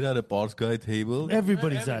if you sit at a Pars guy table,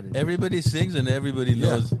 Everybody's at it. everybody sings and everybody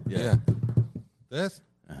knows. Yeah. Yes.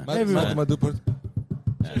 Everyone. ما دو پرت.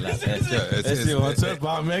 Esi what's up?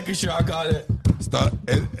 Bam, make a shock on it.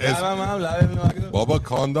 بابا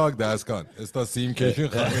کانداک دست کن. استا سیم کشون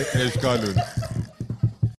اشکالون.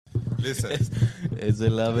 Listen. It's a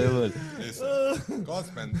lovable.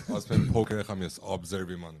 Aspen poker خم yes observe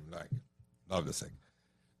man like love the thing.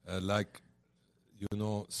 Like you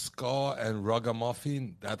know ska and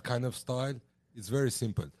ragamuffin that kind of style. It's very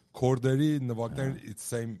simple. Corderi in the Wagner it's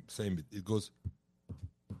same bit. It goes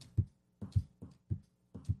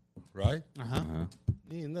right?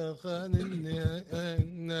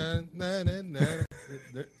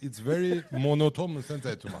 It's very monotone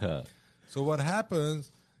sense to me. So what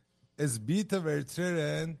happens is beta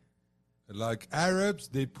verteren like Arabs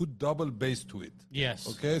they put double bass to it. Yes.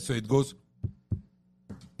 Okay, so it goes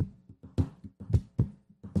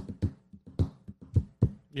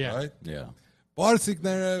Yeah. right. Yeah.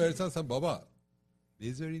 Parsiknere versen baba.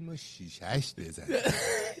 بذارین ما 6-8 بزن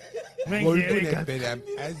قربونت برم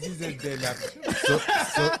عزیز دلم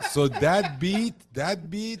so that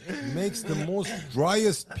beat makes the most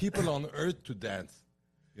driest people on earth to dance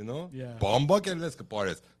you know Yeah. Bomba que les que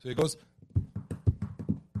pares so it goes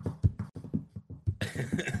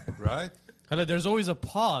right? Hala, there's always a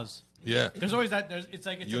pause. Yeah. There's always that. It's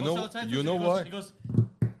like You know- you know what? It goes,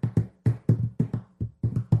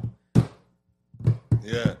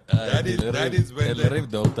 Yeah. That is when the, الريف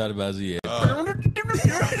دكتور بازی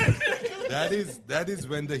that is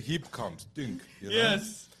when the hip comes. Ding, you know?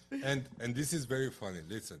 yes. And this is very funny.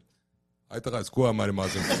 Listen.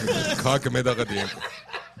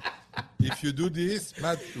 If you do this,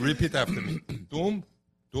 Matt, repeat after me. Doom,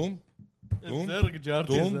 doom, doom,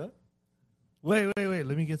 doom. Wait.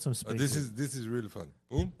 Let me get some space. This is really fun.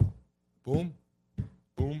 Boom, boom,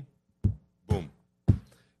 boom, boom.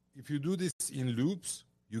 If you do this in loops,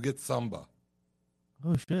 you get samba.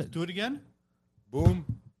 Oh shit. Do it again. Boom,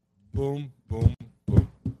 boom, boom, boom.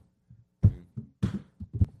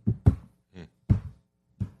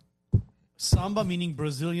 Samba meaning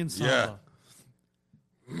Brazilian samba.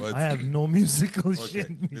 But I have no musical Okay, shit.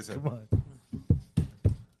 in me. listen. Come on.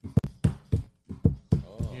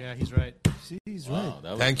 Yeah, he's right. See, he's right.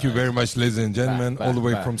 thank you very much, ladies and gentlemen, Back, all the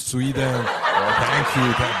way back. from Sweden. Thank you.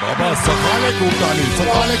 Baba, سخانه کوبتانی.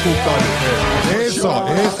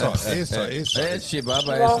 ایسا. ايش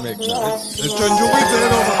بابا اسمك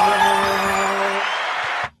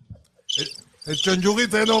الچنجوقی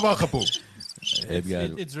زنو بخبو.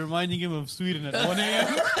 ادگار It's reminding him of Sweden at 1 a.m.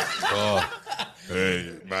 Hey,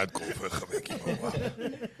 mad kofe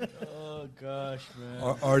Oh gosh,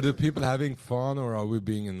 man. Are the people having fun or are we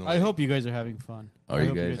being annoying? I hope you guys are having fun. Are I you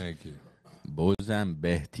hope guys- Thank you. بازم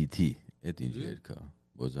بهتیتی ات اینجا ارکا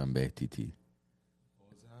بازم بهتیتی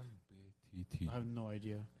I have no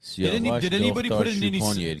idea. سیاوش did anybody دختر put it in any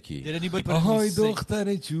شوپان Did یرکی anybody put it in آهای any sync?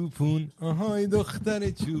 دختر چوپون آهای دختر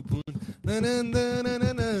چوپون نه نه نه نه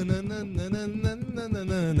نه نه نه نه نه نه نه نه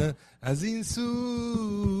نه نه. از این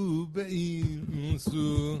سو به این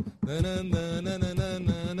سو نه نه نه نه نه نه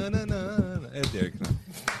نه نه نه نه. ادیک نه.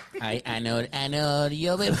 Anor,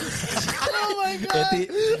 yo me. Oh my god!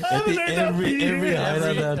 Every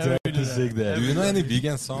highlight I have to sing that. Do you know any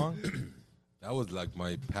vegan song? That was like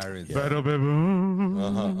my parents.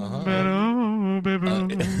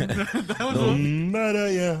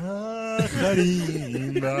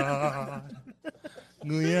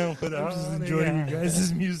 I'm just enjoying you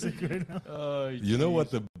guys' music right now. Oh, You know what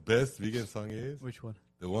the best vegan song is? Which one?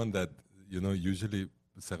 The one that, you know, usually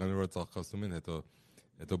second word costume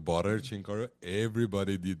to butter chinkaro.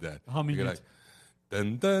 Everybody did that. How many You're did? like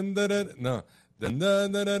dun dun dun dun no. Dun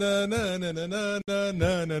dun dun dun dun dun dun dun dun dun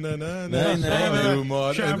dun dun dun dun.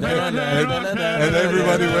 And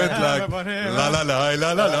everybody went like la la la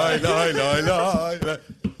la la la la la la la.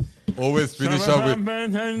 Always finish up with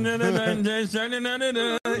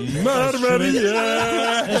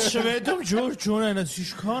شویدم جور چونه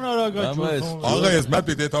نسیشکان آراگا جور آقا اسمت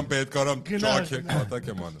بیدیتان بهت کارم چاک کاتا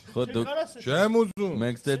که مانو خود دو چه موضوع؟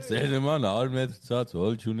 مکست سهرمان آرمت سات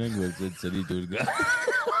هول چوننگ ورزت سری درگا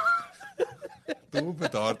تو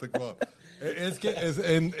پتارت کن Es que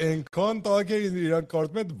en conta que iran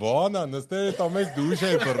kort met vana, neste tamek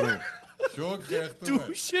douche per ro. Çok gecht.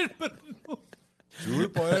 Jur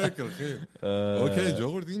paer kırkı. Okay,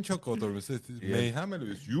 jogurt in çok otur mesela. Mayhem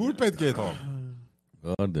elbis. Jur pet get on.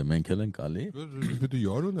 Vardı men kelen kali. Bir de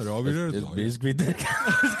yarın ne abiler. Biz bir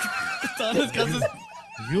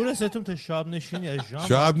یونه ستم تا شاب نشینی از جام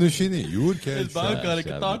Şab nüşini. Jur ke.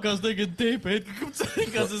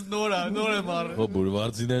 خب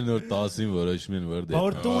بروارزینن و تاسیم ورشمن ورده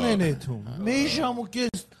باردونه نیتون میشم و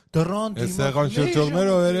کس دران Estegan şirçogmer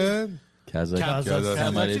overen. کازا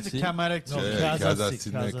کمارتی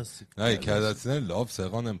Nej, kazasiner lov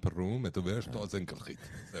segan en perrum med to verst tazen kırkı.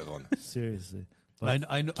 Segan. seriously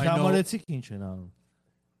I know. کمالتی که این چنان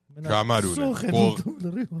Kamerun. سوخه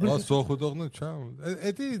Ja, så godogno cham.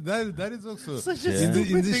 That is also. Such a In the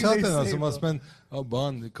stupid thing shot they and say, also bro. must man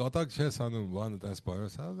ban katak che sanum ban that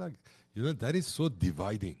spires. I was like, you know, that is so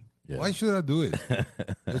dividing. Yeah. Why should I do it?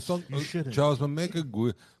 It's not. You shouldn't. Charles, man, make a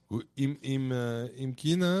good im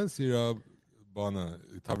kina sira bana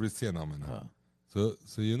tabrisiye namena.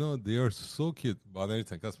 So you know they are so cute. Bana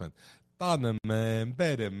it's like man. Tanımım,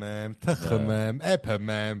 berimim, tıkımım,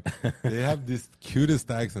 epimim. They have this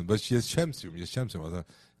cutest accent. But she has Shemsium. Yes, Shemsium.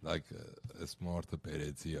 Like a smart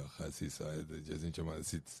peretzia, chasisa, just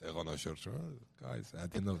guys,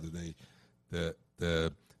 at the end of the day,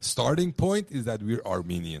 the starting point is that we're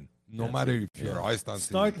Armenian. No matter if you're Iceland.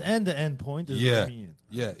 start and the end point is Yeah. Armenian.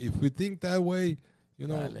 Yeah, if we think that way, you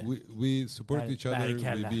know, Vale. we support each other, we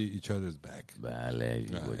Barikalla. be each other's back. بله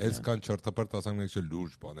Eskan çartapart asam nekşe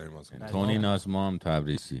luj banerim asam. تونی ناسمام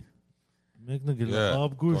تبریسی میگن Yeah,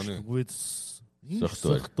 آب گوشت Tony. with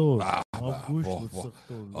سختور. سختور Ah, آب گوشت oh, with oh.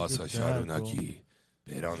 سختور Asa şarunaki.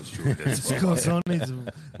 بران شده Skosonits.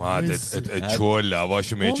 ما چول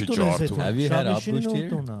لواش میچه جارتون Have you had Şamişini Abdush here?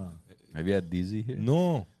 unutma. Have you had Dizzy here?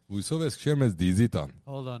 No, ویسو بسکشمز دیزی تان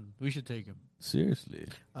Hold on, we should take him. Seriously.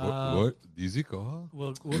 دیزی که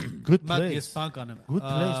Good Matt place. gets funk on him. Good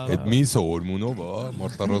place, bro. ادمیس اورمونو با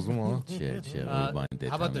مرترازم ها Chill, chill.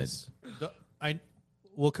 How about this?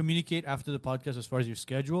 We'll communicate after the podcast as far as your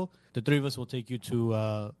schedule. The three of us will take you to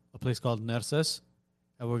a place called Nerses,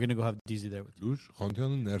 and we're gonna go have DZ there with you. روش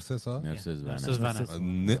خانتیان نرسس ها Nurses Nerses Vanak.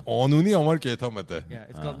 Vanak. آنونی آمار که ایتا مده Yeah,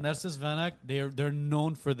 it's called Nerses Vanak. They're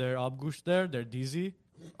known for their abgush there. They're DZ.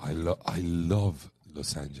 I love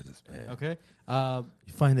Los Angeles man. Okay.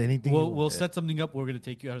 You find anything? We'll set something up. We're gonna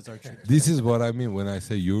take you out as our treat. This is what I mean when I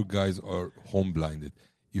say you guys are home blinded.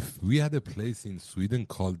 If we had a place in Sweden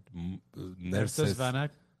called Nerses Nurses, Vanak.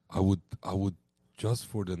 I would just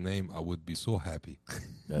for the name I would be so happy.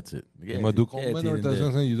 That's it. ما دو comment or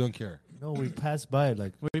doesn't say you don't care. No, we pass by it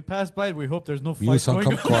like We pass by it. We hope there's no You fight some going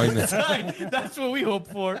come on coin. outside. That's what we hope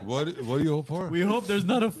for. What do you hope for? We hope there's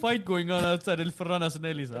not a fight going on outside El Ferranas and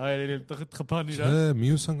Elisa. چه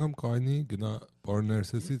میوسن هم کاینی گنا بار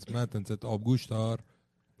نرسسیت متن زد آبگوش دار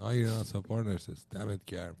نایر ناسا بار نرسس دمت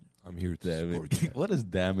گرم I'm here to Damn support it. you. What is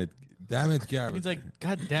damn it? Damn it گرم. He's like,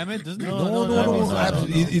 God damn it! Doesn't No.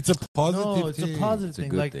 absolutely. It's a positive no, it's a thing. positive It's a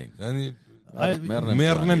thing. good Like thing. یعنی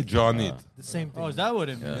Mernem جانید. the same thing. Oh, is that what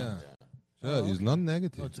it means? Yeah. Yeah, it's not Oh,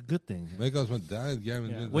 negative. it's a good thing. Make us want damn it گرم.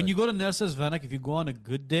 Yeah. When you go to Nerses Vanak, if you go on a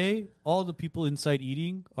good day, all the people inside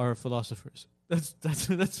eating are philosophers.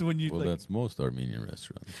 That's when you Well, like. that's most Armenian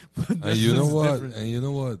restaurants. And you know That's what? different. And you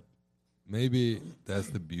know what? Maybe that's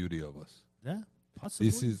the beauty of us. Yeah, possibly.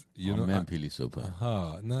 This is you know. Man pili sopa.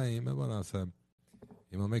 ها نه ایمه بناسم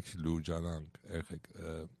ایمه مک لوجانان erkek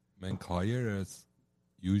men kayers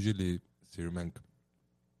usually sirmenk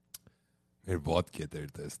mer vad getter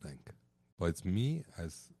this thing but it's me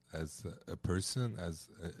as a person as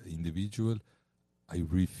an individual I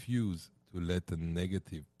refuse to let the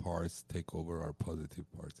negative parts take over our positive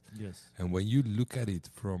parts Yes. and when you look at it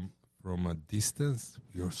from a distance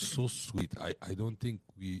you're so sweet I don't think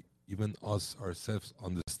we even us ourselves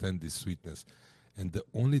understand this sweetness and the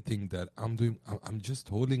only thing that I'm doing I'm just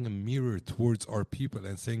holding a mirror towards our people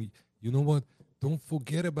and saying you know what don't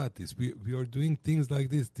forget about this we are doing things like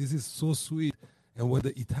this is so sweet and when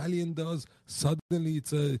the Italian does suddenly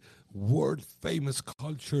it's a world famous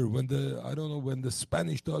culture when the I don't know when the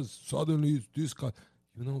Spanish does suddenly it's this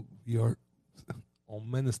you know we are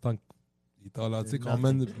Armenistan İthalatçı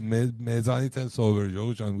kamen mezaniten soğuyor.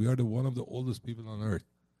 We are the one of the oldest people on earth.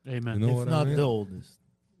 Amen. You know If what I not mean? the oldest.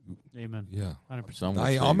 Amen. Yeah. 100%. Some would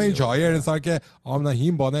Ay say amen the çayır oldest. sanki amna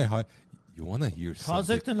him bana you want to hear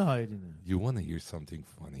something Kazak'tan hayrine. you want to hear something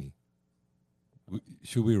funny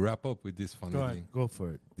should we wrap up with this funny Go ahead. thing Go for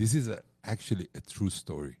it. this is actually a true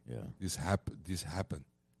story Yeah. this happened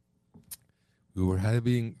we were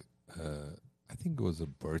having I think it was a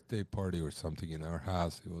birthday party or something in our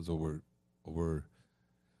house it was over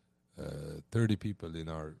 30 people in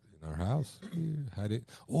our house we had it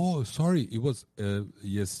oh sorry it was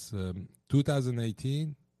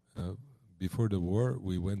 2018 before the war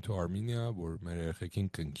we went to Armenia where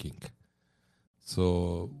King.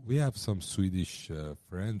 So we have some Swedish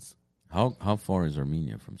friends How far is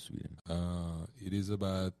Armenia from Sweden? it is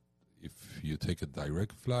about if you take a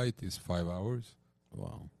direct flight it's 5 hours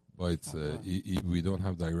Wow. but it's we don't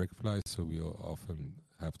have direct flights so we often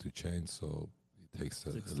have to change so it takes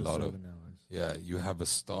 6 a to lot of 7 hours. yeah you have a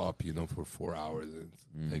stop for 4 hours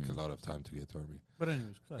and take a lot of time to get to Armenia But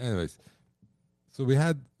anyways, go ahead. anyways so we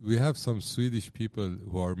have some Swedish people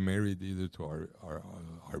who are married either to our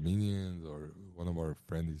Armenians or one of our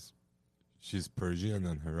friends she's Persian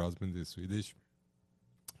and her husband is Swedish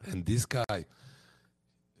and this guy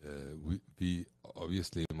we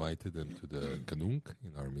obviously invited them to the Kanunk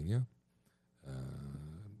in Armenia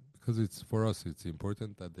because it's for us it's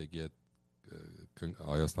important that they get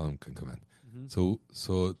Ayaslanım Kankaman. So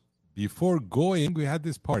before going we had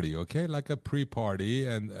this party okay like a pre-party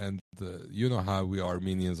and you know how we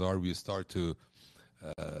Armenians are we start to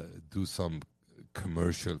do some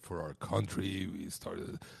commercial for our country we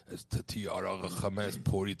started and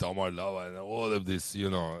all of this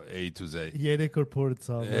A to Z Yedek or port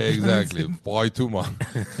sağ. exactly buy too much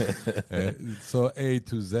so A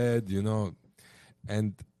to Z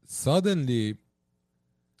and suddenly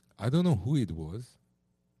I don't know who it was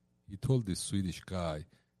he told this Swedish guy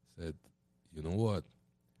said you know what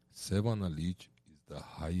Sevana Leach is the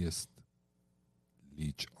highest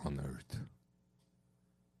leech on earth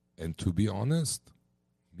and to be honest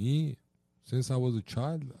me since I was a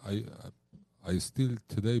child I still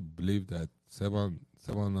today believe that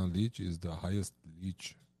Sevana Leach is the highest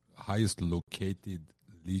leech, highest located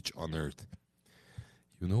leech on earth.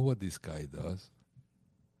 You know what this guy does?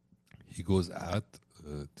 He goes out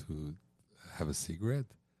to have a cigarette,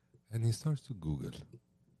 and he starts to Google.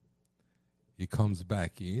 He comes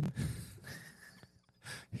back in.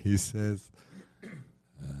 He says,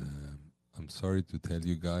 I'm sorry to tell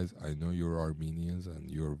you guys, I know you're Armenians and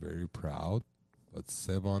you're very proud, but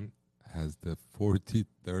Sevan has the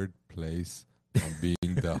 43rd place on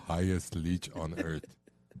being the highest leech on earth.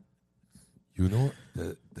 You know,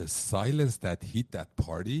 the silence that hit that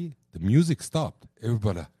party, the music stopped.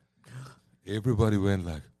 Everybody went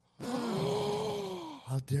like,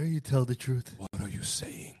 How dare you tell the truth? what are you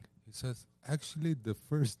saying? He says, actually, the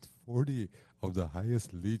first 40 of the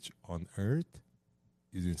highest leech on earth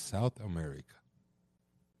is in South America.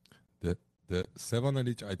 The Savannah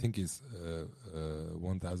leech, I think, is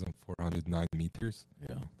 1,409 meters.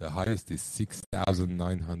 Yeah. The highest is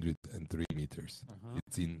 6,903 meters.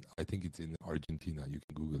 I think it's in Argentina. You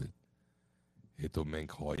can Google it. Հետո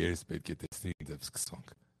մենք հայերս պետք է տեսնենք դեպ սկսանք.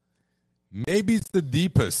 Maybe it's the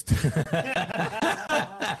deepest.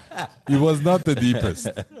 It was not the deepest.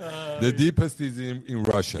 The deepest is in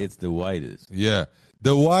Russia. It's the widest. Yeah.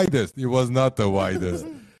 The widest. It was not the widest.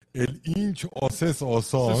 El inch oses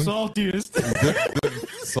osong. Saltiest.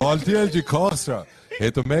 Saltiest Kostra.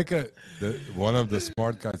 Հետո մեկը, one of the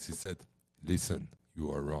smart guys, he said, listen,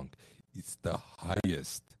 you are wrong. It's the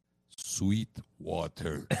highest sweet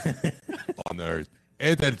water on earth.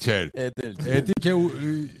 Էդ չէր։ Էդի չէ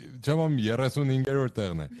չեմ 35-րդ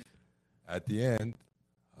տեղն է։ At the end,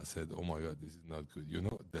 I said, oh my God, this is not good. You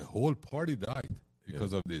know, the whole party died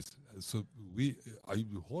because of this. So I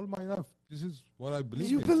hold my life. This is what I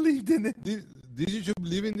believe in. believed in it. Did you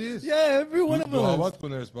believe in this? Yeah, every one of us. What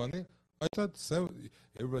can I respond? I thought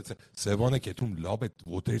everybody said, Sevane ketum labet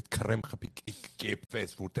ոտերդ քրեմ խփի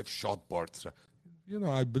կեպվես որտեվ շատ բարձր։ You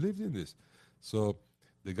know, I believed in this. So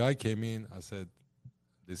the guy came in. I said,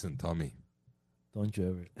 listen, Tommy. Don't you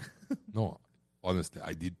ever. No, honestly,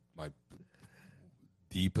 I did my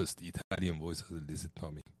deepest Italian voice. I said, listen,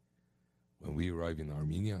 Tommy. When we arrive in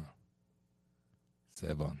Armenia,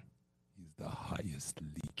 Sevan is the highest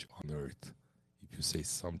leech on earth. If you say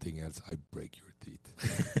something else, I break your teeth.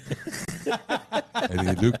 And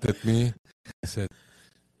he looked at me. He said,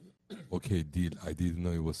 okay, deal. I didn't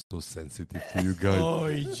know it was so sensitive to you guys. Oh,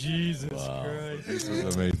 Jesus Christ. This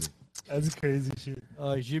was amazing. That's crazy shit.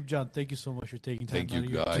 Jibjan, thank you so much for taking time Thank out you, of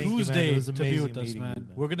your guys. Thank you, man. Tuesday It was to be amazing with us, meeting man. you,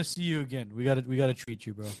 man. We're gonna see you again. We gotta treat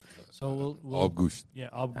you, bro. So we'll August. yeah,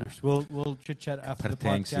 August. We'll chit chat after the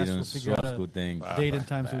Thanks, podcast. you We'll figure out a thing. date and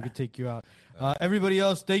time so we can take you out. Everybody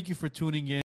else, thank you for tuning in.